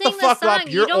him Shut sing the fuck song. up.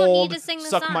 You're you don't old. need to sing the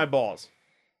Suck song. my balls.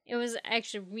 It was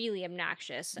actually really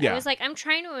obnoxious. Yeah. I was like, I'm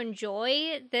trying to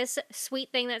enjoy this sweet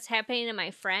thing that's happening to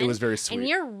my friend. It was very sweet. And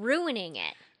you're ruining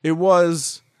it. It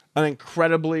was an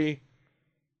incredibly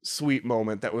sweet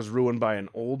moment that was ruined by an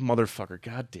old motherfucker.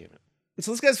 God damn it. And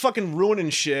so this guy's fucking ruining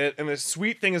shit, and this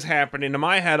sweet thing is happening. In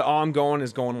my head, all I'm going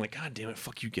is going like, God damn it,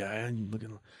 fuck you, guy. You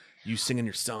looking, you singing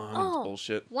your song. It's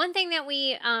bullshit. One thing that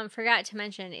we forgot to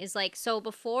mention is like, so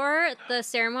before the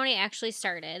ceremony actually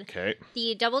started, Okay.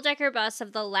 the double-decker bus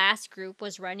of the last group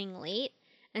was running late.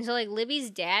 And so like Libby's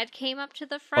dad came up to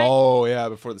the front. Oh yeah,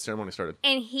 before the ceremony started.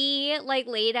 And he like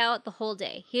laid out the whole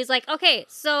day. He was like, okay,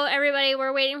 so everybody,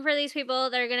 we're waiting for these people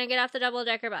that are going to get off the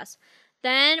double-decker bus.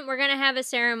 Then we're going to have a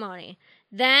ceremony.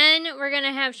 Then we're going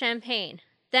to have champagne.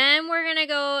 Then we're going to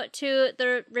go to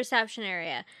the reception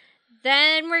area.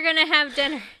 Then we're going to have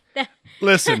dinner.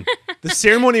 Listen, the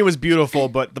ceremony was beautiful,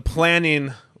 but the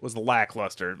planning was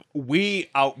lackluster. We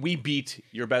beat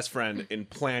your best friend in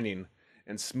planning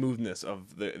and smoothness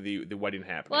of the wedding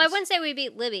happenings. Well, I wouldn't say we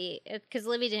beat Libby because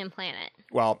Libby didn't plan it.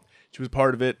 Well, she was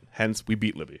part of it, hence we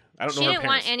beat Libby. I don't She know her didn't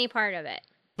parents, want any part of it.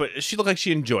 but she looked like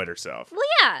she enjoyed herself. Well,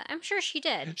 yeah, I'm sure she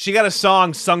did. She got a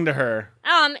song sung to her.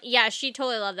 Yeah, she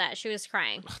totally loved that. She was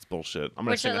crying. That's bullshit. I'm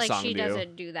gonna Which sing a like song she to you.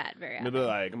 doesn't do that very Maybe often.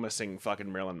 like I'm gonna sing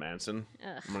fucking Marilyn Manson.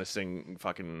 Ugh. I'm gonna sing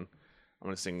fucking. I'm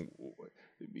gonna sing.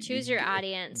 Choose your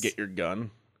audience. Get your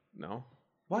gun. No.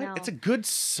 What? No. It's a good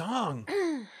song.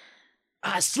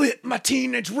 I slit my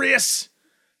teenage wrists.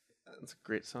 That's a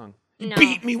great song. You No.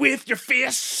 beat me with your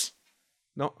fists.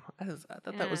 No, I thought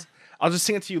that Yeah. was. I'll just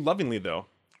sing it to you lovingly though,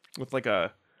 with like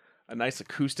a nice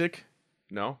acoustic.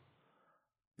 No.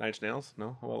 9 Inch Nails.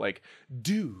 No. Well, like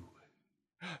du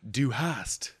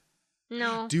hast.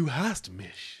 No. Du hast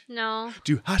mich. No.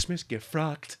 Du hast mich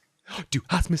gefragt. Du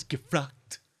hast mich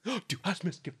gefragt. Du hast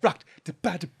mich gefragt.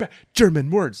 German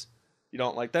words. You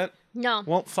don't like that? No.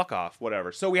 Well, fuck off.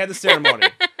 Whatever. So we had the ceremony.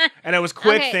 And it was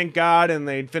quick, Okay. thank God, and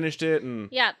they finished it. And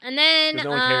Yeah, and then 'Cause no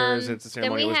one cares, it's a ceremony,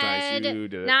 Then we it was nice, had you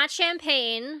did it. not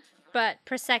champagne, but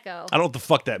prosecco. I don't know what the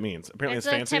fuck that means. Apparently It's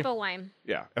it's a fancy. type of wine.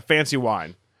 Yeah, a fancy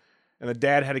wine. And the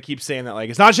dad had to keep saying that, like,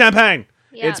 it's not champagne.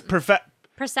 Yeah. It's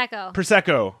Prosecco.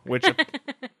 Prosecco, which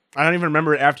I don't even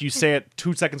remember it after you say it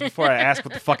 2 seconds before I ask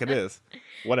what the fuck it is.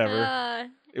 Whatever.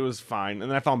 It was fine.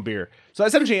 And then I found beer. So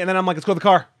essentially, and then I'm like, let's go to the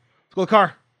car. Let's go to the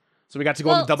car. So we got to go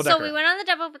on the double decker. So we went on the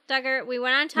double decker. We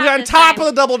went on top. We got on this top time,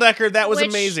 of the double decker. That was which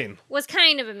amazing. Was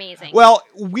kind of amazing. Well,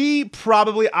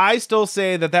 I still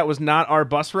say that was not our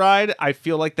bus ride. I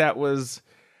feel like that was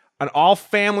an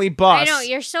all-family bus. I know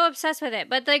you're so obsessed with it,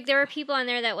 but like there were people on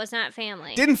there that was not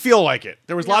family. Didn't feel like it.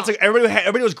 There was No. lots of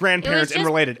everybody was grandparents and just-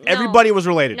 related. no. Everybody was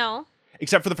related. No,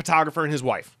 Except for the photographer and his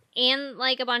wife. and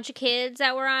like a bunch of kids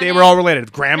that were on. They it. were all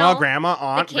related. Grandma, No. grandma, The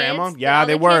aunt, kids, grandma. Yeah, all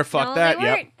they the were. kids- Fuck no, that. They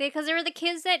Yep. weren't, because they were the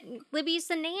kids that Libby's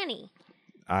the nanny.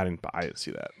 I didn't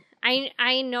see that.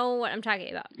 I know what I'm talking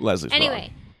about. Leslie's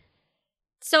Anyway, wrong.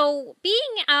 so being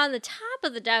on the top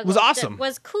of the dug Was awesome.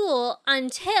 Was cool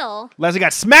until Leslie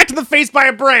got smacked in the face by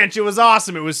a branch. It was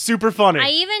awesome. It was super funny. I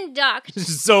even ducked, This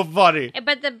is so funny.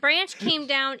 but the branch came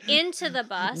down into the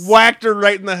bus. Whacked her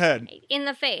right in the head. In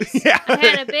the face. Yeah. I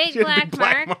had a big She had a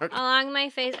black mark along my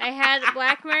face. I had a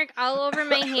black mark all over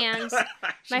my hands.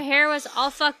 My hair was all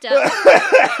fucked up.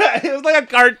 It was like a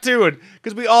cartoon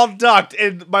because we all ducked,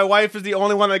 and my wife is the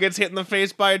only one that gets hit in the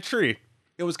face by a tree.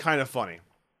 It was kind of funny.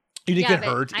 You didn't get but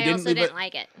hurt. You I also leave didn't it-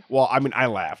 like it. Well, I mean, I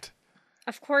laughed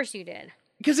Of course you did.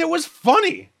 because it was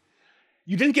funny.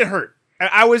 You didn't get hurt, and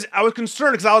I was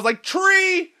concerned because I was like,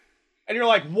 tree, and you're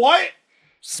like, what?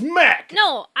 Smack.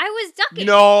 No, I was ducking.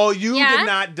 No, you Yeah? did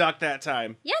not duck that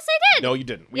time. Yes, I did. No, you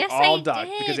didn't. We Yes, all I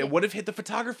ducked because did. it would have hit the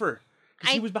photographer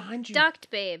because he I was behind you. Ducked,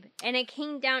 babe, and it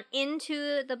came down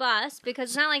into the bus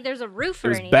because it's not like there's a roof It or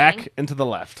was anything. back and to the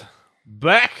left.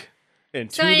 Back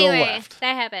and So to anyway, the left.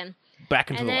 that happened.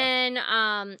 Back and to And the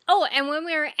left. then, and when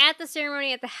we were at the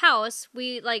ceremony at the house,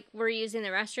 we were using the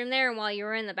restroom there, and while you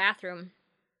were in the bathroom,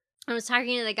 I was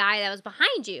talking to the guy that was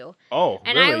behind you. Oh,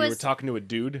 and really? I You were was- talking to a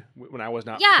dude when I was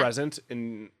not Yeah. present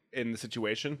in the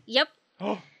situation? Yep.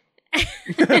 Oh.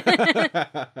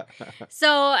 So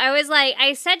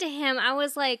I said to him, I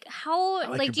was like, how, I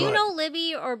like like, your do you butt. know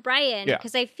Libby or Brian? Yeah.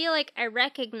 Because I feel like I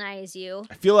recognize you.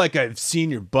 I feel like I've seen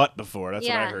your butt before. That's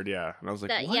what I Yeah. heard, yeah. And I was like,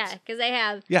 That- what? yeah, because I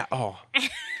have. Yeah, oh.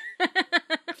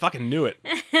 Fucking knew it.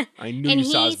 I knew And you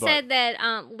saw he his butt. said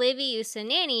that Libby used to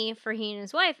nanny for he and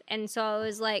his wife. And so I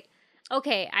was like,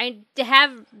 okay, I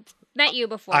have met you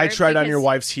before. I tried on your because-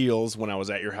 wife's heels when I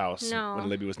was at your house No, when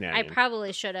Libby was nannying. I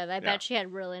probably should have. I bet she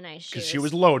had really nice shoes. Because she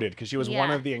was loaded. Because she was one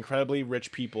Yeah. of the incredibly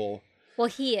rich people Well,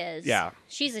 he is. Yeah.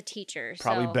 She's a teacher.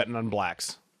 probably so. betting on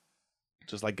blacks.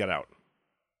 Just like Get Out.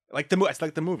 It's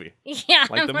like the movie. Yeah,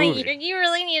 Like the I'm movie. you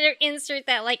really need to insert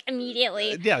that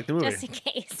immediately, Yeah, like the movie. just in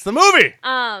case. It's the movie!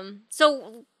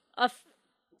 So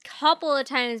couple of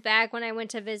times back when I went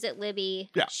to visit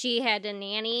Libby, Yeah. she had a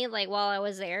nanny while I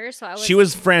was there. So I was She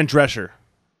was Fran Drescher.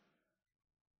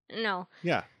 no.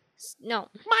 Yeah. No,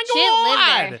 My she didn't live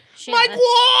God! there. She My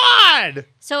didn't live- God!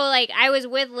 So I was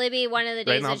with Libby one of the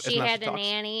days now- that she isn't that had she a talks?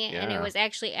 nanny, and Yeah. it was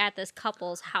actually at this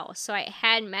couple's house. So I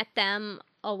had met them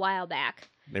a while back.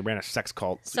 They ran a sex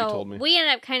cult, you So told me. we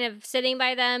ended up kind of sitting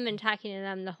by them and talking to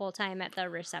them the whole time at the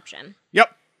reception.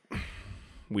 Yep.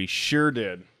 We sure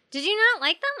did. Did you not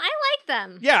like them? I like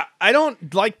them. Yeah, I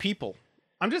don't like people.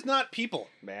 I'm just not people,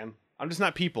 man. I'm just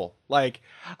not people. Like,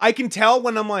 I can tell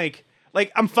when I'm like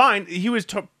I'm fine.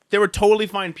 They were totally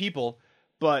fine people,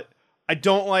 but I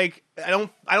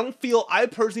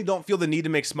personally don't feel the need to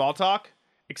make small talk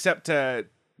except to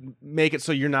make it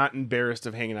so you're not embarrassed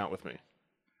of hanging out with me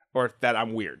or that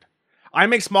I'm weird. I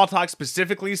make small talk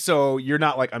specifically so you're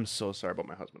not like, I'm so sorry about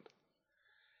my husband.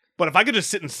 But if I could just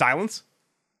sit in silence,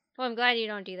 Well, I'm glad you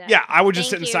don't do that. yeah, I would just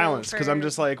Thank sit in you silence because I'm for-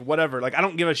 just like, whatever. Like, I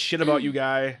don't give a shit about you,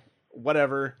 guy.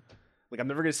 Whatever. Like, I'm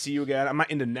never going to see you again. I'm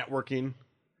not into networking.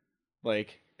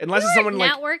 Like, unless it's someone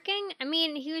like... networking. I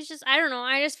mean, he was just. I don't know.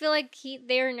 I just feel like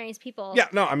they were nice people. Yeah,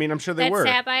 no, I mean, I'm sure they that were.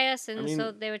 sat by us, and I mean,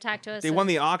 so they would talk to us. They won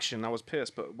the auction. I was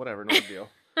pissed, but whatever. No big deal.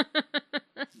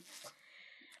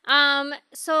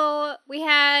 So we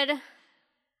had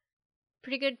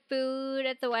pretty good food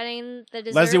at the wedding. The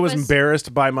dessert Leslie was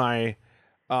embarrassed by my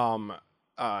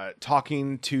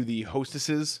talking to the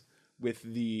hostesses with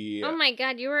the... Oh my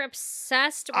god, you were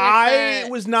obsessed with I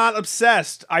was not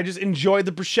obsessed. I just enjoyed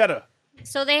the bruschetta.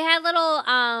 So they had little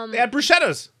They had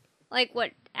bruschettas. like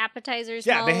what appetizers?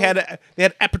 Yeah, they had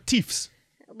aperitifs.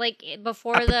 like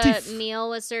before Aperitif. the meal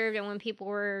was served and when people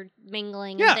were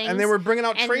mingling Yeah, and things. and they were bringing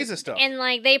out trays of stuff. And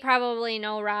like they probably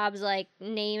know Rob's like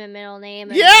name and middle name.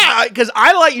 And Yeah, because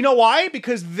I like, you know why?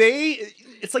 Because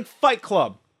it's like Fight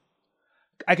Club.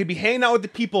 I could be hanging out with the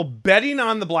people betting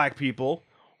on the black people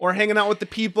or hanging out with the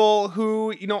people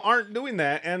who, aren't doing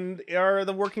that and are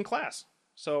the working class.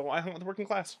 So I hung with the working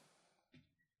class.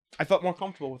 I felt more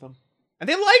comfortable with them. And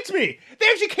they liked me. They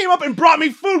actually came up and brought me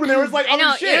food when there was like I other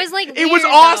know, shit. it was, like, It was weird,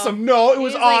 awesome. though. No, it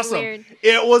was was, like, awesome. weird.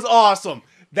 It was awesome.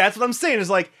 That's what I'm saying. Is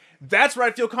like, that's where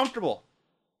I feel comfortable.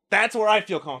 That's where I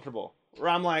feel comfortable. Where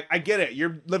I'm like, I get it.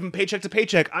 You're living paycheck to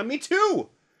paycheck. I'm me too.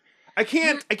 I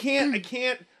can't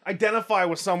identify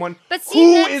with someone But see,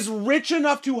 who that's- is rich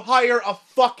enough to hire a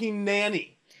fucking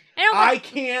nanny. I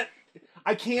can't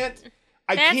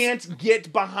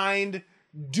get behind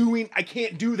I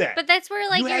can't do that. But that's where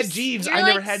like You had you're, Jeeves, you're I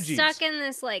like never had Jeeves. stuck in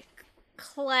this like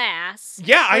class.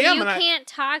 Yeah, I where am, You and can't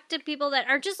talk to people that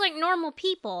are just like normal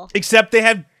people. Except they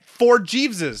had 4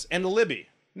 Jeeveses and a Libby.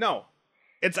 No.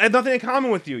 I have nothing in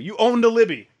common with you. You owned a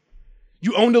Libby.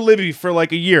 You owned a Libby for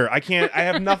like a year. I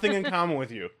have nothing in common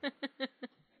with you.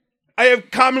 I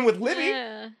have common with Libby.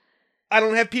 I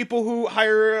don't have people who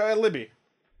hire a Libby.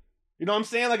 You know what I'm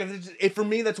saying? Like, for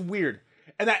me, that's weird.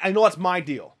 And I know that's my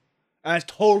deal. And that's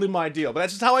totally my deal. But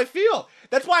that's just how I feel.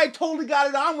 That's why I totally got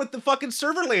it on with the fucking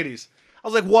server ladies. I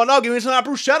was like, what up? Give me some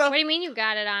bruschetta. What do you mean you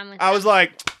got it on with I was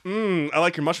like, I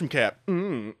like your mushroom cap.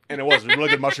 And it was a really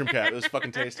good mushroom cap. It was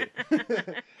fucking tasty.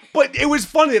 But it was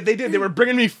funny that they did. They were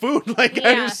bringing me food. Like,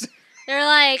 Yeah. They're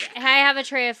like, hey, I have a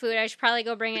tray of food. I should probably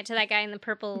go bring it to that guy in the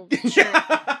purple shirt.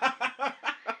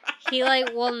 He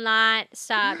like will not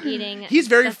stop eating. He's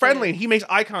very the friendly. food. And he makes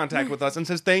eye contact with us and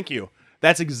says thank you.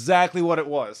 That's exactly what it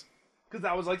was. Because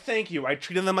I was like, thank you. I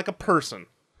treated them like a person.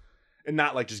 And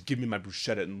not like, just give me my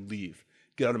bruschetta and leave.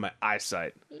 Get out of my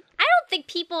eyesight. I don't think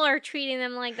people are treating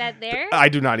them like that there. I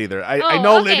do not either. I Oh,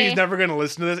 know okay. Libby's never going to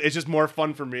listen to this. It's just more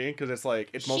fun for me. Because it's like,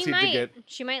 it's mostly to get...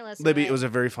 She might listen. Libby, to it was a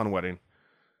very fun wedding.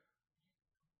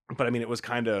 But I mean, it was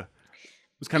kind of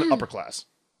upper class.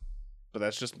 But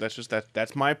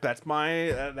that's my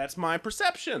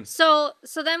perception. So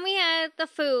then we had the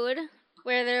food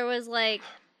where there was like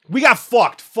We got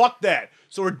fucked. Fuck that.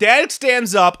 So her dad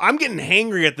stands up. I'm getting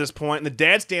hangry at this point, and the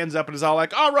dad stands up and is all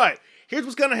like, all right, here's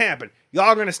what's going to happen. Y'all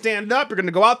are going to stand up. You're going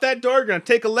to go out that door. You're going to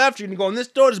take a left. You're going to go in this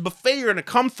door. There's a buffet. You're going to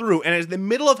come through. And as the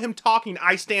middle of him talking,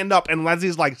 I stand up, and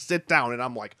Leslie's like, sit down. And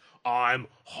I'm like, I'm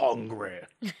hungry.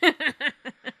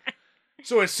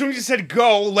 So as soon as he said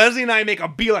go, Leslie and I make a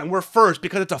beeline. We're first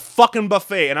because it's a fucking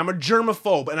buffet, and I'm a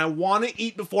germaphobe, and I want to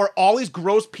eat before all these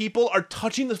gross people are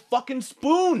touching the fucking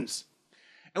spoons.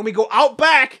 And we go out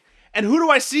back, and who do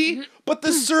I see? But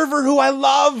the server who I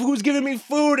love, who's giving me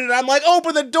food, and I'm like,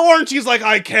 open the door, and she's like,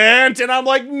 I can't, and I'm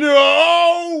like,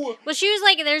 no! Well, she was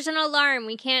like, there's an alarm.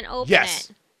 We can't open Yes.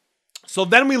 it. So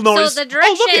then we noticed, So the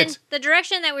direction, oh, look it! the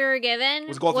direction that we were given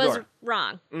Was go out the door.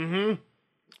 wrong.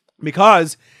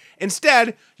 Because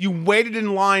instead, you waited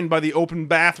in line by the open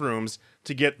bathrooms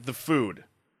to get the food.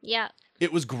 Yeah.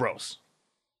 It was gross.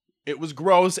 It was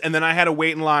gross, and then I had to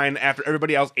wait in line after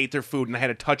everybody else ate their food, and I had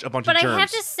to touch a bunch But of I germs.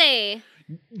 have to say,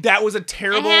 That was a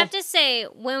terrible...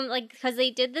 when like because they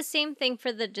did the same thing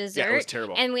for the dessert. Yeah, it was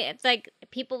terrible. And we like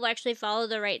people actually followed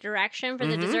the right direction for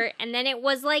the Mm-hmm. dessert, and then it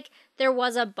was like there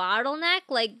was a bottleneck.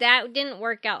 Like that didn't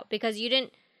work out because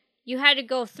you had to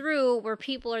go through where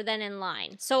people are then in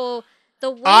line. So the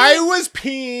way I was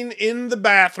peeing in the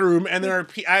bathroom, and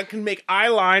I can make eye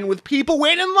line with people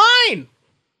waiting in line.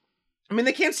 I mean,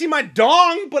 they can't see my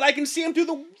dong, but I can see them through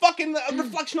the fucking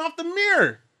reflection off the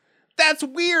mirror. That's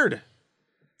weird.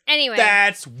 anyway.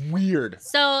 That's weird.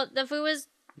 So the food was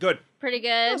Good. pretty good.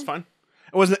 That's fun.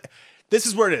 It wasn't. This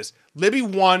is where it is. Libby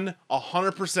won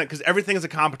 100% because everything is a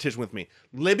competition with me.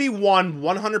 Libby won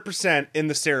 100% in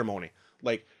the ceremony.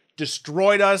 Like,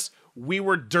 destroyed us. We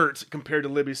were dirt compared to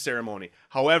Libby's ceremony.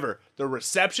 However, the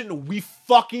reception, we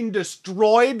fucking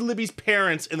destroyed Libby's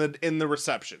parents in the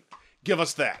reception. Give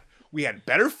us that. We had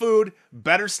better food,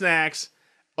 better snacks,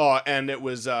 and it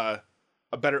was a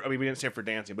better. I mean, we didn't stand for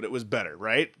dancing, but it was better,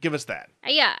 right? Give us that.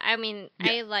 Yeah, I mean,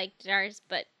 I liked ours,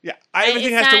 but Yeah,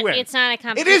 everything has to win. It's not a It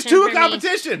competition. is too a for me.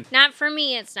 competition. Not for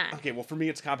me, it's not. Okay, well, for me,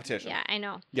 it's competition. Yeah, I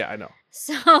know. Yeah, I know.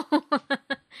 So, it's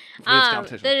the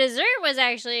competition. dessert was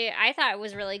actually, I thought it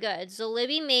was really good. So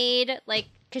Libby made, like,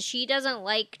 because she doesn't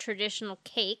like traditional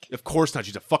cake. Of course not.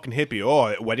 She's a fucking hippie.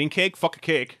 Oh, wedding cake? Fuck a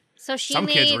cake. So she Some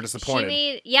made, kids were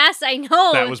disappointed. Yes, I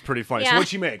know. That was pretty funny. Yeah. So what'd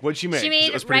she make? 'Cause She it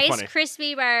made was pretty Rice funny.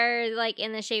 Krispie bar, like,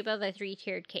 in the shape of a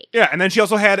 3-tiered cake. Yeah, and then she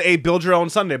also had a build your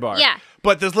own sundae bar. Yeah.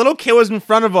 But this little kid was in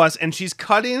front of us, and she's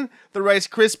cutting the Rice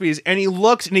Krispies, and he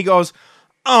looks and he goes,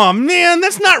 oh man,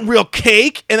 that's not real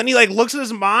cake. And then he like looks at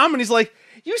his mom and he's like,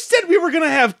 you said we were gonna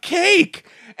have cake.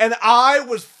 And I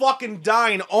was fucking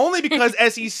dying only because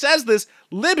as he says this,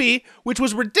 Libby, which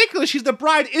was ridiculous, she's the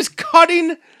bride, is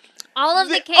cutting all of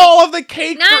the cake. All of the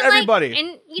cake Not for like- everybody.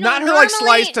 and, you know, not her like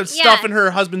normally- sliced to yeah. stuff in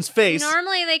her husband's face.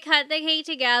 Normally they cut the cake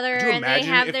together Could you and they imagine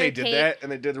have if their they did cake. that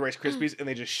and they did the Rice Krispies and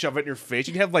they just shove it in your face?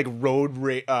 You'd have like road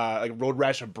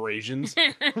rash abrasions.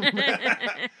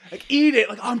 Like eat it,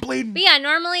 like I'm bleeding. But yeah,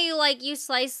 normally you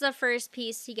slice the first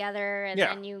piece together and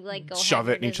Yeah. then you like go Shove have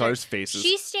it in your each dessert. other's faces.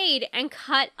 She stayed and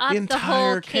cut up the the whole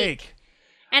entire cake.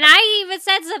 And I even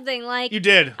said something like, You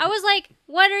did. I was like,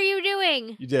 what are you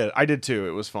doing? You did. I did too.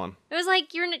 It was fun. It was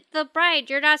like, you're the bride.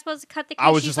 You're not supposed to cut the cake.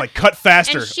 I was She's just like, cut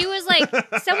faster. And she was like,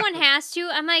 someone has to.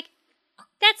 I'm like,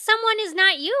 that someone is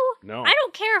not you. No. I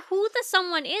don't care who the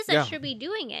someone is that Yeah. should be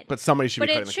doing it. But somebody should But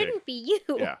be it cutting the cake. shouldn't be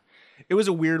you. Yeah. It was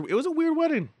a weird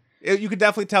wedding. You could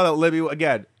definitely tell that Libby,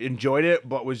 again, enjoyed it,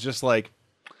 but was just like,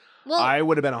 Well, I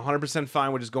would have been 100%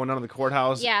 fine with just going down to the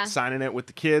courthouse, Yeah. signing it with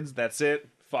the kids. That's it.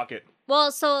 Fuck it.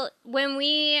 well, so when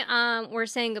we were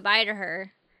saying goodbye to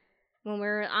her, when we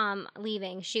were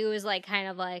leaving, she was like kind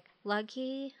of like,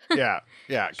 lucky. Yeah.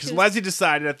 Yeah. Because She was- Leslie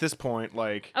decided at this point,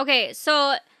 like, Okay,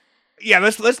 so yeah,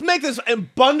 let's make this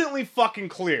abundantly fucking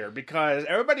clear because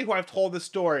everybody who I've told this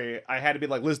story, I had to be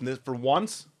like, listen, this for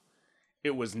once,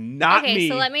 it was not okay, me.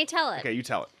 so let me tell it. Okay, you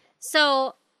tell it.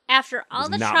 So after all was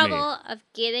the not trouble of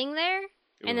getting there, was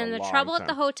and then a the long trouble at time.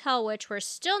 the hotel, which we're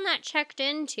still not checked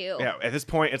into, Yeah, at this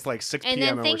point, it's like 6 and p.m.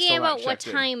 then we're thinking still not about what checked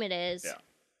in. time it is, Yeah.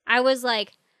 I was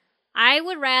like, I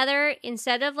would rather,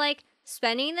 instead of like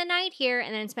spending the night here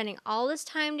and then spending all this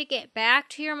time to get back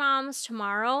to your mom's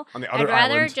tomorrow, On the I'd other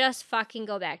rather island. just fucking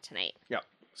go back tonight. Yep.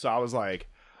 So I was like,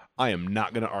 I am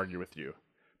not going to argue with you.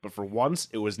 But for once,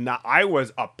 it was not. I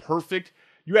was a perfect.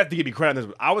 You have to give me credit on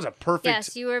this. I was a perfect.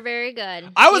 Yes, you were very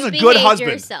good. I was You a good behaved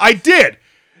husband. yourself. I did.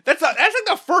 That's like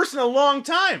the first in a long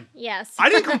time. Yes. I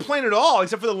didn't complain at all,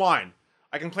 except for the line.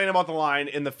 I complained about the line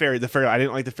in the ferry. I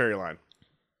didn't like the ferry line.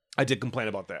 I did complain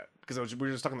about that because we were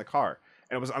just stuck in the car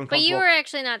and it was uncomfortable. But you were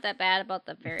actually not that bad about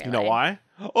the ferry You know line.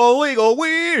 why? Illegal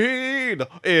weed.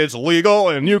 It's legal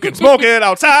and you can smoke it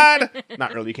outside.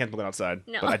 Not really. You can't smoke it outside.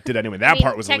 No. But I did anyway. I That mean,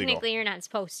 part was technically illegal. you're not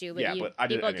supposed to, but Yeah, you, but I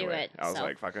did people it anyway. do it. I was so.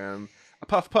 like, fucking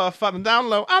puff on the down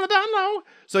low, on the down low.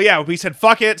 So yeah, we said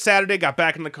fuck it. Saturday, got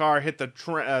back in the car, hit the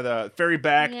ferry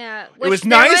back. Yeah, It was which there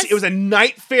nice. It was a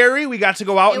night ferry. We got to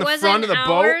go out in It the was front an of the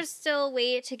hour boat. still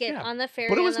wait to get Yeah, on the ferry.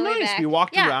 but it was on the way nice. back. We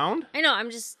walked Yeah, around. I know. I'm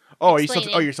just. Oh, you still?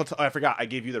 explaining. You're still? I forgot. I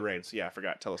gave you the reins. Yeah, I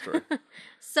forgot. Tell the story.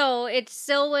 So it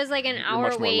still was like an hour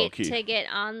much more wait low-key. to get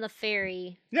on the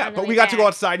ferry. Yeah, on the but way we got to go back.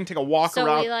 outside and take a walk So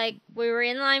around. we were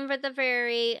in line for the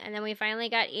ferry, and then we finally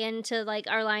got into like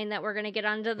our line that we're gonna get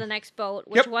onto the next boat,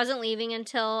 which Yep. wasn't leaving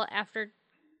until after.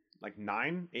 Like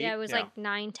 9, 8? Yeah, it was like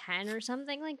 9:10 or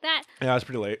something like that. Yeah, it was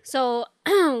pretty late. So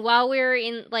while we were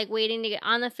in like waiting to get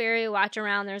on the ferry, watch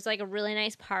around, there's like a really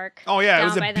nice park. Oh yeah, it down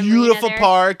was by a the marina beautiful there.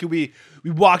 park. We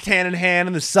walked hand in hand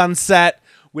in the sunset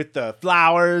with the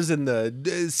flowers and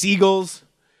the seagulls,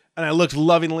 and I looked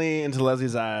lovingly into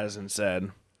Leslie's eyes and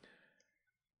said,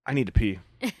 "I need to pee."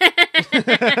 Yep,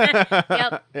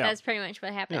 Yeah. that's pretty much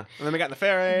what happened. Yeah. And then we got in the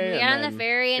ferry. We got on the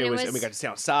ferry, and it was and we got to stay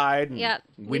outside. And Yep.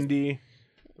 windy.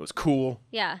 It was cool.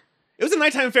 yeah. It was a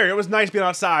nighttime ferry. It was nice being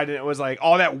outside, and it was like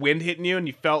all that wind hitting you, and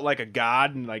you felt like a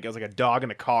god, and like it was like a dog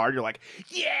in a car. You're like,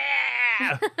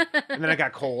 yeah. And then it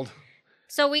got cold.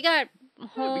 So we got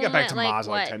home. We got back at, to like, Ma's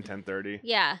like what? 10:30.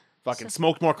 Yeah. Fucking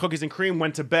smoked more cookies and cream,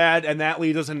 went to bed, and that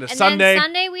leads us into And Sunday. then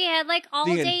Sunday we had like all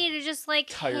The day to just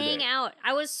like entire hang day. out.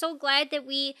 I was so glad that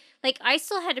we like. I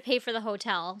still had to pay for the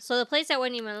hotel, so the place that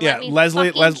wouldn't even Yeah, let me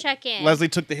Leslie fucking check in. Leslie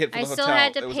took the hit for I the hotel. still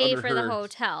had It to was pay under for the her-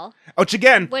 hotel. Which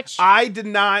again, Which- I did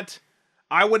not.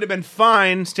 I would have been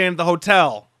fine staying at the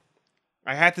hotel.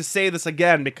 I had to say this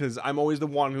again because I'm always the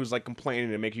one who's like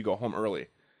complaining and make you go home early.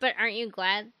 But aren't you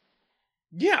glad?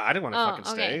 Yeah, I didn't want to Oh, fucking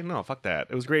stay. okay. No, fuck that.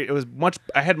 It was great. It was much.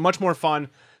 I had much more fun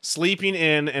sleeping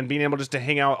in and being able just to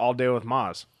hang out all day with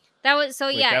Maz. That was so.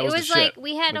 Like, Yeah, that it was the was like shit.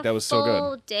 we had Like, a that was so good.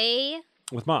 full day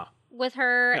With Ma. with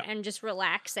her Yeah. and just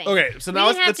relaxing. Okay, so we now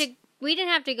didn't have let's. to. We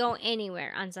didn't have to go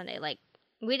anywhere on Sunday. Like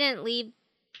we didn't leave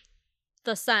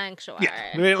the sanctuary.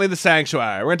 Yeah, we didn't leave the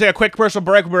sanctuary. We're gonna take a quick commercial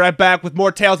break. We'll be right back with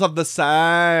more tales of the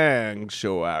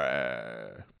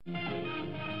sanctuary.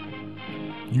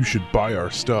 You should buy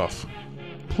our stuff.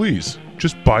 Please,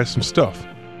 just buy some stuff.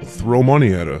 Throw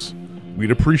money at us.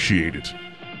 We'd appreciate it.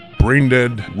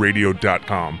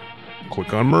 BrainDeadRadio.com.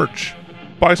 Click on merch.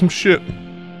 Buy some shit.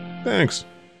 Thanks.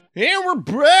 And we're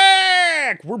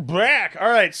back. We're back. All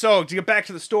right. So to get back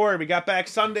to the story, we got back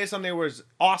Sunday. Sunday was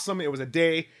awesome. It was a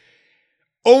day.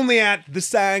 only at the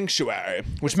Sanctuary,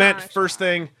 which meant first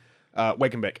thing,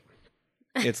 wake and bake.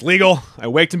 It's legal. I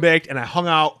waked and baked, and I hung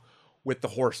out with the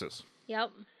horses.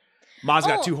 Yep. Ma's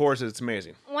got 2 horses. It's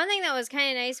amazing. One thing that was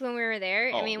kind of nice when we were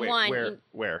there. I mean,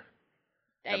 where?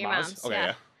 At your Ma's? mom's. Okay, yeah.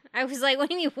 yeah. I was like, what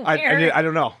do you mean where? I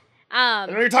don't know. I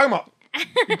don't know what you're talking about.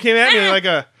 You came at me like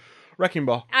a wrecking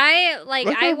ball. I woke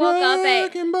up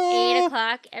at 8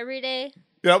 o'clock every day.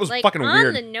 Yeah, that was like, fucking weird.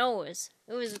 On the nose.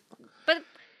 It was, but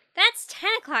that's 10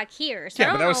 o'clock here. So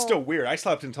Yeah, but that was still weird. I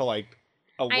slept until like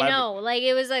 11. I know, like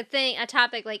it was a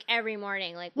topic like every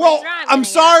morning. Like, Well, what's wrong I'm with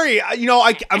sorry.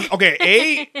 I'm okay.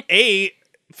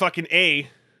 A.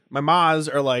 My ma's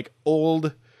are like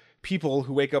old people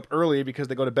who wake up early because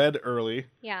they go to bed early.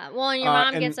 Yeah. Well, and your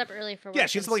mom gets up early for work. Yeah,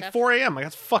 she gets and up like stuff. 4 a.m. Like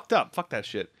that's fucked up. Fuck that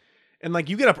shit. And like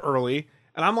you get up early,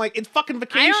 and I'm like, it's fucking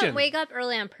vacation. I don't wake up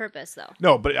early on purpose though.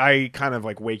 No, but I kind of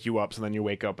like wake you up, so then you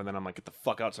wake up, and then I'm like, get the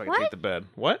fuck out, so I can What? take the bed.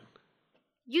 What?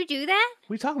 You do that?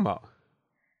 What are you talking about?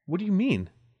 What do you mean?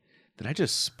 Did I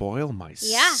just spoil my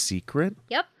secret?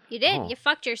 Yep, you did. Oh. You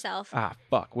fucked yourself. Ah,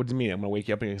 fuck. What do you mean? I'm gonna wake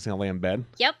you up and you're gonna lay in bed?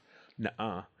 Yep.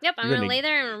 Nuh-uh. Yep, I'm You're gonna gonna- lay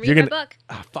there and you're read my gonna- book.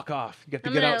 Ah, fuck off. You have to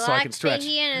I'm get gonna out so I can lock stretch.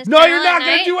 Fahey in his No, kennel you're at not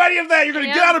gonna night. do any of that. You're gonna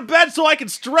Yep. get out of bed so I can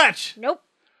stretch. Nope.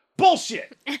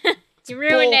 Bullshit. You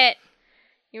ruined it.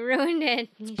 You ruined it.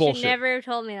 You should bullshit. never have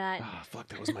told me that. Ah, fuck.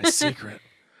 That was my secret.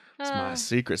 It's my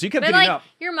secret. So you kept But getting like up.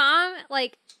 your mom,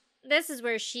 like this is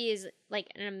where she is like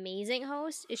an amazing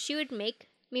host. Is she would make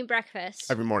me breakfast,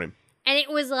 Every morning. and it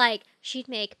was like she'd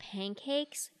make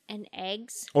pancakes and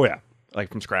eggs. Oh, yeah. Like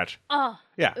from scratch. Oh,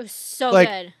 Yeah. it was so Like,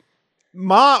 good.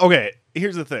 Okay,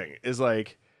 here's the thing. Is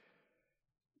like,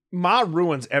 Ma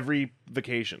ruins every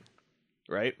vacation,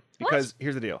 right? Because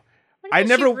here's the deal. What do you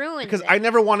mean she ruins because it? I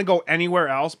never want to go anywhere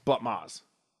else but Ma's.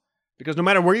 Because no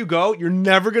matter where you go, you're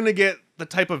never gonna get the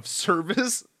type of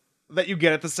service that you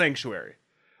get at the Sanctuary.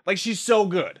 Like she's so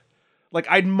good. Like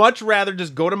I'd much rather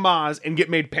just go to Ma's and get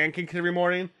made pancakes every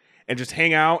morning and just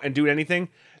hang out and do anything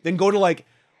than go to like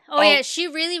Oh yeah, she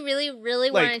really, really, really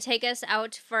like- wanted to take us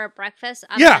out for a breakfast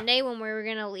on Yeah. Monday when we were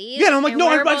gonna leave. yeah. And I'm like, no,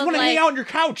 we I were just both want to hang like- out on your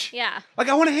couch. Yeah, Like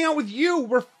I want to hang out with you.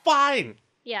 We're fine.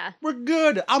 yeah. We're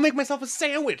good. I'll make myself a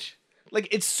sandwich. Like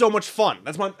it's so much fun.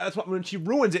 That's what when she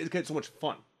ruins it, it's so much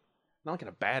fun. Not like in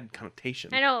a bad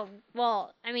connotation. I know.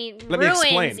 Well, I mean, Let me ruins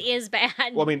explain. is bad.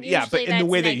 Well, I mean, yeah, but Usually in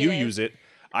the way that's that you negative. use it,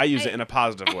 I use it in a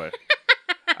positive way.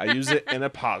 I use it in a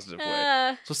positive way.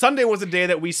 Uh. So Sunday was a day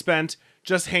that we spent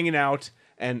just hanging out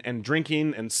and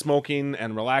drinking and smoking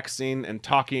and relaxing and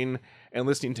talking and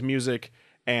listening to music.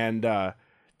 And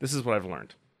this is what I've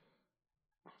learned.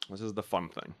 This is the fun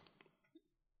thing.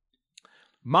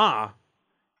 Ma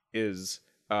is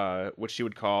what she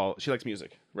would call, she likes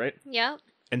music, right? Yep.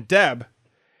 And Deb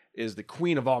is the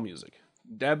queen of all music.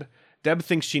 Deb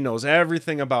thinks she knows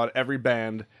everything about every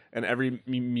band and every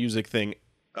music thing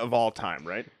of all time,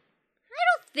 right?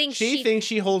 Think She thinks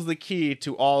she holds the key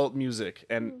to all music,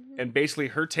 and basically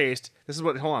her taste. This is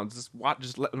what. Hold on,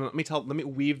 let me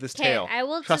weave this 'Kay, tale. I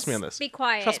will Trust me just on this. be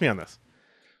quiet. Trust me on this.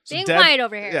 So Being quiet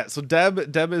over here. Yeah. So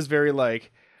Deb is very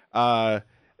like,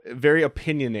 very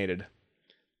opinionated,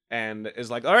 and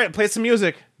is like, all right, play some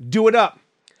music, do it up,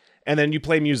 and then you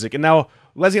play music. And now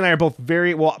Leslie and I are both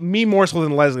very well. Me more so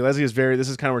than Leslie. Leslie is very. This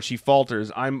is kind of where she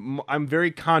falters. I'm very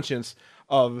conscious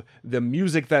of the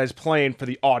music that is playing for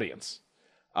the audience.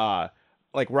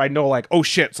 Like where I know like, oh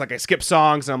shit, it's like I skip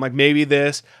songs and I'm like, maybe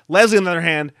this. Leslie, on the other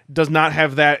hand, does not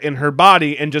have that in her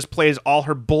body and just plays all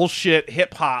her bullshit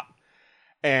hip hop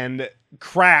and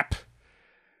crap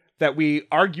that we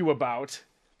argue about.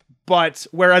 But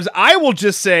whereas I will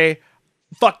just say,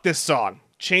 fuck this song,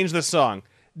 change this song.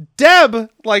 Deb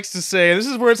likes to say, this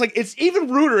is where it's like, it's even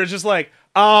ruder. It's just like,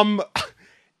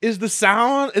 is the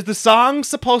song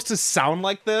supposed to sound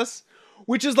like this?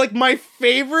 Which is like my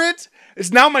favorite.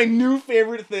 It's now my new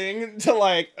favorite thing to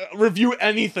like review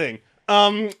anything.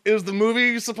 Is the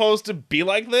movie supposed to be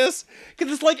like this?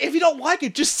 Because it's like, if you don't like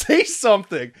it, just say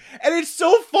something. And it's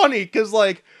so funny because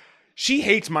like she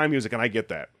hates my music and I get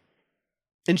that.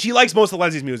 And she likes most of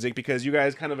Leslie's music because you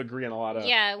guys kind of agree on a lot of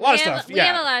stuff. We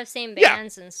have a lot of same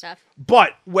bands and stuff.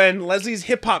 But when Leslie's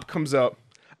hip hop comes up,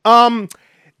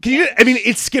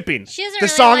 it's skipping. She doesn't The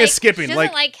really song like, is skipping. She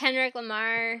doesn't like Kendrick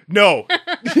Lamar. No.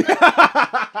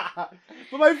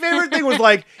 But my favorite thing was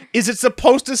like, is it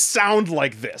supposed to sound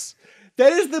like this?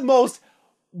 That is the most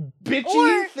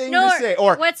bitchy thing to say.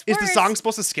 Or what's is the worse- song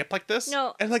supposed to skip like this?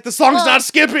 No. And like the song's Well, not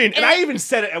skipping. And I and- even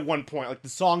said it at one point, like the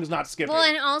song's not skipping. Well,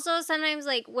 and also sometimes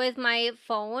like with my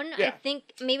phone, I Yeah. think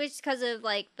maybe it's because of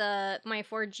like my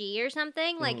 4G or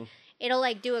something. Like it'll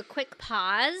like do a quick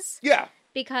pause yeah.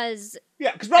 because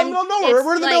Yeah, because we're in the middle of nowhere. it's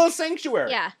We're in the middle like- of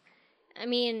Sanctuary. yeah, I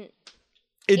mean,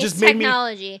 It just made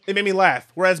technology. It made me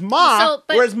laugh. Whereas Ma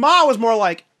was more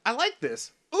like, I like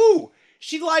this. Ooh,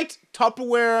 she liked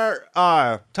Tupperware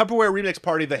Remix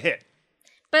Party, the hit.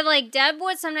 But like Deb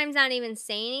would sometimes not even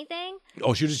say anything.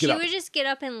 Oh, she would just get up. She would just get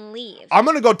up and leave. I'm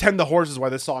gonna go tend the horses while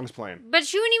this song's playing. But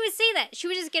she wouldn't even say that. She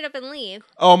would just get up and leave.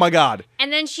 Oh my god.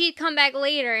 And then she'd come back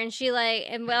later, and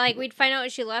we'd find out when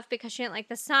she left because she didn't like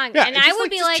the song. Yeah, and it's I just would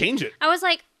like, be just like, change it. I was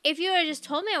like, if you had just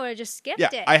told me, I would have just skipped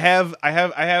it. I have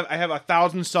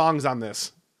 1,000 songs on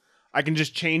this. I can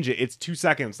just change it. It's 2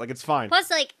 seconds. Like, it's fine. Plus,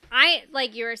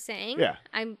 like you were saying, Yeah.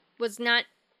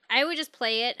 I would just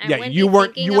play it. You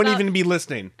wouldn't even be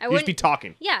listening. You'd just be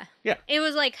talking. Yeah. Yeah. It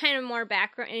was like kind of more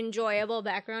enjoyable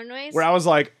background noise. Where I was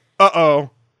like,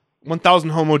 1,000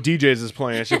 Homo DJs is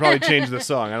playing. I should probably change the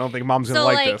song. I don't think Mom's gonna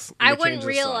like this. I wouldn't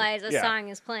realize a song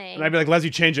is playing. And I'd be like, Leslie,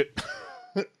 change it.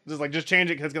 just change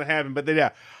it because it's gonna happen. But then, yeah.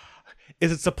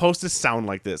 Is it supposed to sound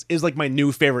like this? Is like my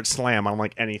new favorite slam on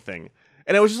like anything.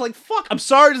 And I was just like, fuck, I'm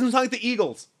sorry it doesn't sound like the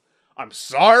Eagles. I'm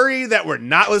sorry that we're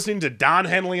not listening to Don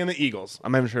Henley and the Eagles.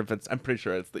 I'm not sure I'm pretty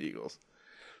sure it's the Eagles.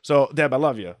 So, Deb, I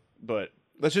love you, but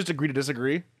let's just agree to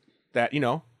disagree that, you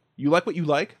like what you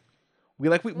like. We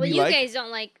like what we like. Well, you guys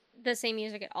don't like the same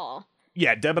music at all.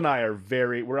 Yeah, Deb and I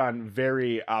we're on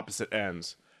very opposite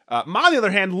ends. Ma, on the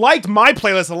other hand, liked my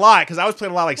playlist a lot because I was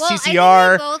playing a lot like CCR I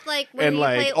think we both like when and you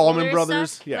like play Allman older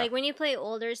Brothers. Stuff, Yeah, like when you play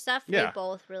older stuff, Yeah. we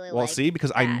both really like. well, see,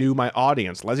 because I that. knew my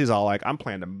audience. Leslie's all like, I'm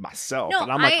playing to myself, No,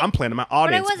 and I'm like, I'm playing to my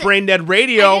audience. wasn't. Brain Dead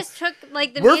Radio. I just took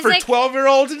like the We're music. for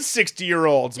 12-year-olds and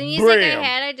 60-year-olds. The music I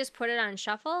had, I just put it on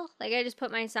shuffle. Like I just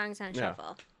put my songs on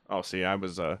shuffle. Oh, see, I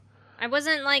was I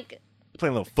wasn't like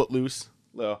playing a little Footloose,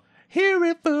 little hear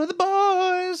it for the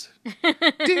boys,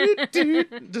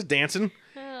 just dancing.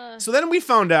 So then we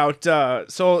found out.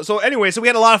 So anyway, so we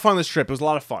had a lot of fun on this trip. It was a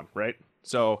lot of fun, right?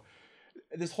 So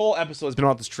this whole episode has been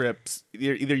about this trip.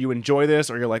 Either you enjoy this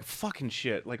or you're like, fucking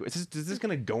shit. Like, is this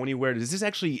gonna go anywhere? Is this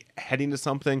actually heading to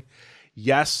something?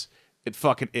 Yes, it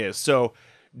fucking is. So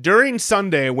during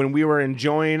Sunday, when we were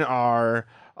enjoying our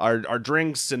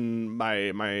drinks and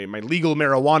my legal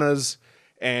marijuanas,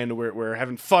 and we're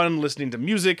having fun listening to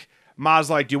music, Ma's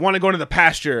like, do you want to go into the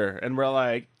pasture? And we're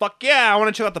like, fuck yeah, I want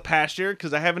to check out the pasture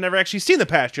because I haven't ever actually seen the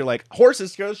pasture. Like,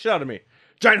 horses scare the shit out of me.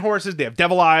 Giant horses, they have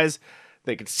devil eyes.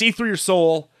 They can see through your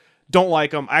soul. Don't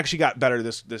like them. I actually got better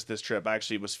this trip. I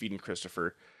actually was feeding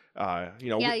Christopher. You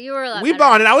were a lot better.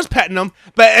 bonded. I was petting him,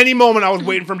 but at any moment I was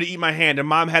waiting for him to eat my hand, and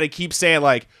Mom had to keep saying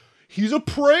like, he's a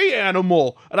prey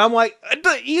animal, and I'm like,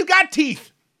 he's got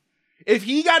teeth. If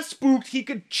he got spooked, he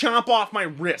could chomp off my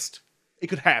wrist. It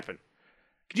could happen.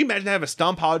 Could you imagine having a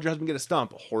stump? How would your husband get a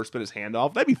stump? A horse bit his hand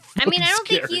off? That'd be fucking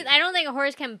scary. I don't think a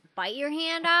horse can bite your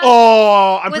hand off.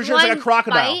 Oh, I'm pretty With sure it's like a one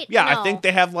crocodile. bite? Yeah, No. I think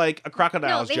they have like a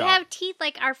crocodile's No, they jaw. have teeth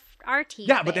like our teeth.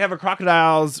 Yeah, but they have a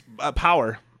crocodile's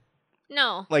power.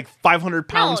 No. Like 500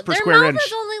 pounds per their square mouth inch.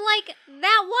 is only like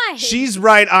that wide. She's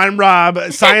right. I'm Rob.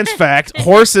 Science fact.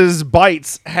 Horses'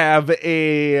 bites have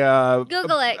a...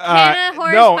 Google it. Can a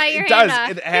horse bite your it hand does. off?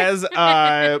 It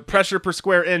has pressure per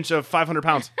square inch of 500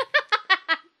 pounds.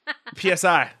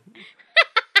 PSI.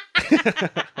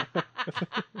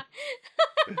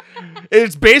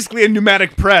 It's basically a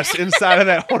pneumatic press inside of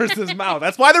that horse's mouth.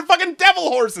 That's why they're fucking devil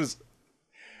horses.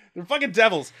 They're fucking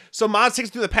devils. So Mom takes us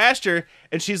through the pasture,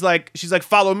 and she's like,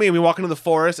 follow me. And we walk into the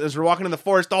forest. And as we're walking in the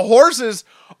forest, the horses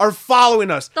are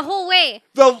following us. The whole way.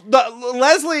 The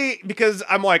Leslie, because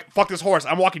I'm like, fuck this horse.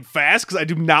 I'm walking fast because I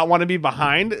do not want to be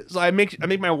behind. So I make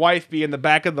my wife be in the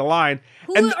back of the line.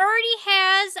 Who already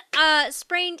has a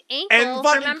sprained ankle. And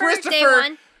fucking remember day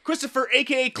one? Christopher,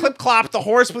 a.k.a. Clip Clop, the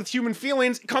horse with human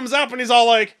feelings, comes up and he's all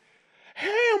like,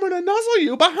 hey, I'm going to nuzzle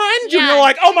you behind you. And Yeah. you're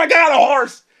like, oh my God, a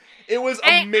horse. It was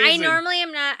amazing. I normally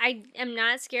am not. I am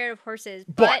not scared of horses,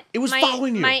 But it was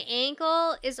following you. My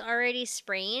ankle is already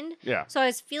sprained. Yeah. So I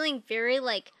was feeling very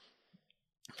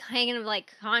kind of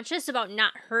conscious about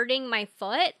not hurting my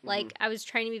foot. Like I was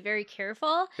trying to be very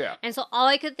careful. Yeah. And so all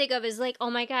I could think of is like, oh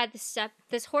my God,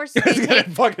 this horse is gonna take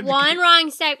fucking- one wrong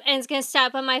step and it's gonna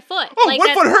step on my foot. Oh, like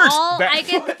what foot hurts? All That I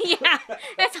could, foot. yeah,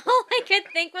 that's all I could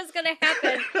think was gonna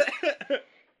happen.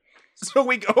 So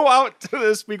we go out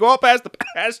past the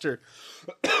pasture,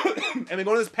 and we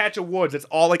go to this patch of woods. It's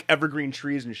all like evergreen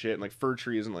trees and shit, and like fir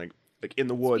trees and like in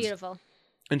the woods. Beautiful.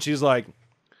 And she's like,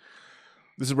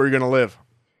 this is where you're gonna live.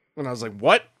 And I was like,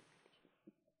 what?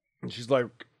 And she's like,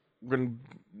 we're gonna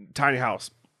tiny house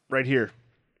right here.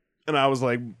 And I was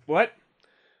like, what?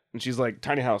 And she's like,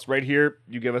 tiny house right here.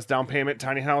 You give us down payment.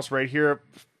 Tiny house right here.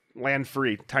 Land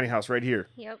free. Tiny house right here.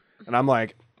 Yep. And I'm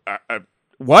like,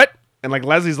 what? And like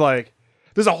Leslie's like,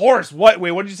 there's a horse. What?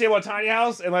 Wait, what did you say about tiny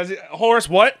house? And Leslie, a horse,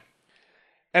 what?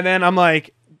 And then I'm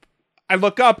like, I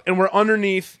look up and we're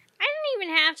underneath I didn't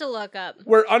even have to look up.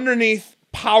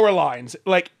 power lines.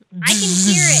 Like, I can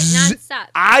hear it nonstop.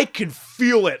 I can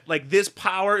feel it. Like, this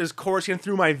power is coursing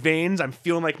through my veins. I'm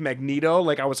feeling like Magneto.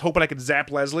 Like, I was hoping I could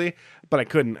zap Leslie, but I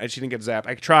couldn't. She didn't get zapped.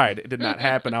 I tried. It did not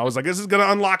happen. I was like, this is going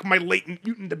to unlock my latent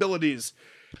mutant abilities.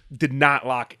 Did not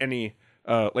lock any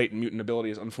latent mutant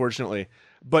abilities, unfortunately.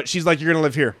 But she's like, you're going to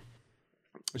live here.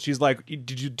 She's like,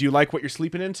 do you like what you're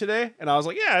sleeping in today? And I was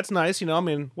like, yeah, it's nice. You know, I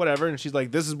mean, whatever. And she's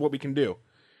like, this is what we can do.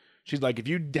 She's like, if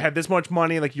you had this much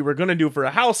money, like you were going to do for a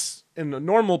house in the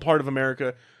normal part of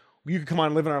America, you could come on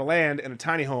and live in our land in a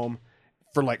tiny home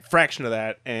for like fraction of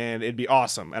that, and it'd be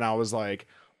awesome. And I was like,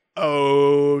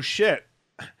 oh, shit.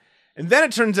 And then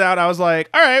it turns out I was like,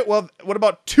 all right, well, what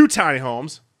about 2 tiny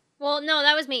homes? Well, no,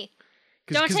 that was me.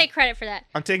 Don't take credit for that.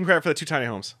 I'm taking credit for the 2 tiny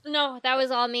homes. No, that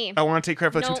was all me. I want to take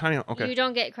credit for the No, 2 tiny homes. Okay. You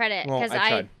don't get credit Well,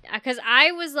 I because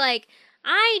I was like,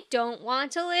 I don't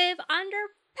want to live under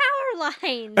power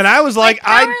lines. And I was like,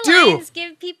 power I do. lines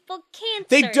give people cancer.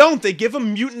 They don't. They give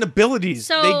them mutant abilities.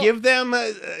 So- they give them.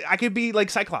 I could be like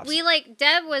Cyclops.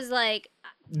 Deb was like,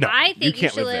 No, I you think you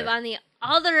can't should live live there. on the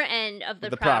other end of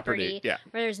the property yeah.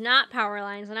 where there's not power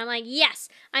lines. And I'm like, yes,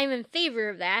 I'm in favor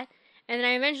of that. And then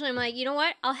I eventually am like, you know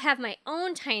what? I'll have my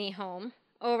own tiny home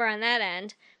over on that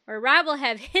end, where Rob will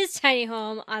have his tiny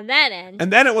home on that end.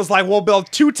 And then it was like, we'll build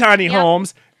 2 tiny Yep.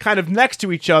 homes kind of next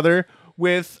to each other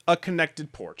with a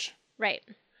connected porch. Right.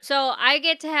 So I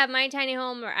get to have my tiny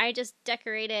home where I just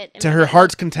decorate it. And To make her it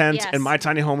heart's look- content, Yes. and my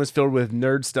tiny home is filled with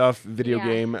nerd stuff, video Yeah.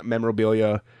 game,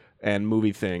 memorabilia, and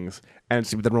movie things. And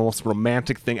it's the most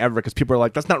romantic thing ever, because people are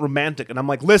like, that's not romantic. And I'm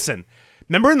like, listen,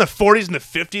 remember in the 40s and the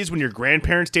 50s when your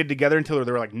grandparents stayed together until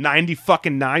they were like 90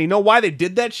 fucking 9? You know why they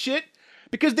did that shit?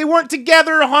 Because they weren't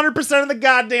together 100% of the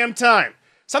goddamn time.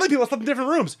 Some of the people slept in different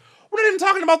rooms. We're not even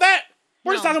talking about that.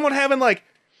 We're just No. talking about having like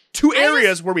 2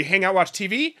 areas where we hang out, watch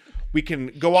TV. We can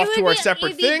go off to our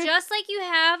separate it'd thing. be just like you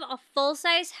have a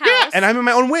full-size house. Yeah, and I'm in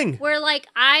my own wing. Where, like,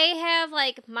 I have,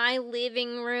 like, my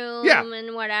living room Yeah.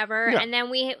 and whatever. Yeah. And then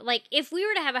like, if we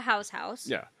were to have a house,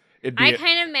 Yeah. It'd be I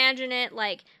kind of imagine it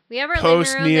like we have our living room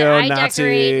that I post-neo-Nazi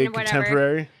decorate and whatever.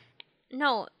 contemporary.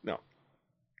 No. No.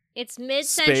 It's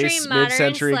mid-century, Space, modern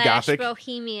mid-century, / Gothic.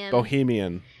 bohemian.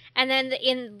 Bohemian. And then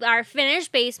in our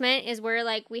finished basement is where,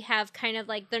 like, we have kind of,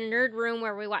 like, the nerd room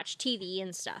where we watch TV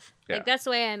and stuff. Yeah. Like, that's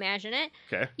the way I imagine it.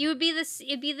 Okay. It'd be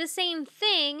the same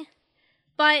thing,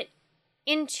 but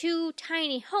in 2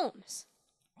 tiny homes.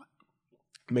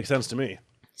 Makes sense to me.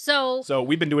 So So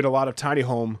we've been doing a lot of tiny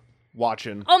home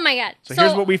watching. oh my god. So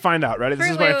here's what we find out, right? This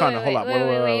is what I found out. Hold on.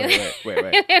 wait.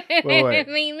 Wait.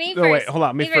 Me No, wait. first. Hold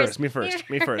on. Me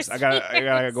first. I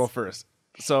gotta go first.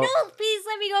 So No, please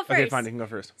let me go first. okay, fine. You can go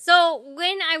first. So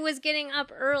when I was getting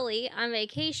up early on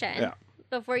vacation, Yeah.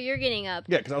 before you're getting up,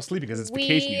 Yeah, because I was sleeping because it's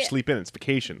vacation. You We- sleep in. It's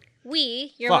vacation.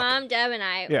 your Fuck. mom, Deb, and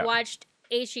I Yeah. watched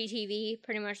HGTV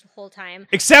pretty much the whole time.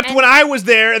 Except And- when I was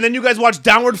there, and then you guys watched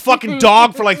Downward Fucking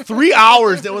Dog for like 3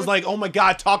 hours. That was like, oh my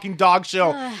god, Talking Dog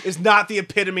Show is not the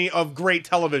epitome of great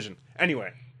television.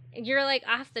 Anyway, You're like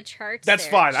off the charts. that's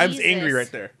there. fine. I was Jesus. angry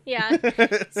right there. Yeah.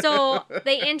 So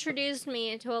they introduced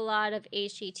me to a lot of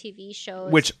HGTV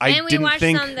shows, Which I and we didn't watched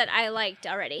think- some that I liked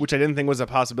already. Which I didn't think was a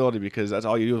possibility because that's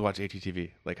all you do is watch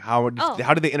HGTV. Like, how did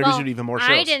they introduce well, you to even more shows?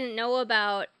 I didn't know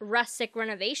about Rustic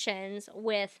Renovations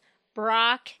with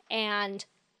Brock and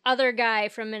other guy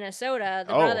from Minnesota,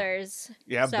 the Oh. brothers.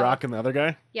 Yeah, So, Brock and the other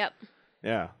guy. Yep.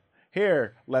 Yeah.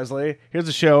 Here, Leslie. Here's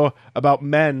a show about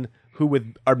men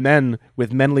are men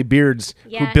with manly beards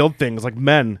who Yeah. build things like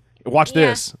men. Watch Yeah.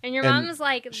 this. And your mom was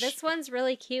like, "This one's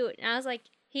really cute," and I was like,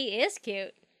 "He is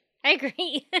cute." I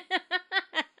agree.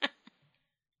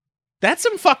 That's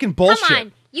some fucking bullshit. Come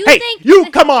on, you hey, think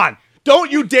you come on!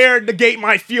 Don't you dare negate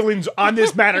my feelings on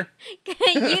this matter.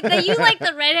 you like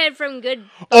the redhead from Good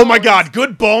Bones. Oh my god,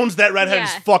 Good Bones. That redhead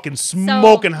is Yeah. fucking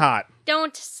smoking hot.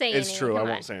 Don't say It's anything. true. I Come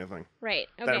won't on. say anything. Right.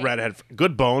 Okay. That redhead.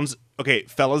 Good Bones. Okay,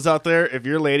 fellas out there, if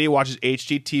your lady watches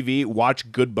HGTV,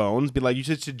 watch Good Bones. Be like, you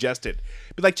should suggest it.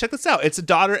 Be like, check this out. It's a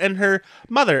daughter and her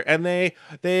mother, and they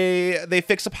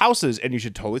fix up houses, and you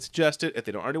should totally suggest it if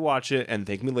they don't already watch it. And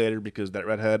thank me later because that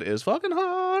redhead is fucking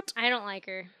hot. I don't like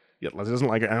her. Yeah, Leslie doesn't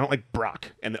like her. I don't like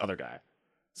Brock and the other guy.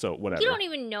 So whatever. You don't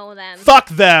even know them. Fuck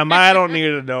them. I don't need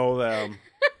to know them.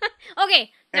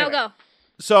 Okay, now Anyway. go.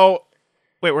 So,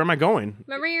 wait, where am I going?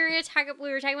 Remember we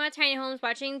were talking about tiny homes,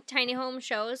 watching tiny home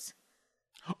shows.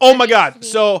 Oh my god. HGTV,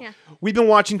 So, yeah. we've been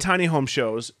watching tiny home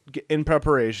shows in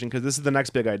preparation because this is the next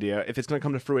big idea. If it's going to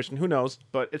come to fruition, who knows?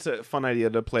 But it's a fun idea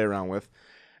to play around with.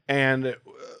 And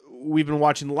we've been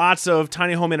watching lots of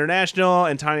Tiny Home International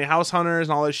and Tiny House Hunters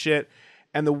and all this shit.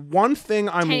 And the one thing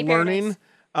I'm Tiny learning Paradise.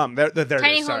 There it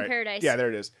Tiny is. Home Sorry. Paradise. Yeah, there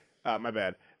it is. My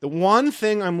bad. The one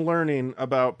thing I'm learning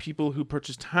about people who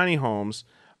purchase tiny homes,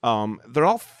 they're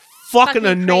all fucking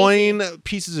annoying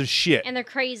pieces of shit. And they're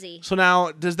crazy. So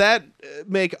now, does that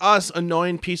make us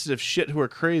annoying pieces of shit who are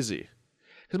crazy?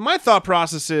 Because my thought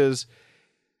process is,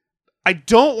 I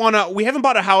don't want to. We haven't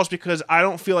bought a house because I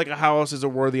don't feel like a house is a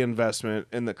worthy investment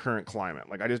in the current climate.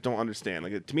 Like, I just don't understand.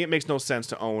 Like, to me, it makes no sense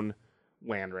to own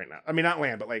land right now. I mean, not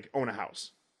land, but like own a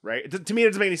house, right? To me, it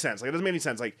doesn't make any sense. Like, it doesn't make any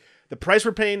sense. Like, the price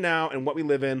we're paying now and what we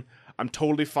live in, I'm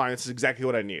totally fine. This is exactly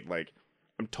what I need. Like,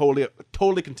 I'm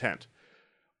totally content.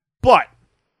 But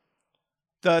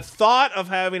the thought of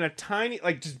having a tiny,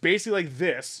 like, just basically like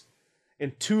this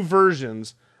in 2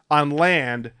 versions on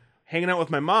land, hanging out with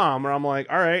my mom, where I'm like,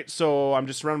 all right, so I'm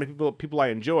just surrounded by people I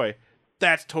enjoy.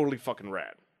 That's totally fucking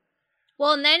rad.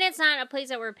 Well, and then it's not a place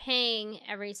that we're paying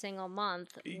every single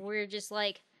month. We're just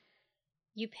like,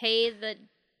 you pay the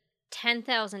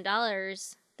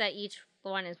 $10,000 that each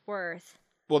one is worth.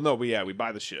 Well, no, we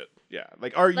buy the shit. Yeah,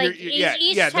 like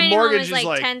each the tiny mortgage home is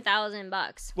like like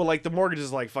 $10,000. Well, like the mortgage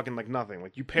is like fucking like nothing.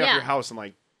 Like you pay off your house in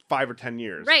like 5 or 10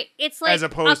 years. Right. It's like as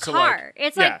opposed a to car. like,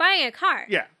 It's like buying a car.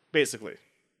 Yeah, basically.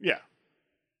 Yeah.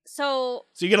 So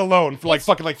you get a loan for like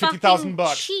fucking like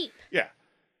 $50,000. Cheap. Yeah.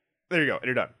 There you go. And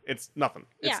you're done. It's nothing.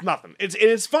 It's Yeah. nothing.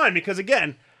 It's fun because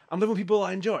again, I'm living with people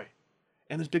I enjoy.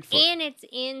 And there's Bigfoot. And it's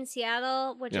in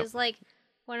Seattle, which Yep. is like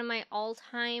one of my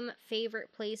all-time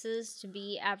favorite places to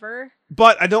be ever.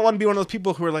 But I don't want to be one of those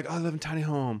people who are like, oh, I live in a tiny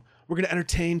home. We're going to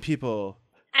entertain people.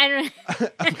 I don't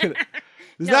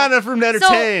There's not enough room to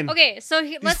entertain. So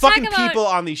These let's talk fucking about people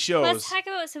on these shows. Let's talk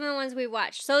about some of the ones we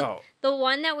watched. So the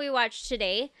one that we watched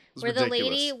today, was where the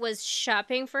ridiculous. lady was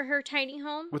shopping for her tiny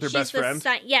home With her She's best the friend?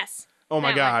 yes. Oh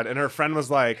my that God. one. And her friend was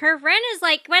like, Her friend is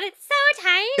like, but it's so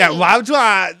tiny. yeah, why would you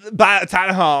want to buy a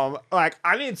tiny home? Like,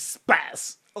 I need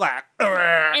space. Like,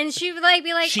 And she would like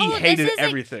be like, She oh, hated this is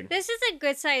everything. this is a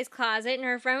good sized closet, and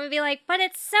her friend would be like, but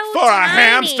it's so for tiny. a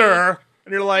hamster.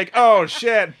 And you're like, oh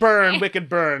shit, burn, wicked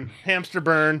burn, hamster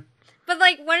burn. But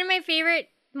like one of my favorite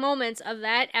moments of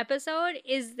that episode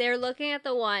is they're looking at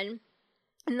the one,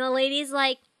 and the lady's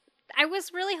like, I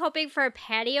was really hoping for a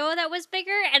patio that was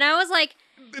bigger, and I was like,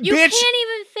 you Bitch. can't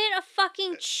even fit a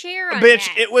fucking chair on Bitch,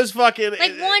 that. it was fucking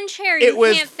like one chair It you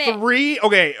was can't fit. 3.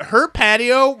 Okay, her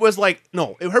patio was like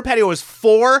her patio was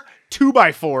 4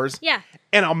 2x4s. Yeah.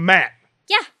 And a mat.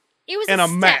 Yeah. It was And a a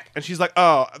mat. step. And she's like,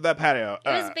 oh, that patio. It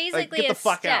was basically get the a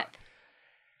fuck step. out.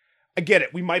 I get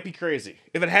it. We might be crazy.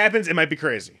 If it happens, it might be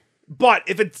crazy. But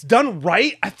if it's done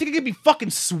right, I think it could be fucking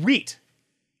sweet.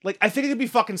 Like, I think it could be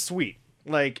fucking sweet.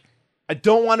 Like, I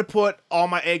don't want to put all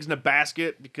my eggs in a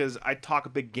basket because I talk a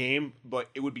big game, but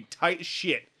it would be tight as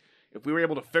shit if we were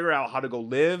able to figure out how to go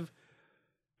live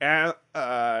at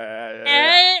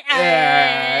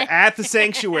the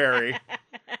sanctuary,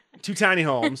 2 tiny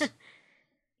homes,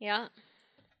 Yeah.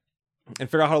 and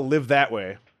figure out how to live that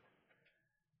way.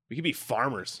 We could be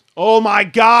farmers. Oh my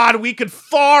God, we could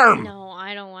farm! No,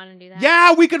 I don't want to do that.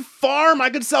 Yeah, we could farm. I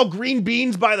could sell green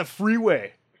beans by the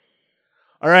freeway.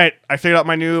 All right, I figured out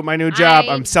my new job.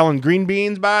 I'm selling green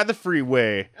beans by the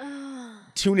freeway.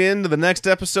 Tune in to the next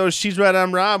episode of She's Right,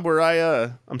 I'm Rob, where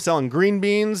I'm selling green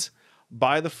beans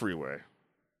by the freeway.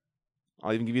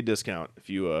 I'll even give you a discount if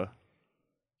you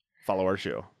follow our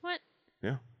show. What?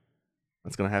 Yeah,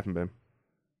 that's gonna happen, babe.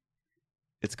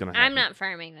 It's gonna happen. I'm not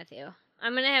farming with you.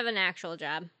 I'm going to have an actual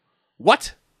job.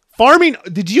 What? Farming?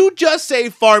 Did you just say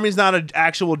farming's not an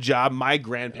actual job? My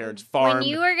grandparents farmed. When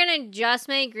you were going to just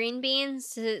make green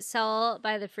beans to sell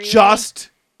by the freeway,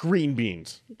 Just green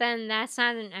beans. then that's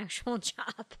not an actual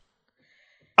job.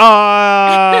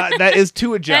 That is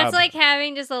to a job. That's like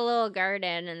having just a little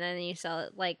garden and then you sell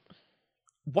it like,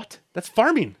 What? That's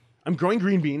farming. I'm growing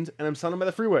green beans and I'm selling them by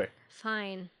the freeway.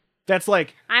 fine. That's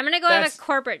like, I'm going to go have That's- a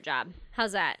corporate job.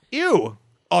 How's that? ew.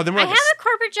 Oh, then we're I like have a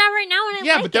corporate job right now and I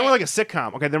yeah, like but then it. we're like a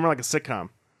sitcom. Okay, then we're like a sitcom.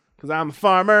 Because I'm a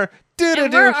farmer. And we're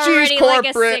Do-do-do. She's already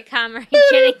corporate. like a sitcom. Are you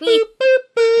kidding me? Boop,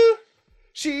 boop, boop.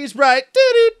 She's right.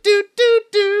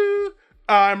 Do-do-do-do-do.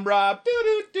 I'm Rob.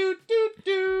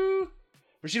 Do-do-do-do-do.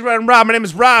 But she's right. I'm Rob. My name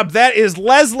is Rob. That is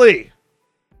Leslie.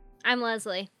 I'm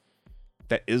Leslie.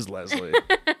 That is Leslie.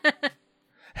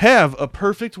 Have a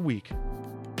perfect week.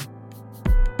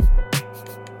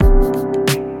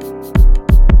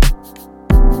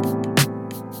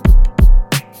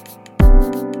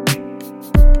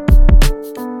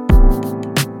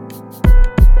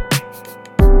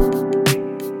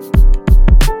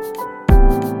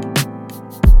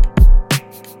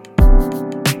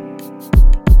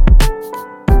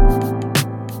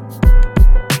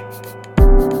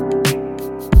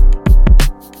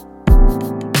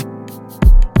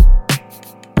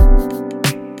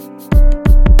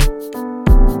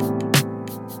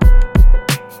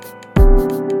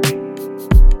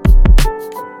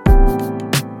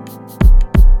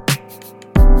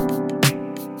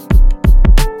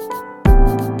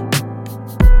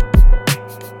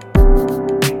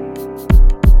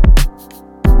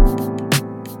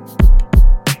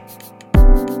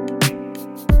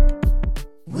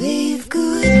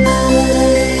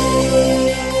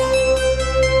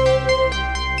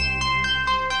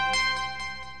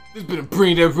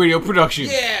 Brain Dead Radio production.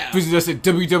 Yeah. Visit us at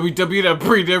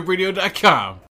www.braindeadradio.com.